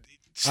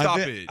 stop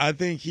it. I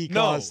think he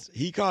cost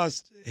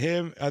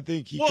him. I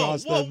think he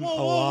cost them a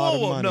lot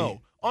of money.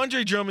 No,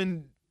 Andre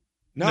Drummond.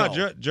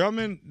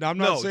 Drummond. I'm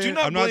not saying.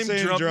 I'm not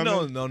saying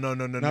Drummond. No,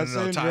 Not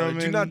saying Tyler.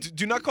 Drummond.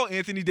 Do not call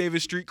Anthony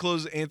Davis Street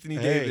Clothes Anthony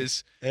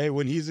Davis. Hey,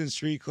 when he's in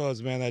street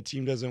clothes, man, that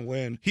team doesn't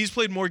win. He's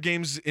played more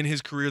games in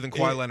his career than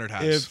Kawhi Leonard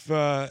has.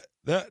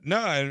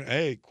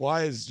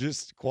 Kawhi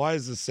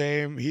is the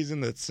same. He's in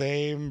the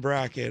same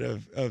bracket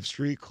of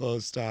street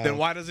clothes style. Then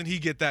why doesn't he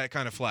get that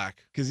kind of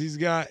flack? Because he's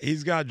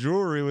got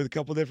jewelry with a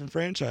couple different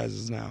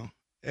franchises now.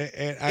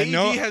 And I AD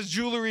know has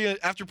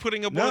jewelry after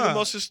putting up one of the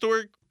most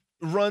historic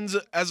runs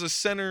as a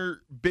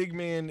center big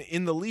man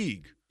in the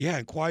league. Yeah,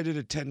 and Kawhi did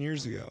it 10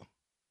 years ago.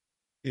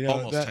 You know,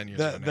 almost 10 years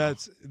ago now.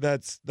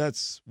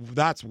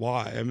 That's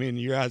why. I mean,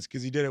 you're asking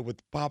because he did it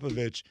with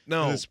Popovich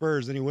and the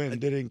Spurs, and he went and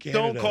did it in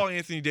Canada. Don't call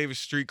Anthony Davis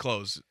street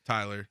clothes,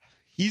 Tyler.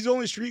 He's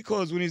only street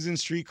clothes when he's in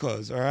street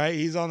clothes. All right,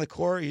 he's on the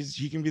court.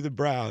 He can be the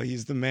brow.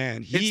 He's the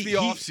man. It's the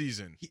off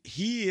season.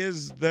 He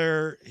is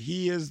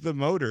the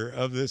motor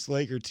of this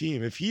Laker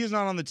team. If he is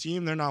not on the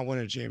team, they're not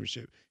winning a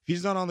championship. If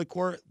he's not on the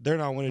court, they're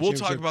not winning a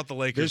championship. We'll talk about the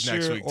Lakers this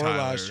next year week, or Tyler.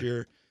 last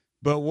year.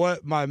 But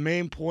what my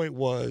main point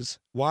was,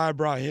 why I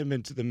brought him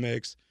into the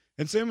mix,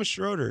 and same with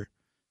Schroeder.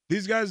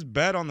 These guys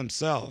bet on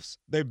themselves.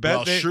 They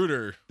bet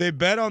Schroeder. They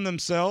bet on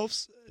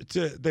themselves.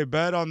 They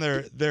bet on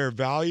their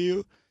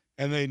value,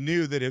 and they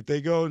knew that if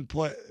they go and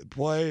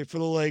play for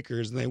the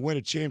Lakers and they win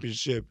a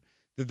championship,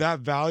 that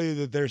value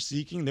that they're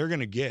seeking, they're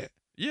going to get.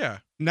 Yeah.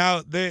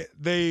 Now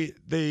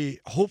they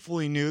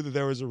hopefully knew that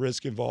there was a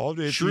risk involved.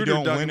 If Schroeder you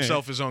don't dug win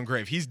himself his own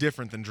grave. He's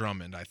different than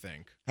Drummond, I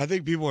think. I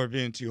think people are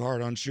being too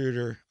hard on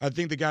Schroeder. I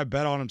think the guy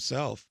bet on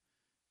himself.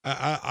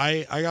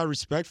 I got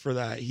respect for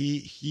that.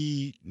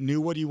 He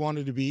knew what he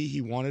wanted to be.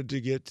 He wanted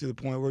to get to the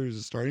point where he was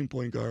a starting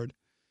point guard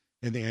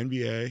in the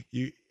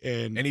NBA.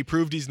 And he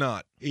proved he's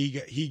not.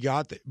 He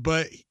got that,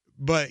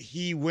 but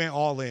he went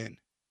all in.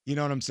 You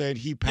know what I'm saying?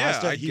 He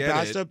passed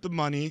up the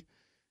money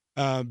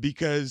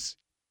because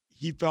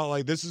he felt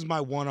like this is my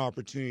one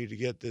opportunity to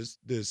get this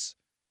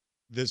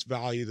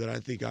value that I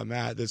think I'm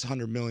at, this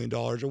 $100 million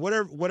or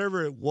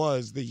whatever it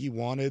was that he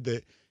wanted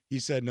that he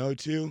said no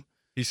to.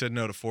 He said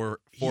no to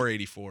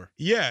 484.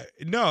 Yeah,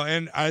 no,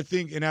 and I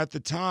think, and at the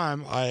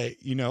time, I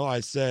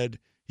said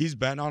he's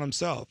betting on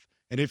himself,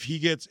 and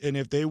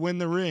if they win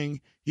the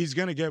ring, he's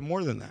going to get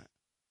more than that.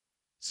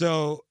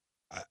 So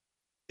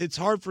it's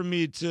hard for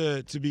me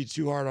to be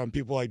too hard on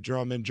people like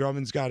Drummond.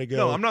 Drummond's got to go.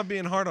 No, I'm not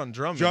being hard on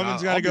Drummond.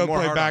 Drummond's got to go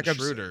play backup.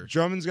 Schroeder.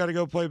 Drummond's got to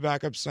go play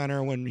backup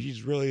center when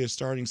he's really a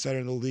starting center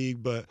in the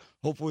league. But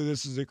hopefully,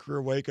 this is a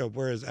career wake up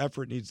where his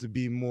effort needs to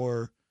be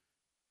more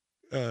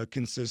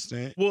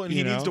consistent. Well, and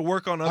he needs to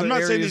work on other areas. I'm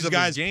not saying these of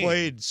guys his game.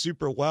 played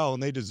super well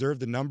and they deserve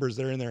the numbers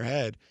that are in their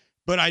head,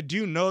 but I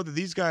do know that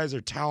these guys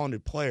are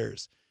talented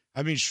players.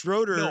 I mean,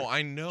 Schroeder. No,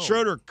 I know.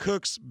 Schroeder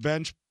cooks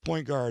bench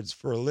point guards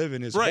for a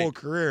living his whole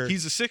career.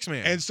 He's a six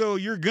man, and so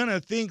you're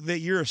gonna think that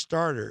you're a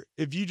starter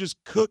if you just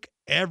cook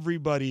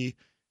everybody.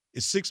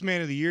 A 6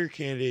 man of the year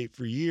candidate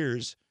for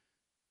years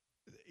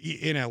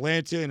in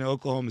Atlanta and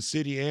Oklahoma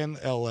City and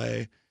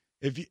LA.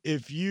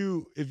 If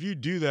you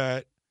do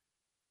that,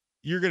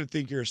 you're going to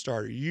think you're a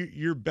starter.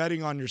 You're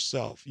betting on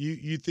yourself.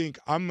 You think,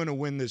 I'm going to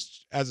win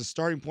this as a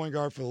starting point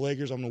guard for the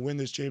Lakers. I'm going to win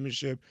this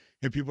championship,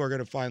 and people are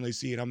going to finally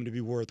see it. I'm going to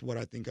be worth what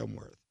I think I'm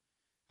worth.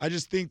 I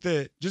just think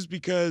that just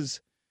because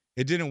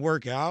it didn't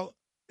work out,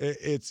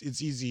 it's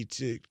easy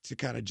to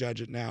kind of judge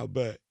it now.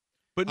 But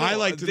no, I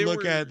like to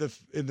look at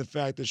the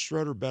fact that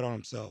Schroeder bet on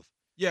himself.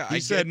 Yeah,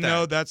 he said,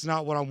 no, that's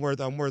not what I'm worth.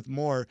 I'm worth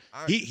more.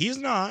 He's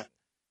not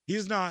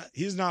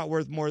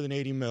worth more than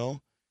 $80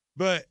 million.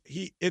 but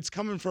it's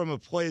coming from a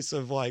place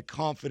of like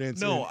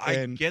confidence. No, I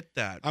and get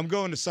that. I'm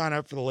going to sign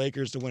up for the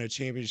Lakers to win a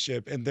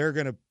championship, and they're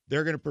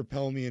gonna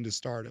propel me into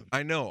stardom.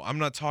 I know. I'm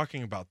not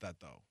talking about that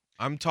though.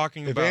 I'm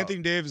talking If about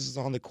Anthony Davis is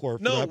on the court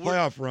for No, that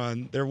playoff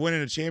run, they're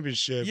winning a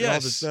championship, and all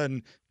of a Yes.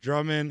 sudden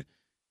Drummond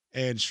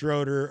and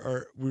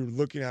Schroeder we're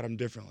looking at them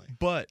differently,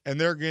 but and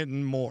they're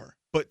getting more.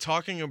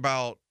 talking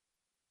about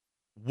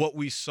what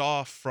we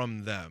saw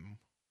from them.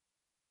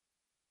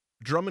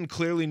 Drummond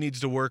clearly needs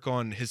to work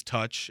on his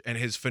touch and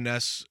his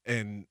finesse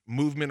and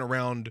movement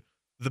around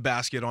the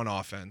basket on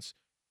offense.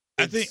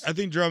 I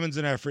think Drummond's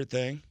an effort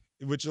thing,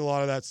 which a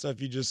lot of that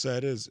stuff you just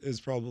said is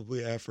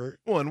probably effort.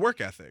 Well, and work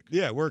ethic.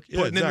 Yeah, work. Yeah,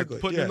 Putting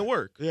exactly. in the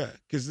work. Yeah,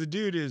 because the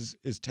dude is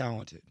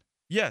talented.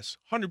 Yes,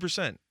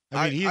 100%.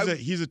 I mean,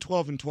 he's a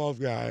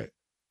 12-12 guy,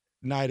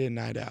 night in,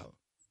 night out.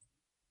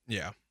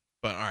 Yeah,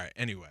 but all right.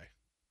 Anyway,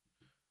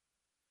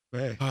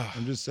 Hey,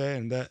 I'm just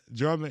saying that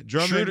Drummond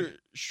Schroeder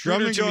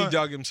Drummond to me going-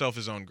 dug himself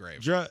his own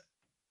grave.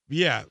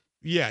 Yeah.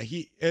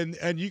 He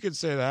and you could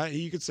say that.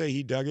 You could say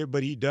he dug it,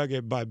 but he dug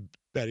it by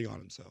betting on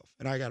himself,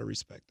 and I got to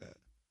respect that.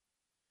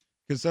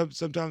 Because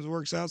sometimes it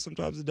works out,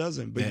 sometimes it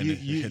doesn't. But Man,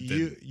 it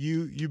didn't.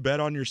 you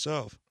bet on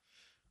yourself.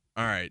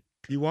 All right,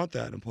 You want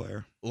that in a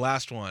player.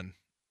 last one.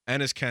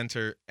 Enes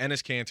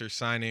Kanter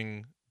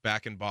signing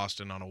back in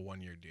Boston on a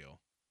 1-year deal.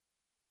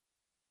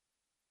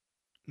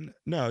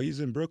 No, he's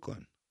in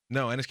Brooklyn.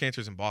 No, Enes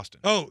Kanter's in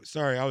Boston. Oh,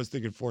 sorry, I was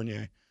thinking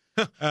Fournier.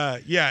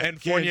 Yeah,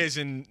 and Fournier's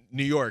in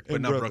New York, but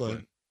in not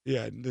Brooklyn.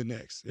 Yeah, the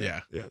Knicks.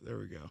 Yeah. There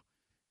we go.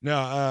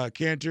 No,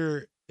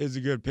 Cantor is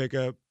a good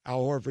pickup.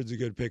 Al Horford's a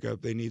good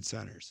pickup. They need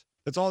centers.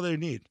 That's all they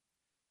need.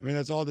 I mean,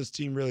 that's all this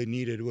team really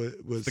needed was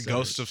The centers.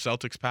 ghosts of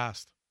Celtics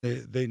past.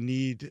 They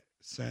need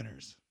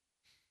centers.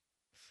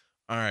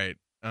 All right.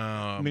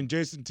 I mean,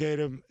 Jason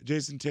Tatum,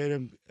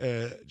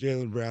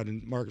 Jaylen Brown,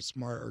 and Marcus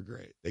Smart are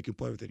great. They can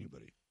play with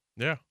anybody.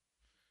 Yeah.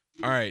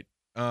 All right.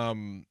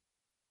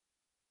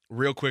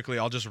 Real quickly,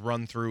 I'll just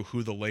run through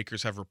who the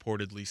Lakers have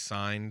reportedly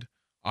signed.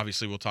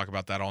 Obviously, we'll talk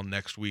about that all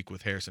next week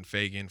with Harrison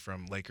Fagan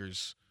from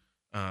Lakers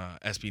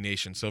SB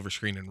Nation Silver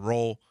Screen and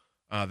Roll.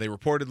 They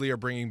reportedly are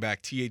bringing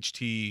back THT.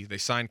 They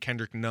signed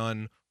Kendrick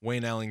Nunn,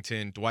 Wayne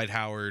Ellington, Dwight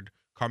Howard,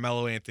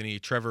 Carmelo Anthony,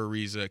 Trevor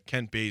Ariza,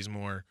 Kent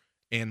Bazemore,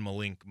 and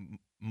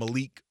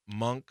Malik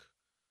Monk.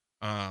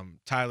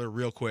 Tyler,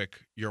 real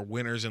quick, your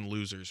winners and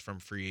losers from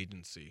free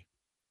agency.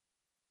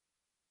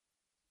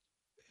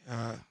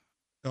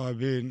 I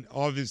mean,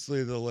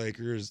 obviously the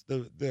Lakers,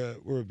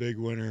 were a big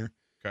winner.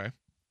 Okay.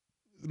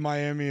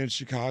 Miami and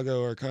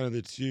Chicago are kind of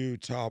the two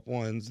top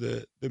ones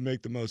that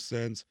make the most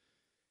sense.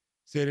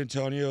 San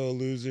Antonio, a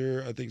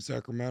loser. I think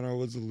Sacramento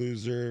was a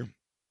loser.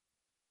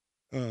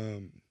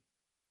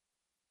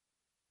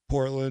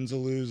 Portland's a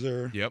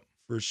loser. Yep.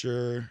 For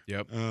sure.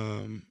 Yep.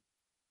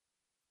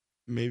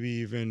 Maybe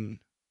even,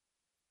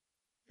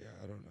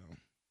 I don't know.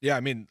 Yeah, I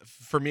mean,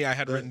 for me, I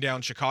had written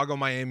down Chicago,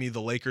 Miami,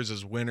 the Lakers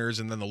as winners,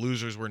 and then the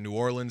losers were New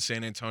Orleans,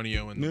 San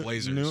Antonio, and the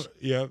Blazers.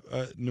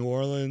 New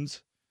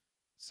Orleans,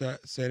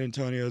 San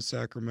Antonio,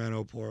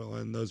 Sacramento,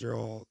 Portland. Those are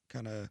all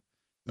kind of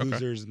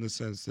losers in the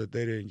sense that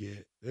they didn't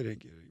get any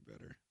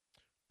better.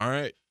 All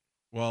right.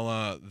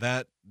 Well,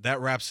 that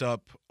wraps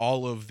up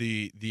all of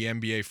the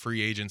NBA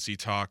free agency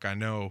talk. I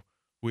know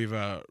we've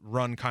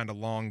run kind of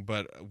long,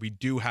 but we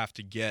do have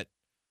to get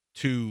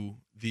to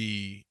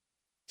the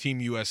Team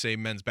USA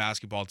men's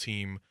basketball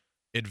team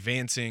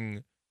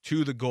advancing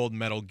to the gold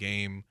medal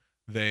game.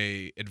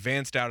 They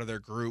advanced out of their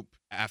group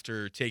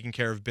after taking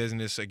care of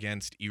business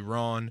against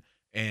Iran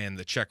and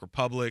the Czech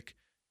Republic.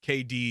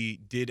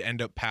 KD did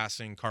end up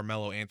passing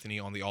Carmelo Anthony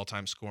on the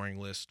all-time scoring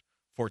list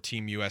for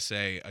Team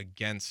USA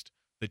against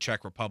the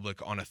Czech Republic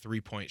on a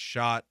 3-point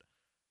shot.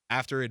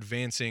 After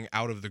advancing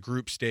out of the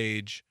group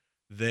stage,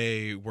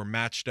 they were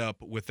matched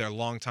up with their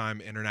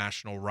longtime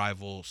international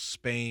rival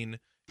Spain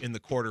in the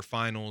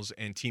quarterfinals,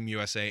 and Team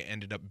USA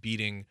ended up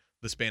beating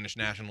the Spanish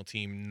national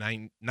team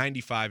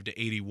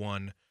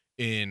 95-81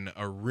 in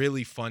a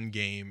really fun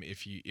game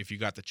if you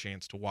got the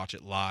chance to watch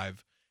it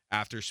live.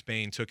 After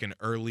Spain took an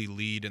early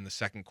lead in the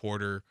second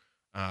quarter,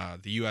 the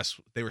U.S.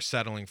 they were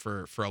settling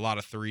for a lot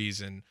of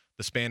threes, and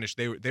the Spanish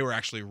they were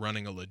actually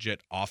running a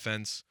legit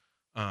offense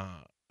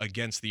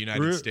against the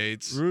United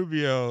States.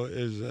 Rubio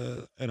is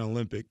an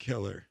Olympic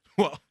killer.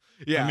 Well,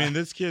 yeah, I mean,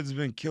 this kid's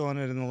been killing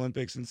it in the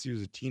Olympics since he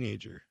was a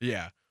teenager.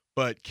 Yeah,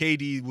 but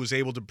KD was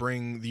able to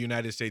bring the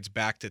United States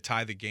back to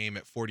tie the game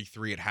at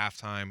 43 at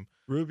halftime.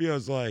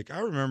 Rubio's like, I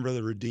remember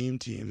the Redeem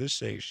team.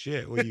 This ain't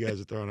shit what you guys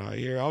are throwing out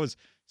here. I was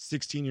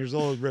 16 years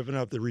old ripping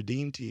up the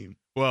Redeem team.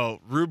 Well,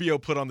 Rubio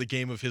put on the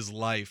game of his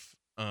life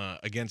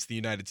against the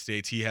United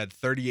States. He had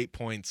 38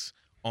 points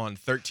on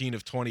 13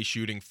 of 20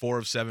 shooting, 4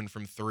 of 7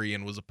 from 3,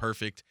 and was a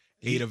perfect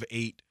 8 of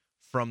 8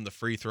 from the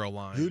free throw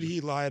line. Who'd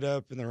he light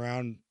up in the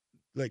round,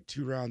 like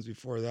 2 rounds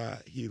before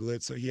that? He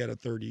lit, so he had a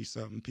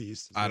 30-something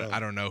piece. I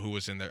don't know who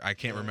was in there. I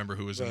can't remember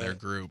who was in their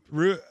group.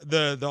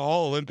 The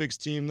All Olympics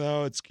team,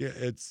 though,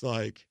 it's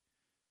like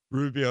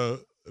Rubio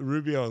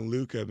and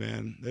Luka,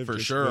 man. They've For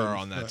just sure been, are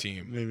on that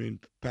team. I mean,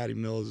 Patty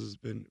Mills has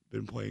been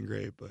playing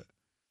great, but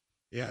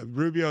Yeah,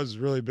 Rubio's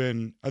really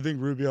been. I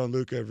think Rubio and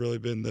Luka have really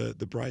been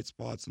the bright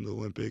spots in the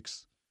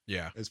Olympics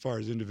Yeah. as far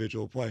as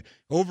individual play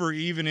over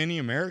even any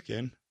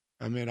American.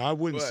 I mean, I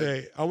wouldn't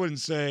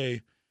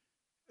say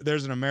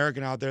there's an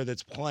American out there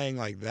that's playing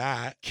like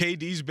that.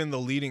 KD's been the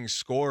leading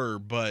scorer,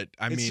 but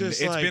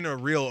it's like, been a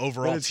real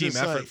overall team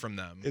effort from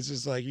them. It's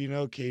just like,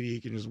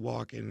 KD can just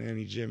walk in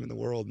any gym in the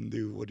world and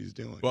do what he's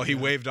doing. Well, he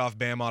waved off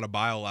Bam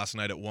Adebayo last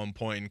night at one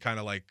point and kind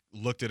of like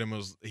looked at him.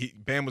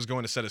 Bam was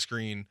going to set a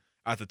screen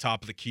at the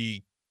top of the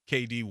key.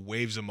 KD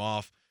waves him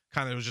off.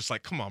 Kind of was just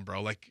like, come on,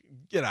 bro, like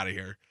get out of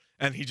here.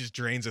 And he just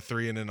drains a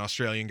three in an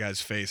Australian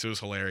guy's face. It was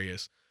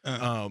hilarious.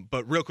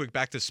 But real quick,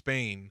 back to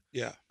Spain.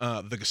 Yeah.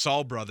 The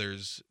Gasol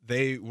brothers,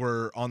 they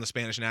were on the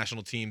Spanish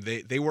national team.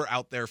 They were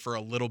out there for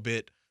a little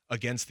bit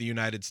against the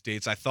United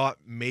States. I thought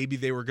maybe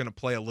they were going to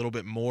play a little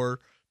bit more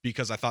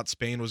because I thought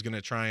Spain was going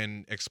to try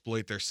and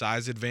exploit their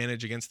size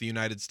advantage against the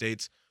United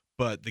States.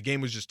 But the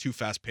game was just too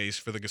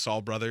fast-paced for the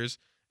Gasol brothers,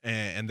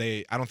 and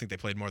I don't think they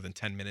played more than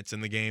 10 minutes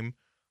in the game.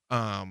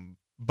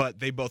 But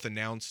they both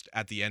announced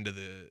at the end of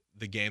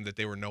the game that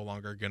they were no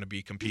longer going to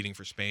be competing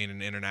for Spain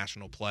in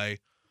international play.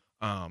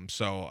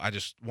 So I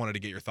just wanted to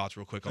get your thoughts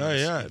real quick on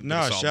this. Oh yeah,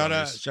 no, shout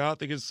brothers. out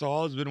to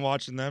Gasol. Has been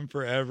watching them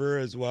forever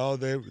as well.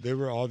 They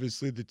were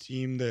obviously the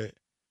team that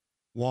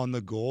won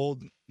the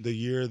gold the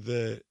year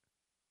that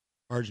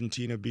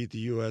Argentina beat the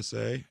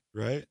USA,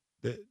 right?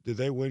 Did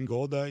they win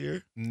gold that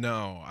year?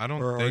 No, I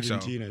don't or think so.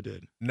 Argentina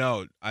did.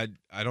 No, I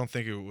don't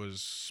think it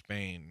was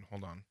Spain.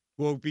 Hold on.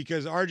 Well,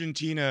 because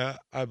Argentina,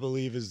 I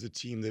believe, is the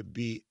team that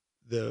beat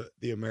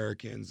the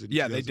Americans. In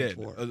Yeah, they did.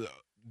 2004.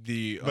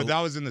 But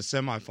that was in the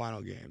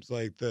semifinal games.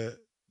 Like the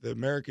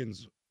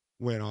Americans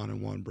went on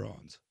and won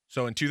bronze.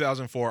 So in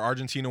 2004,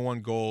 Argentina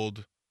won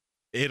gold,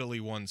 Italy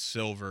won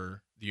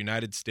silver, the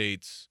United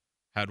States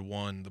had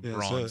won the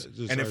bronze.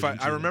 And if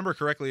I remember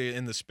correctly,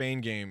 in the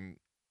Spain game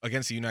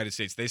against the United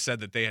States, they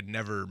said that they had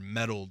never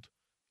medaled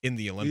in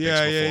the Olympics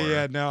before.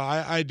 Yeah. No,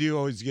 I do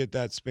always get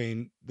the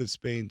Spain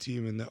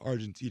team and the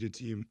Argentina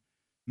team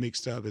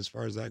mixed up as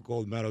far as that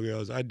gold medal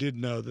goes. I did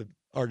know that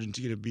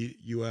Argentina beat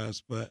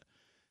U.S., but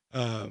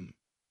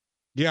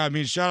yeah, I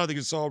mean, shout out the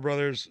Gasol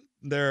brothers.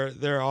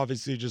 They're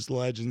obviously just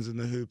legends in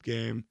the hoop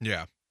game.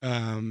 Yeah.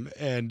 And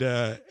in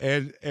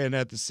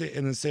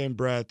the same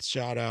breath,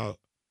 shout out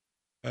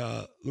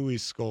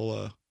Luis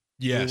Scola.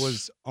 Yes. Who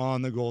was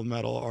on the gold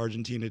medal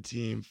Argentina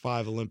team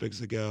 5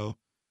 Olympics ago.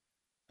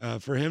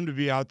 For him to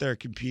be out there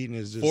competing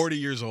is just 40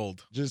 years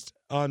old. Just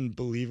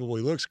unbelievable.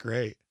 He looks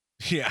great.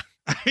 Yeah.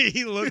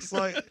 He looks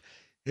like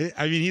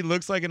he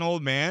looks like an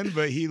old man,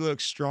 but he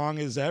looks strong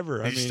as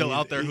ever. He's still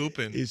out there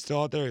hooping. He's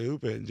still out there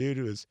hooping. Dude,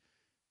 it was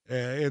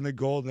in the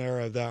golden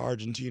era of that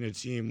Argentina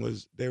team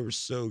they were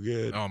so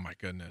good. Oh my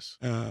goodness.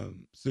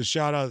 So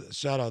shout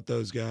out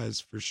those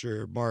guys for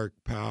sure. Mark,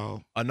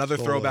 Pau. Another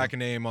Scola. throwback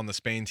name on the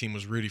Spain team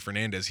was Rudy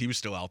Fernandez. He was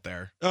still out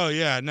there. Oh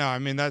yeah, no, I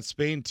mean that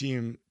Spain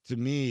team to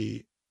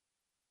me,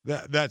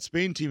 that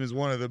Spain team is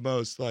one of the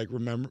most like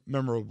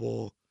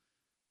memorable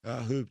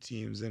hoop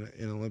teams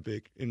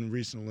in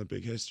recent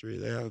Olympic history.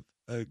 They have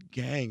a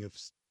gang of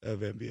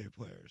NBA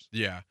players.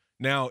 Yeah.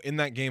 Now, in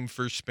that game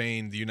for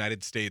Spain, the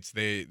United States,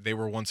 they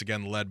were once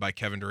again led by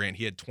Kevin Durant.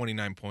 He had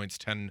 29 points,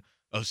 10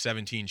 of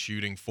 17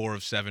 shooting, 4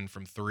 of 7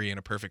 from 3, and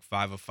a perfect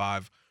 5 of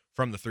 5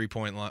 from the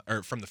 3-point line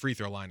or from the free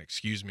throw line,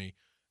 excuse me.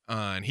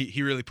 And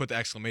he really put the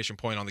exclamation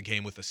point on the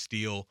game with a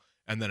steal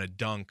and then a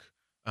dunk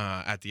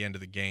at the end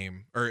of the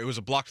game. Or it was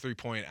a blocked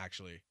 3-point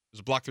actually. It was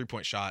a blocked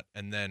 3-point shot,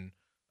 and then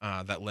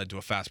that led to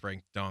a fast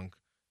break dunk,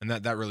 and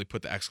that really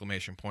put the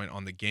exclamation point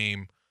on the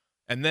game.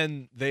 And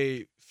then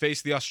they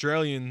faced the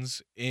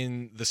Australians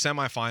in the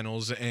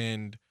semifinals,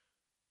 and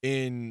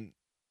in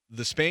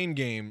the Spain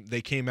game,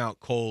 they came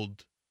out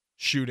cold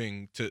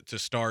shooting to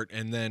start.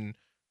 And then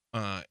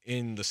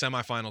in the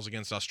semifinals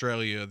against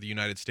Australia, the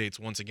United States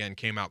once again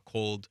came out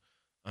cold.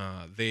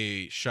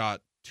 They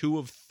shot 2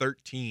 of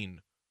 13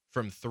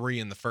 from 3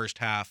 in the first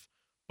half,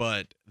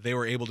 but they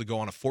were able to go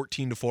on a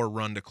 14-4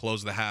 run to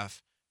close the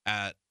half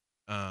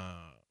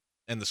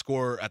and the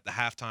score at the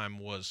halftime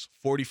was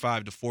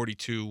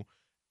 45-42.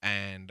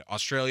 And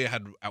Australia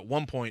had at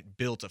one point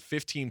built a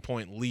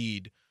 15-point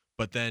lead,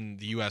 but then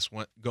the U.S.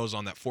 goes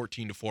on that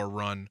 14-4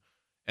 run,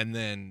 and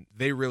then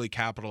they really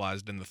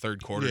capitalized in the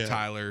third quarter. Yeah,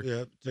 Tyler,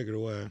 yeah, take it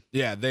away.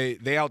 Yeah, they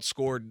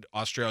outscored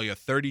Australia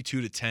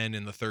 32-10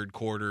 in the third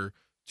quarter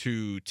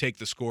to take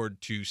the score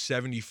to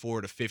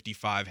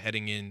 74-55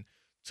 heading in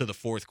to the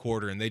fourth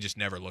quarter, and they just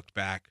never looked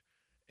back.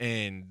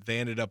 And they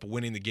ended up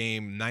winning the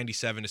game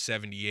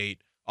 97-78.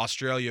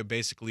 Australia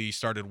basically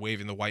started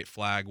waving the white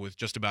flag with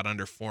just about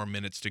under 4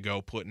 minutes to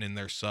go, putting in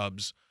their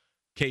subs.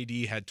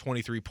 KD had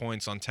 23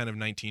 points on 10 of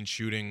 19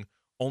 shooting,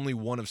 only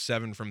 1 of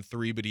 7 from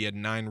 3, but he had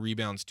 9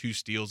 rebounds, 2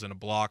 steals, and a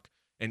block.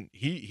 And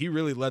he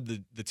really led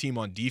the team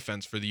on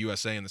defense for the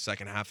USA in the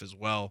second half as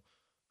well,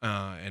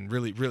 and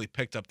really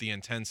picked up the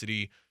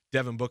intensity.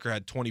 Devin Booker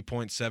had 20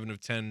 points, 7 of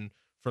 10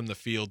 from the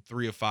field,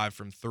 3 of 5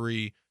 from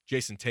 3.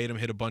 Jason Tatum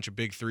hit a bunch of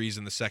big threes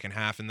in the second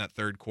half in that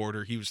third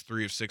quarter. He was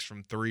 3 of 6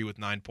 from 3 with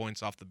 9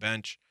 points off the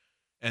bench.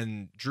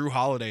 And Drew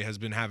Holiday has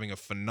been having a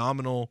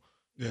phenomenal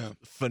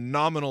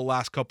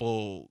last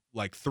couple,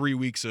 like 3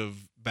 weeks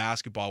of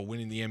basketball,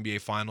 winning the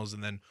NBA Finals.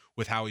 And then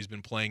with how he's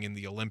been playing in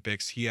the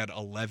Olympics, he had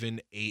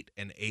 11, 8,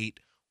 and 8,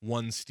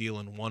 1 steal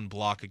and 1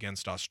 block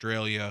against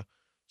Australia.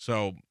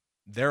 So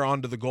they're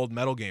on to the gold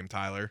medal game,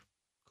 Tyler.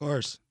 Of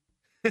course.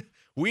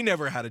 We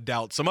never had a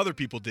doubt. Some other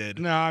people did.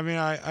 No, I mean,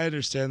 I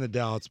understand the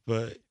doubts,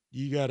 but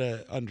you got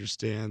to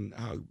understand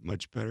how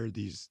much better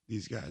these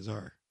guys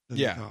are than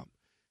the comp.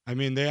 I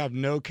mean, they have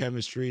no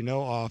chemistry,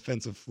 no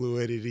offensive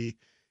fluidity.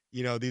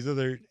 You know, these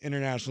other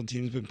international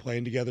teams been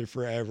playing together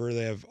forever.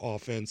 They have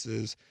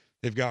offenses.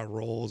 They've got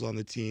roles on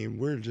the team.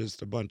 We're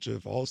just a bunch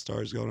of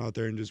all-stars going out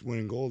there and just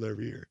winning gold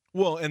every year.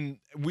 Well, and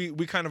we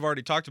kind of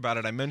already talked about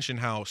it. I mentioned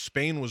how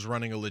Spain was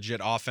running a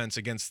legit offense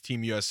against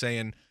Team USA,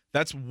 and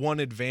that's one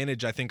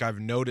advantage I think I've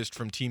noticed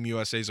from Team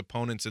USA's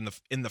opponents in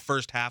the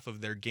first half of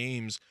their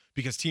games,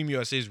 because Team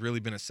USA's really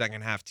been a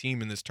second-half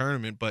team in this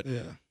tournament, but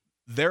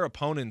their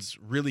opponents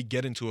really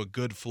get into a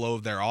good flow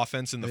of their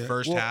offense in the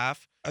first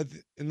half.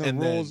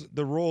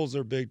 The roles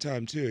are big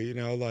time too. You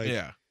know, like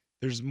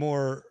there's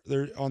more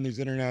there on these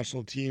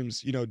international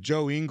teams. You know,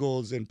 Joe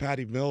Ingles and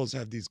Patty Mills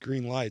have these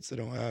green lights they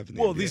don't have in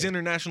the NBA. These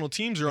international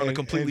teams are on a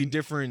completely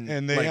different,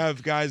 and they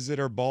have guys that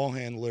are ball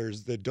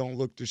handlers that don't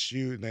look to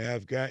shoot, and they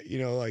have guys, you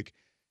know, like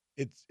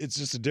it's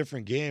just a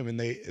different game, and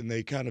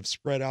they kind of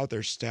spread out their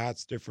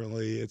stats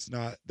differently.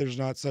 There's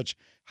not such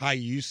high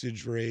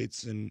usage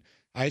rates and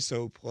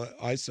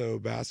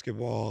ISO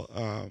basketball.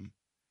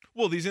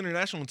 These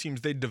international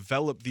teams, they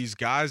develop these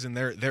guys, and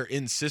they're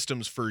in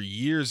systems for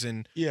years.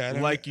 And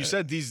like you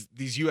said, these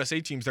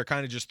USA teams, they're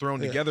kind of just thrown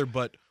together.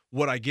 But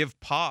what I give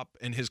Pop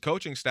and his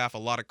coaching staff a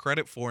lot of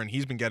credit for, and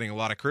he's been getting a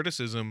lot of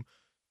criticism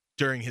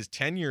during his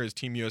tenure as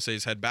Team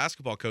USA's head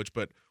basketball coach,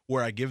 but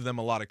where I give them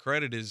a lot of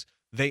credit is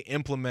they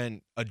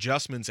implement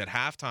adjustments at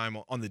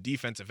halftime on the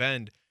defensive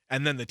end,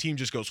 and then the team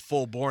just goes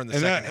full bore in the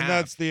second half. And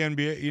that's the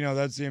NBA, you know,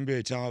 that's the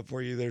NBA talent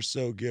for you. They're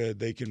so good.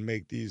 They can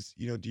make these,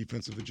 you know,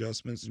 defensive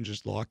adjustments and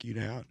just lock you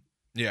down.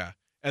 Yeah.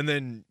 And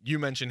then you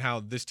mentioned how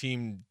this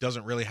team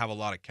doesn't really have a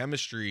lot of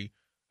chemistry.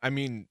 I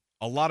mean,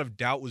 a lot of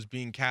doubt was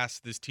being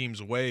cast this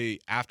team's way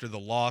after the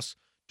loss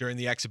during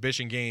the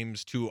exhibition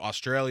games to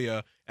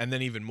Australia, and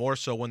then even more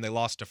so when they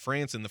lost to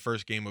France in the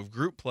first game of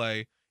group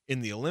play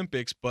in the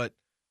Olympics. But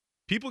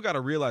people got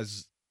to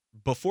realize,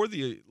 before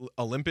the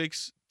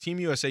Olympics, Team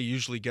USA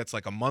usually gets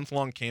like a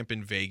month-long camp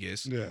in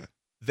Vegas. Yeah.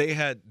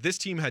 This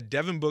team had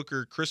Devin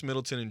Booker, Chris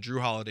Middleton, and Drew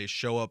Holiday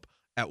show up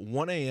at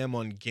 1 a.m.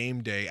 on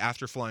game day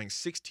after flying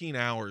 16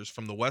 hours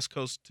from the West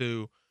Coast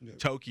to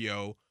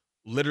Tokyo,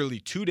 literally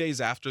 2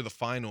 days after the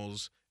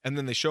finals. And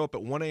then they show up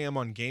at 1 a.m.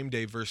 on game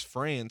day versus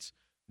France.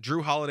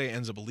 Drew Holiday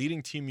ends up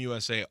leading Team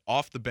USA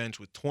off the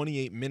bench with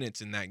 28 minutes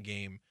in that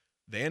game.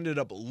 They ended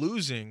up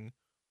losing,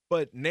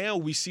 but now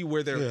we see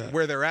where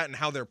they're at and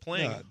how they're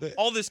playing.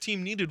 All this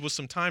team needed was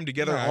some time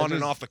together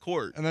and off the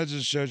court. And that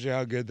just shows you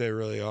how good they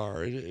really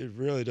are. It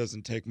really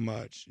doesn't take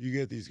much. You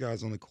get these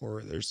guys on the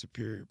court, they're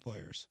superior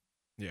players.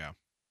 Yeah.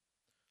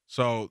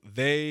 So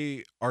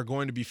they are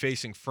going to be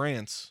facing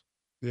France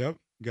in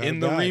the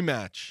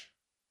rematch.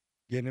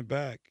 Getting it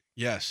back.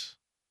 Yes.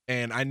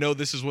 And I know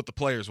this is what the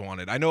players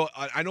wanted. I know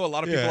a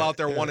lot of people out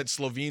there wanted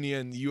Slovenia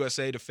and the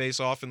USA to face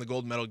off in the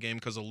gold medal game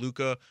because of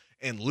Luka,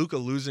 and Luka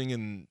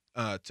losing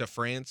to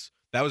France.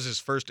 That was his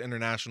first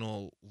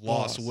international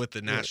loss with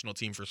the national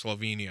team for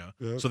Slovenia.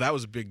 Yep. So that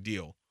was a big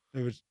deal.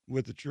 It was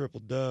with the triple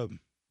dub.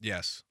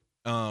 Yes.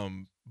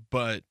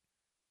 But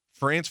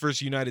France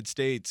versus United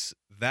States,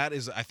 that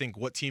is, I think,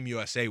 what Team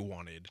USA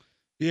wanted.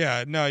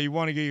 Yeah, no, you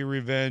want to get your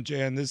revenge,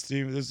 and this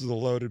is a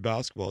loaded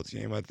basketball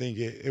team. I think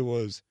it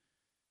was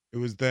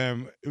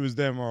them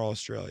or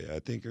Australia. I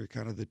think are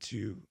kind of the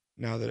two.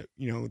 Now that,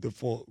 you know,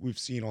 we've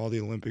seen all the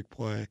Olympic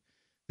play.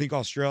 I think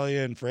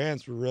Australia and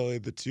France were really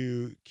the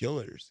two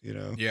killers, you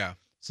know. Yeah.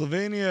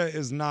 Slovenia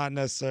is not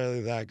necessarily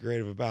that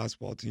great of a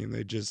basketball team.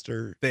 They just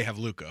are. They have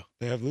Luka.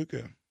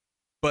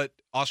 But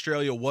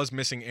Australia was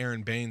missing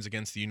Aaron Baines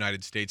against the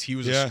United States. He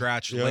was a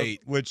scratch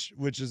late. Which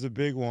is a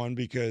big one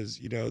because,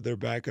 you know, their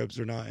backups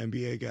are not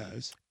NBA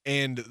guys.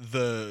 And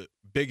the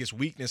biggest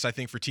weakness, I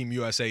think, for Team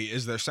USA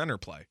is their center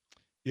play.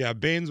 Yeah,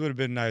 Baines would have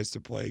been nice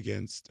to play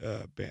against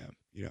Bam.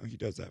 You know, he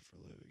does that for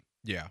a living.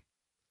 Yeah.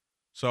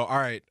 So, all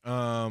right.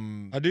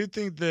 I do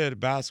think that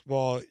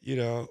basketball, you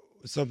know,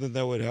 something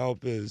that would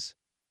help is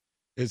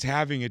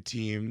having a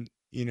team,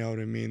 you know what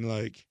I mean?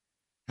 Like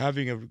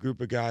having a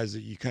group of guys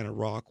that you kind of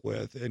rock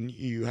with, and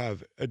you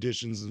have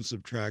additions and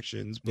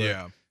subtractions,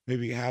 but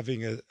maybe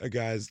having a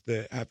guys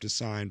that have to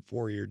sign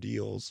 4-year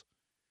deals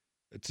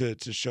to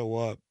show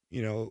up,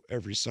 you know,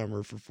 every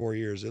summer for 4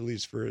 years, at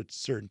least for a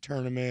certain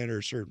tournament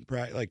or certain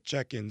like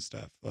check-in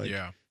stuff, like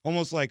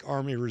almost like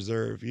Army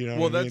Reserve, you know.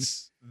 Well,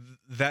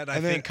 I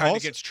think kind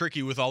of gets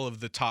tricky with all of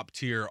the top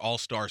tier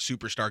all-star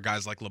superstar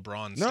guys like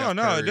LeBron. Steph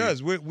Curry. It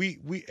does. We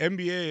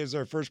NBA is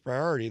our first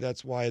priority.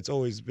 That's why it's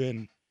always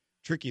been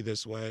tricky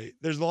this way.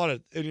 There's a lot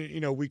of, you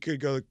know, we could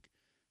go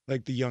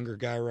like the younger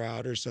guy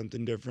route or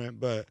something different,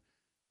 but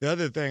the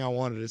other thing I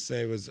wanted to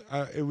say was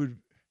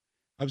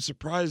I I'm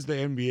surprised the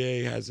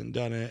NBA hasn't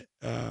done it.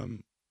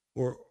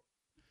 Or,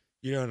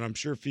 and I'm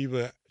sure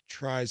FIBA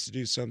tries to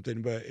do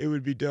something, but it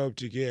would be dope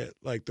to get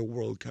like the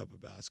World Cup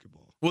of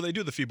basketball. Well, they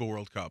do the FIBA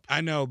World Cup. I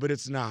know, but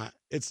it's not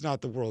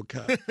the World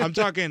Cup. I'm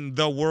talking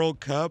the World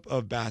Cup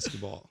of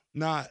basketball,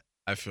 not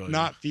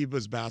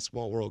FIBA's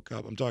basketball World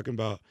Cup. I'm talking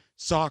about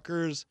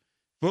soccer's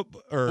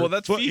football. Well,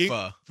 that's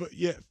FIFA.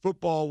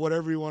 Football,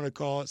 whatever you want to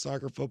call it,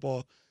 soccer,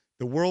 football.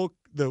 The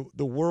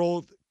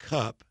World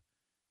Cup,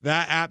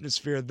 that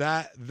atmosphere,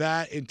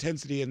 that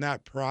intensity, and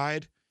that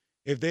pride.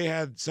 If they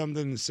had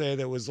something to say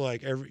that was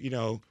like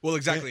Well,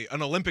 exactly.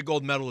 An Olympic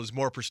gold medal is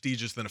more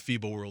prestigious than a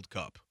FIBA World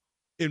Cup.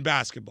 In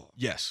basketball.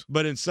 Yes.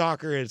 But in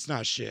soccer, it's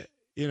not shit.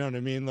 You know what I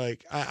mean?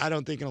 Like, I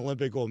don't think an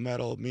Olympic gold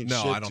medal means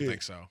shit I don't to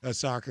think so. A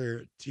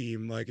soccer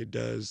team like it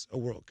does a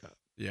World Cup.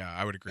 Yeah,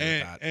 I would agree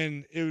with that.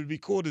 And it would be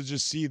cool to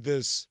just see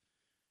this,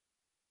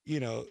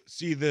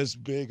 see this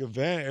big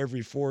event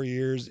every 4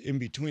 years in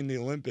between the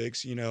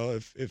Olympics,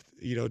 if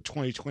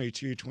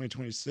 2022,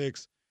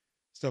 2026,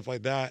 stuff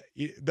like that.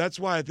 That's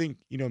why I think,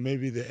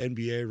 maybe the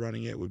NBA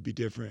running it would be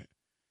different.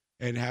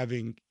 And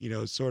having,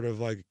 sort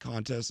of like a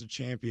contest of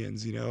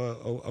champions,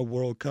 a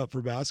World Cup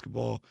for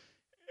basketball,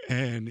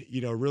 and,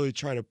 really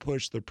try to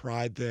push the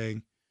pride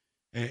thing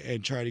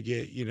and try to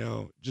get,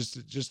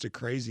 just a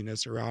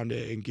craziness around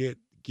it and get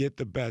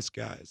the best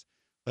guys.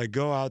 Like,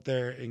 go out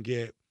there and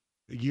get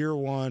year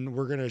one.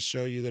 We're going to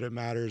show you that it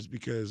matters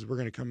because we're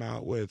going to come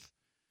out with,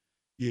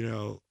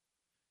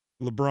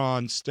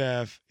 LeBron,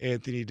 Steph,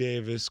 Anthony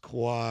Davis,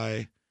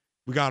 Kawhi.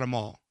 We got them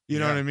all. You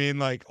know what I mean?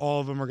 Like,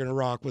 all of them are going to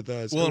rock with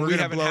us. Well, and we're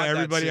going to blow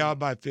everybody out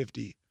by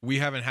 50. We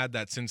haven't had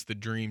that since the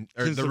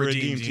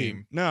Redeem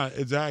team. No,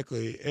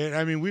 exactly. And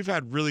I mean, we've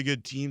had really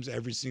good teams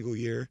every single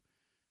year,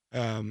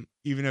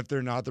 even if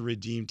they're not the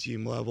Redeem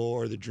team level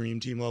or the Dream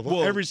team level.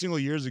 Well, every single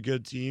year is a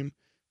good team,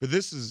 but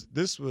this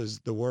was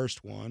the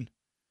worst one.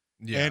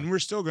 Yeah, and we're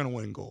still going to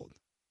win gold.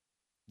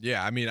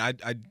 Yeah, I mean,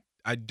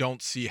 I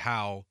don't see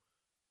how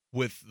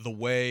with the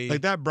way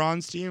like that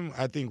bronze team,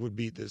 I think would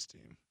beat this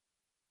team.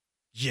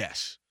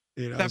 Yes.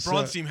 That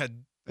bronze team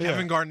had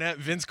Kevin Garnett,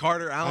 Vince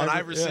Carter, Allen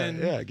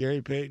Iverson. Yeah,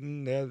 Gary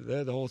Payton. They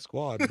had the whole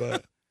squad.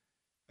 But,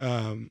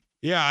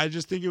 I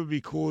just think it would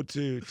be cool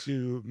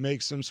to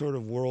make some sort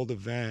of world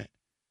event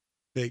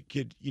that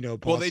could,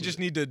 Well, they just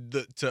need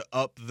to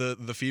up the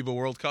FIBA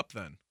World Cup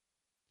then.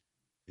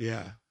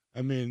 Yeah.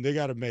 I mean, they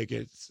got to make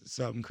it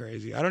something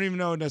crazy. I don't even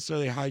know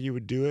necessarily how you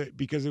would do it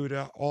because it would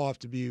all have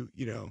to be,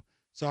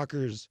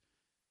 soccer's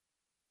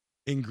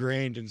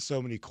ingrained in so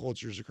many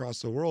cultures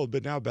across the world,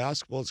 but now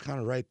basketball is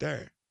kind of right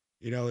there.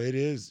 It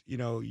is,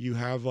 you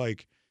have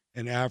like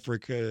an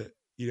Africa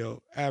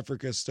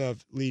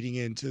stuff leading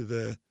into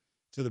the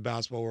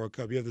basketball World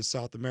Cup. You have the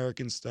South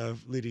American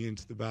stuff leading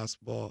into the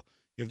basketball.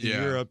 You have the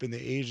Europe and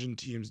the Asian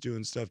teams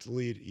doing stuff to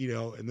lead,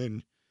 and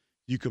then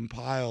you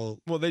compile.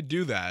 Well, they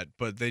do that,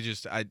 but they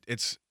just,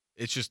 it's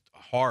just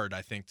hard,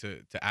 I think,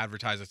 to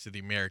advertise it to the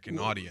American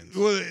audience.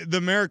 Well, the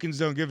Americans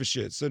don't give a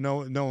shit, so no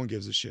one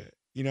gives a shit.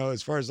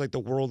 As far as like the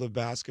world of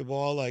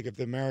basketball, like if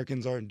the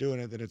Americans aren't doing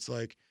it, then it's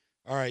like,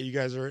 all right, you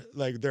guys are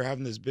like, they're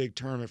having this big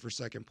tournament for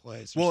second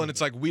place. Well, and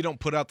it's like, we don't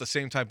put out the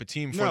same type of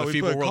team for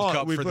the FIBA World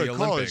Cup for the Olympics. We put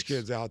college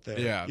kids out there.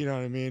 Yeah. You know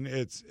what I mean?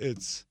 It's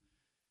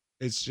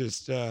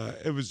just,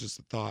 it was just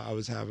a thought I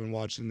was having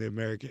watching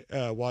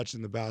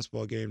the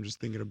basketball game, just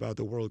thinking about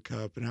the World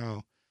Cup and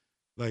how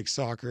like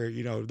soccer,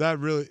 that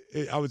really,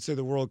 I would say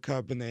the World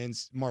Cup and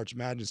the March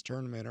Madness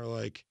tournament are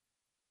like,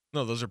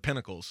 no, those are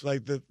pinnacles.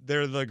 Like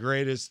they're the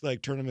greatest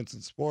like tournaments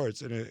in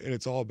sports, and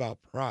it's all about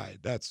pride.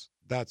 That's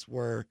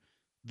where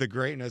the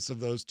greatness of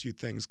those two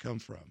things come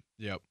from.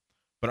 Yep.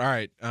 But all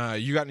right,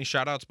 you got any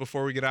shout outs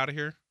before we get out of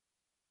here?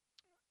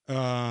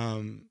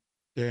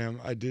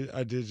 Damn, I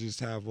did just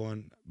have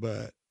one,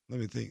 but let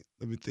me think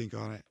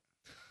on it.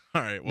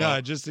 All right. Well, no,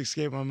 it just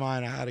escaped my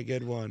mind. I had a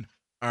good one.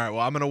 All right.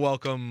 Well, I'm gonna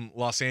welcome to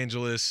Los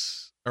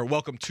Angeles,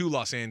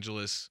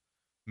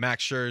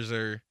 Max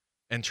Scherzer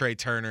and Trey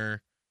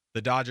Turner.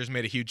 The Dodgers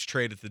made a huge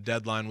trade at the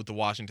deadline with the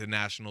Washington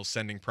Nationals,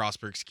 sending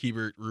prospects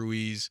Keibert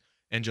Ruiz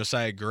and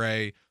Josiah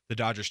Gray, the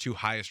Dodgers' two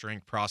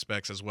highest-ranked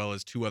prospects, as well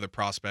as two other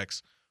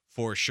prospects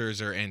for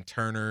Scherzer and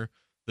Turner.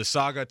 The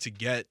saga to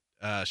get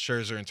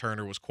Scherzer and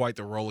Turner was quite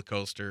the roller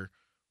coaster,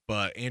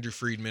 but Andrew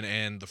Friedman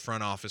and the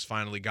front office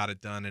finally got it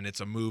done, and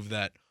it's a move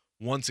that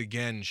once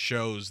again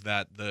shows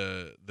that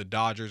the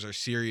Dodgers are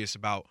serious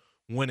about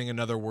winning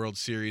another World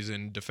Series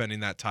and defending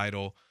that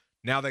title.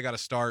 Now they got to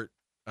start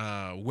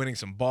winning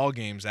some ball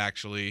games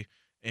actually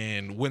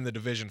and win the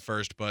division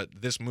first, but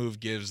this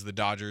move gives the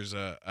Dodgers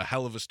a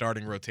hell of a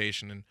starting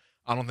rotation, and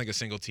I don't think a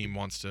single team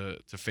wants to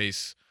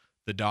face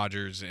the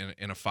Dodgers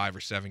in a 5 or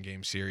 7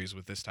 game series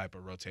with this type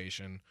of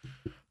rotation.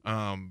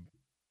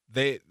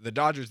 The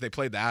Dodgers, they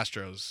played the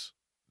Astros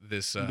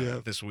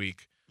this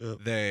week. Yep.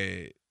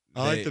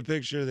 I like the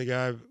picture of the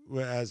guy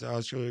as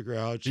Oscar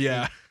Grouch.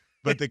 Yeah.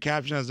 But the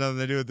caption has nothing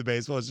to do with the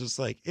baseball. It's just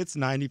like, it's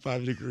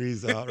 95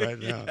 degrees out right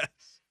now. Yes.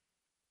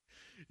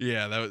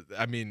 Yeah,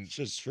 it's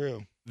just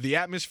true. The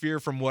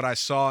atmosphere from what I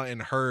saw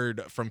and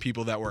heard from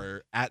people that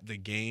were at the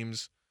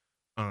games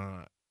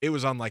It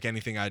was unlike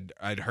anything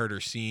I'd heard or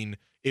seen.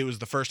 It was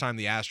the first time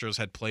the Astros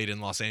had played in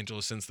Los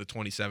Angeles since the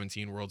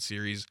 2017 World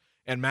Series,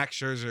 and Max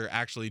Scherzer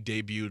actually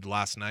debuted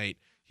last night.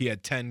 He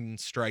had 10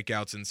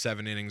 strikeouts in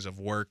 7 innings of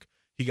work.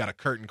 He got a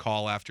curtain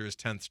call after his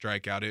 10th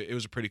strikeout. It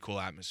was a pretty cool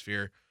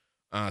atmosphere.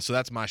 So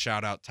that's my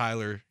shout out.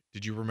 Tyler,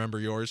 did you remember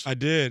yours? I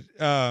did.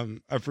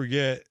 I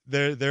forget.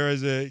 There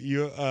is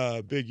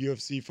a big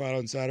UFC fight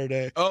on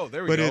Saturday. Oh,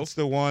 there we but go. It's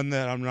the one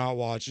that I'm not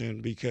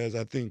watching because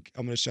I think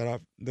I'm going to shout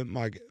out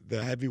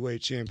the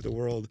heavyweight champ of the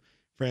world,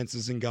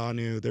 Francis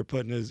Ngannou. They're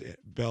putting his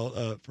belt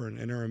up for an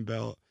interim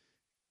belt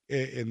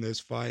in this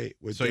fight.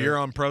 So you're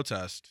on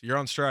protest. You're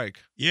on strike.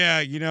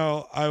 Yeah,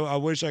 I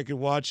wish I could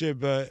watch it,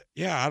 but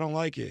yeah, I don't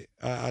like it.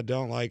 I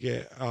don't like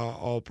it.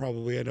 I'll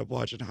probably end up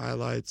watching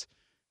highlights.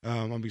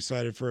 I'm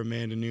excited for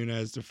Amanda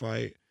Nunes to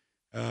fight.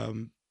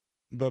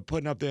 But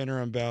putting up the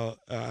interim belt,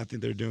 I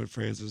think they're doing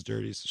Francis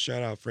dirty. So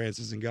shout out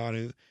Francis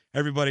Ngannou.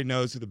 Everybody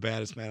knows who the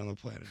baddest man on the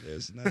planet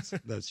is, and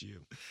that's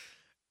you.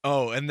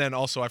 Oh, and then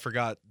also I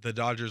forgot the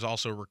Dodgers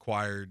also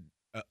The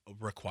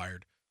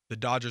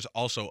Dodgers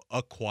also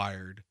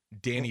acquired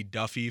Danny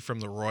Duffy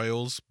from the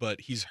Royals,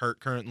 but he's hurt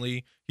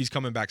currently. He's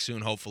coming back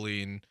soon,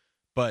 hopefully.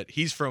 But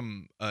he's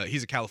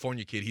a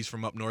California kid. He's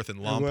from up north in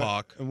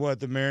Lompoc. And what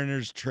the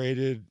Mariners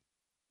traded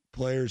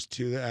players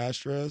to the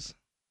Astros?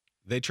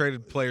 They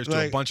traded players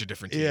to a bunch of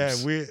different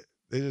teams. Yeah,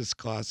 they just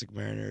classic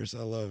Mariners.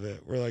 I love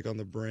it. We're like on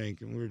the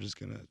brink, and we're just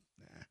gonna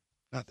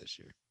not this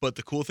year. But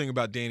the cool thing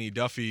about Danny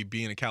Duffy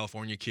being a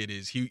California kid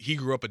is he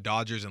grew up a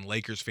Dodgers and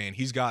Lakers fan.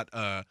 He's got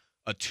a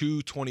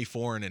 2,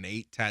 24, and an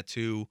 8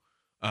 tattoo.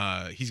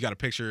 He's got a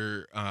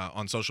picture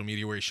on social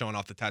media where he's showing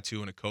off the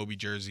tattoo in a Kobe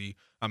jersey.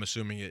 I'm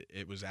assuming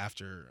it was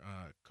after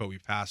Kobe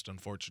passed,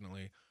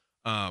 unfortunately.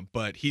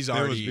 But he's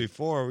already. It was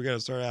before. We got to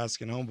start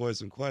asking homeboy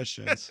some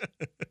questions.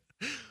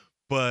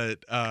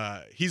 But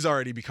he's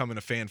already becoming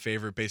a fan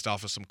favorite based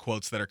off of some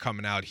quotes that are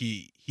coming out.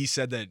 He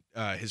said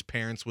that his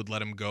parents would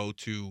let him go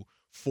to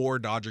 4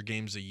 Dodger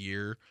games a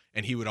year,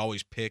 and he would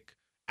always pick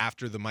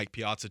after the Mike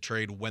Piazza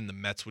trade when the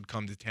Mets would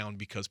come to town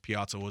because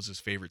Piazza was his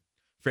favorite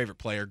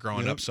player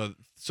growing up. So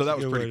that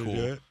was pretty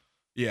cool.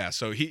 Yeah,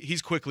 so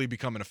he's quickly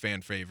becoming a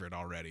fan favorite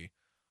already.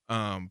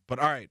 But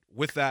all right,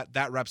 with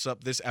that wraps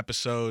up this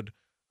episode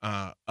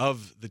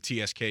of the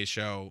TSK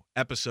show,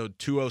 episode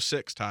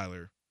 206,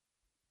 Tyler.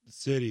 The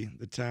city,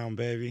 the town,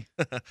 baby.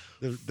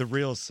 the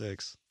real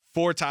 6.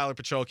 For Tyler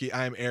Pacholke,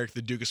 I am Eric,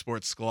 the Duke of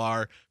Sports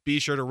Sklar. Be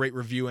sure to rate,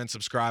 review, and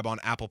subscribe on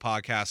Apple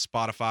Podcasts,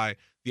 Spotify,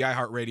 the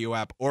iHeartRadio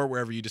app, or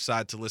wherever you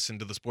decide to listen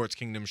to the Sports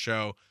Kingdom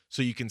show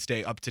so you can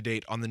stay up to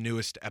date on the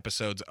newest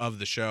episodes of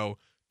the show.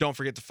 Don't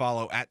forget to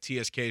follow at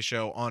TSK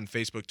Show on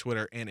Facebook,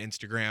 Twitter, and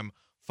Instagram.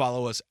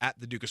 Follow us at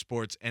the Duke of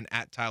Sports and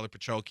at Tyler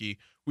Pacholke.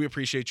 We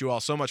appreciate you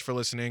all so much for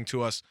listening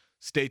to us.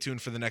 Stay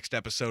tuned for the next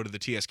episode of the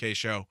TSK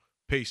Show.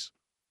 Peace.